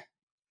fucking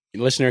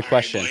listener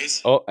question.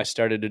 Right, I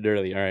started it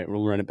early. All right,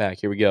 we'll run it back.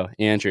 Here we go.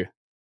 Andrew.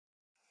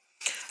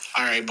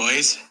 All right,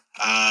 boys.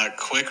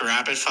 Quick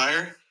rapid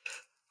fire.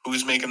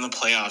 Who's making the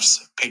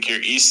playoffs? Pick your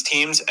East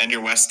teams and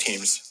your West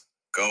teams.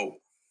 Go.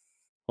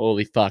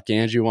 Holy fuck.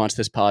 Andrew wants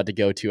this pod to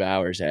go 2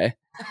 hours, eh?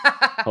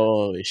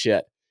 Holy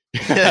shit.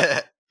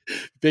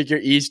 Pick your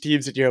East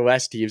teams and your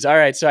West teams. All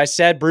right, so I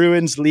said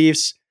Bruins,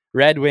 Leafs,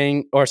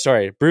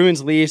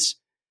 Bruins, Leafs,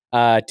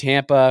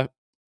 Tampa,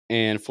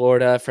 and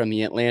Florida from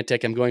the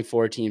Atlantic. I'm going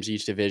 4 teams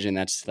each division.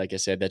 That's, like I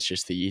said, that's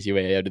just the easy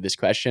way out of this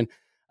question.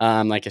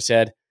 Like I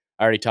said,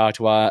 I already talked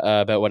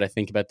about what I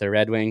think about the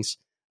Red Wings.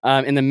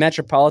 In the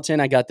Metropolitan,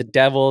 I got the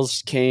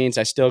Devils, Canes.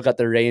 I still got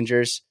the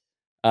Rangers.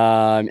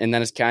 And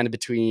then it's kind of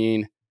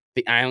between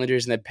the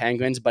Islanders and the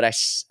Penguins, but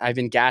I've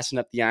been gassing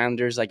up the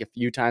Islanders like a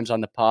few times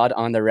on the pod,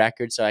 on the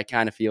record, so I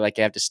kind of feel like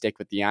I have to stick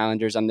with the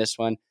Islanders on this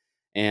one,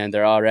 and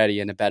they're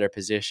already in a better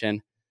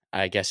position.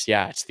 I guess,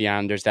 yeah, it's the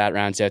Islanders. That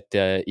rounds out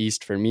the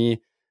East for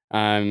me.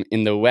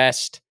 In the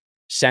West,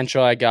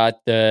 Central, I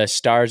got the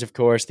Stars, of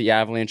course, the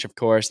Avalanche, of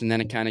course, and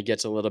then it kind of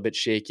gets a little bit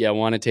shaky. I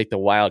want to take the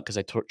Wild because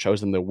I chose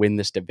them to win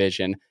this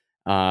division.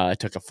 I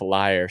took a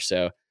flyer,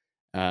 so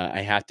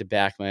I have to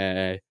back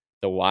the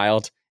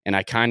Wild, and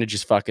I kind of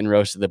just fucking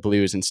roasted the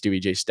Blues and Stewie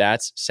J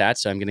stats,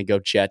 so I'm going to go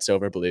Jets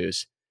over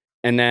Blues.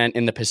 And then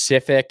in the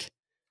Pacific,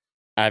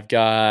 I've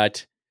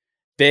got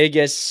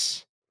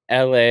Vegas,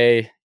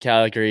 LA,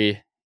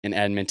 Calgary, and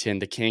Edmonton.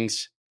 The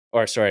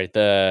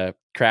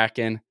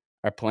Kraken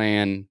are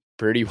playing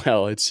pretty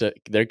well.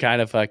 They're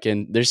kind of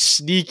they're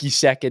sneaky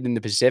second in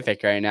the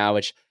Pacific right now,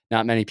 which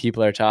not many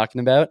people are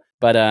talking about,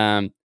 but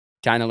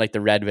kind of like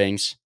the Red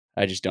Wings.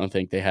 I just don't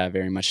think they have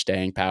very much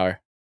staying power.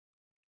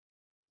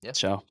 Yep.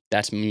 So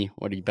that's me.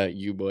 What about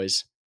you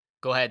boys?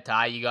 Go ahead,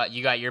 Ty. You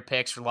got your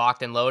picks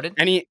locked and loaded?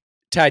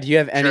 Ty, do you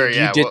have any?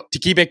 Sure, to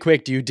keep it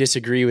quick, do you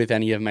disagree with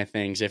any of my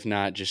things? If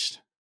not, just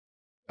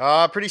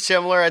pretty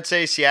similar. I'd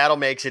say Seattle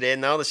makes it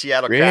in though. The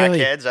Seattle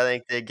Crackheads, I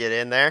think they get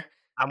in there.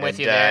 I'm with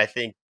you there. I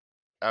think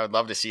I would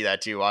love to see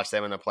that too. Watch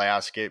them in the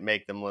playoffs,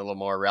 make them a little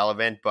more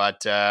relevant.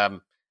 But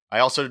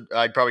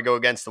I'd probably go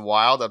against the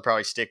Wild. I'd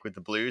probably stick with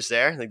the Blues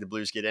there. I think the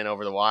Blues get in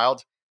over the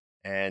Wild.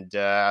 And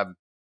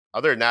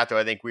other than that, though,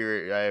 I think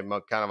I'm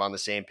kind of on the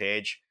same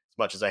page. As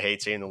much as I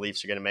hate saying the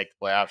Leafs are going to make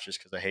the playoffs, just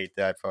because I hate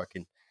that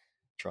fucking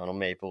Toronto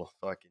Maple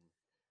fucking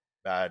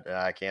bad.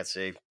 I can't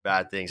say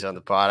bad things on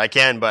the pod. I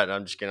can, but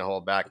I'm just going to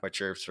hold back my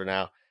chirps for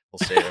now.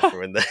 We'll save it for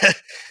when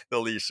the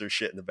Leafs are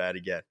shit in the bed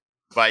again.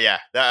 But yeah,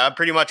 I'm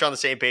pretty much on the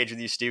same page with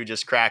you, Stu.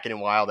 Just Kraken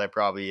and Wild. I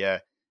probably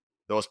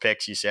those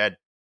picks you said.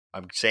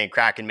 I'm saying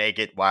Kraken make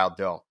it, Wild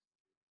don't.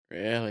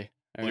 Really?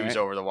 Blues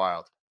over the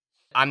Wild.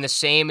 I'm the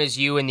same as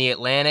you in the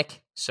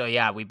Atlantic. So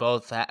yeah, we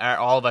both,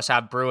 all of us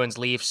have Bruins,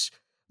 Leafs,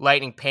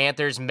 Lightning,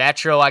 Panthers.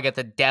 Metro, I got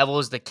the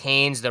Devils, the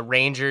Canes, the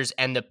Rangers,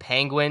 and the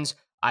Penguins.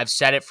 I've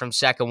said it from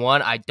second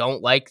one. I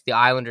don't like the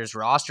Islanders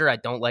roster. I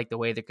don't like the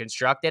way they're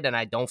constructed, and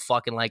I don't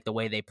fucking like the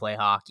way they play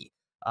hockey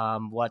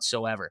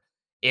whatsoever.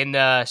 In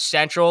the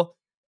Central,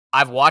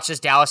 I've watched this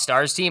Dallas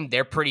Stars team.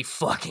 They're pretty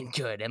fucking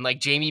good. And like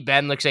Jamie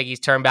Benn looks like he's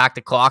turned back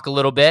the clock a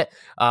little bit.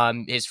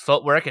 His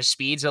footwork, his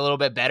speed's a little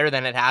bit better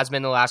than it has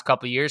been the last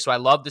couple of years. So I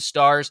love the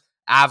Stars,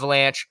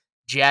 Avalanche,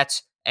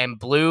 Jets, and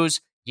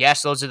Blues.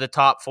 Yes, those are the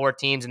top 4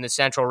 teams in the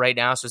Central right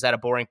now. So is that a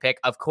boring pick?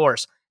 Of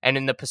course. And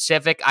in the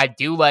Pacific, I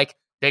do like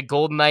the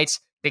Golden Knights,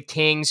 the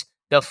Kings,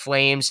 the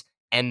Flames,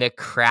 and the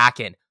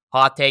Kraken.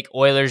 Hot take,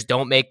 Oilers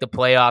don't make the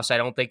playoffs. I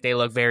don't think they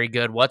look very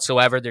good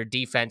whatsoever. Their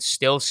defense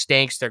still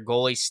stinks. Their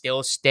goalie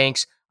still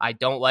stinks. I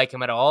don't like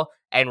him at all.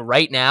 And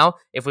right now,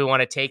 if we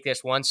want to take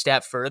this one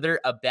step further,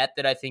 a bet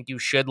that I think you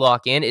should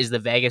lock in is the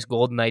Vegas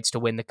Golden Knights to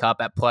win the Cup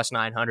at plus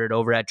 900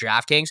 over at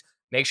DraftKings.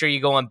 Make sure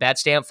you go on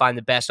BetStamp, find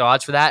the best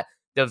odds for that.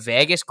 The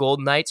Vegas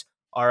Golden Knights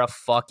are a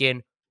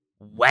fucking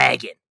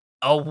wagon.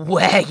 A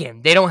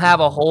wagon. They don't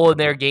have a hole in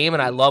their game,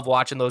 and I love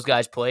watching those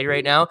guys play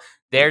right now.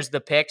 There's the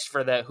picks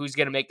for the who's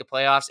going to make the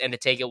playoffs, and to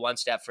take it one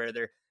step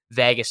further,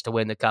 Vegas to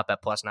win the Cup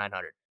at plus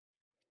 900.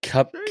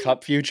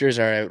 Cup futures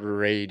are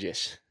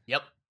outrageous.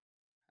 Yep.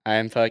 I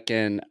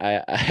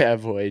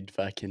avoid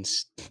fucking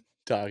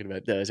talking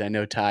about those. I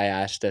know Ty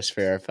asked us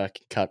for our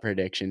fucking cup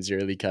predictions,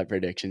 early cup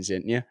predictions,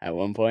 didn't you, at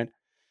one point?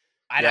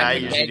 I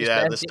usually do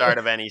that at the start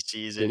of any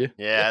season.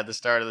 Yeah, at the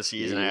start of the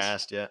season, I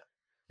asked you.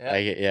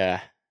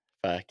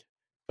 Fuck.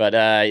 But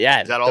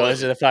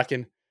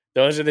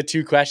those are the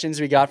 2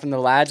 questions we got from the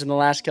lads in the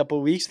last couple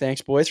of weeks.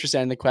 Thanks, boys, for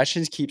sending the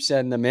questions. Keep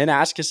sending them in.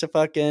 Ask us a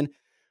fucking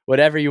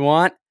whatever you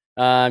want.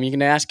 You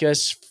can ask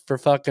us for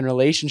fucking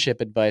relationship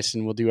advice,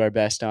 and we'll do our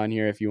best on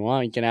here if you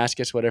want. You can ask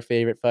us what our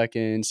favorite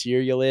fucking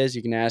cereal is.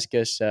 You can ask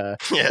us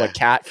what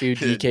cat food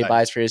DK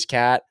buys for his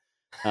cat.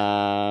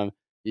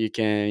 You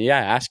can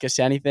ask us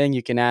anything.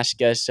 You can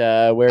ask us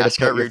where to put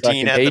your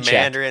routine at paycheck. The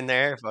Mandarin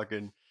there,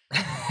 fucking.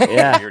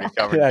 Yeah, you already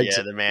covered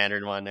the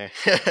Mandarin one there.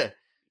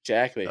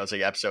 Exactly. That was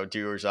like episode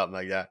 2 or something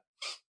like that.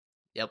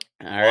 Yep.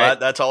 All right.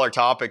 That's all our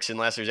topics.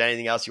 Unless there's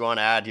anything else you want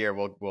to add here,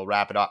 we'll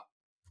wrap it up.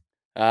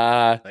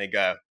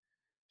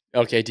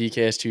 Okay, DK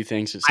has 2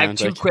 things. I have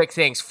 2 quick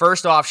things.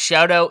 First off,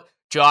 shout out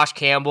Josh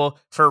Campbell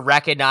for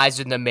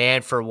recognizing the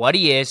man for what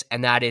he is,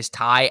 and that is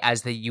Ty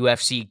as the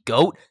UFC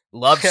GOAT.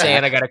 Love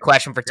saying I got a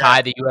question for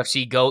Ty, the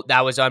UFC GOAT.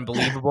 That was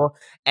unbelievable.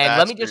 And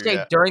let me just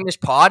say, during this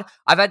pod,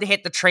 I've had to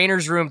hit the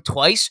trainer's room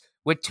twice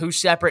with 2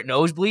 separate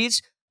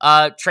nosebleeds.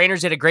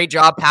 Trainers did a great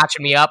job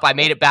patching me up. I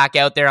made it back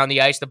out there on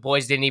the ice. The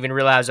boys didn't even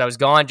realize I was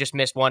gone. Just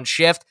missed one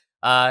shift.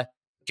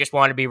 Just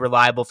wanted to be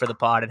reliable for the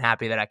pod and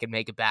happy that I could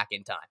make it back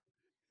in time.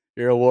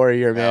 You're a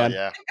warrior, man.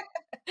 Yeah.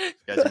 You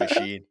guys are a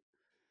machine.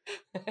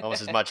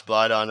 Almost as much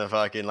blood on the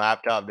fucking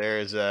laptop there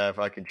as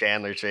fucking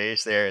Chandler's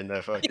face there in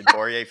the fucking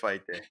Poirier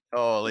fight there.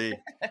 Holy.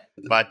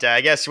 But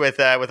I guess with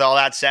all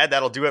that said,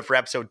 that'll do it for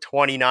episode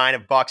 29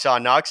 of Bucks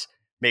on Nucks.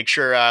 Make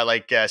sure,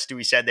 like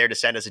Stewie said there, to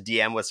send us a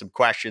DM with some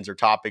questions or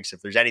topics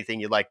if there's anything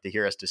you'd like to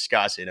hear us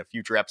discuss in a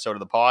future episode of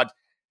the pod.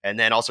 And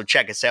then also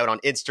check us out on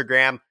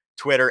Instagram,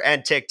 Twitter,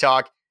 and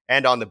TikTok,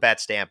 and on the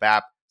BetStamp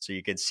app so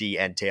you can see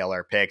and tail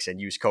our picks and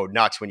use code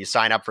NUCKS when you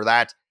sign up for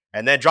that.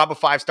 And then drop a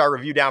 5-star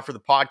review down for the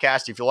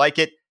podcast if you like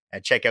it,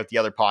 and check out the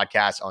other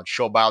podcasts on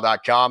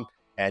showbile.com.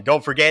 And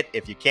don't forget,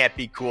 if you can't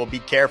be cool, be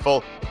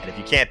careful. And if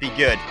you can't be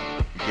good,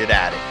 be good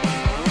at it.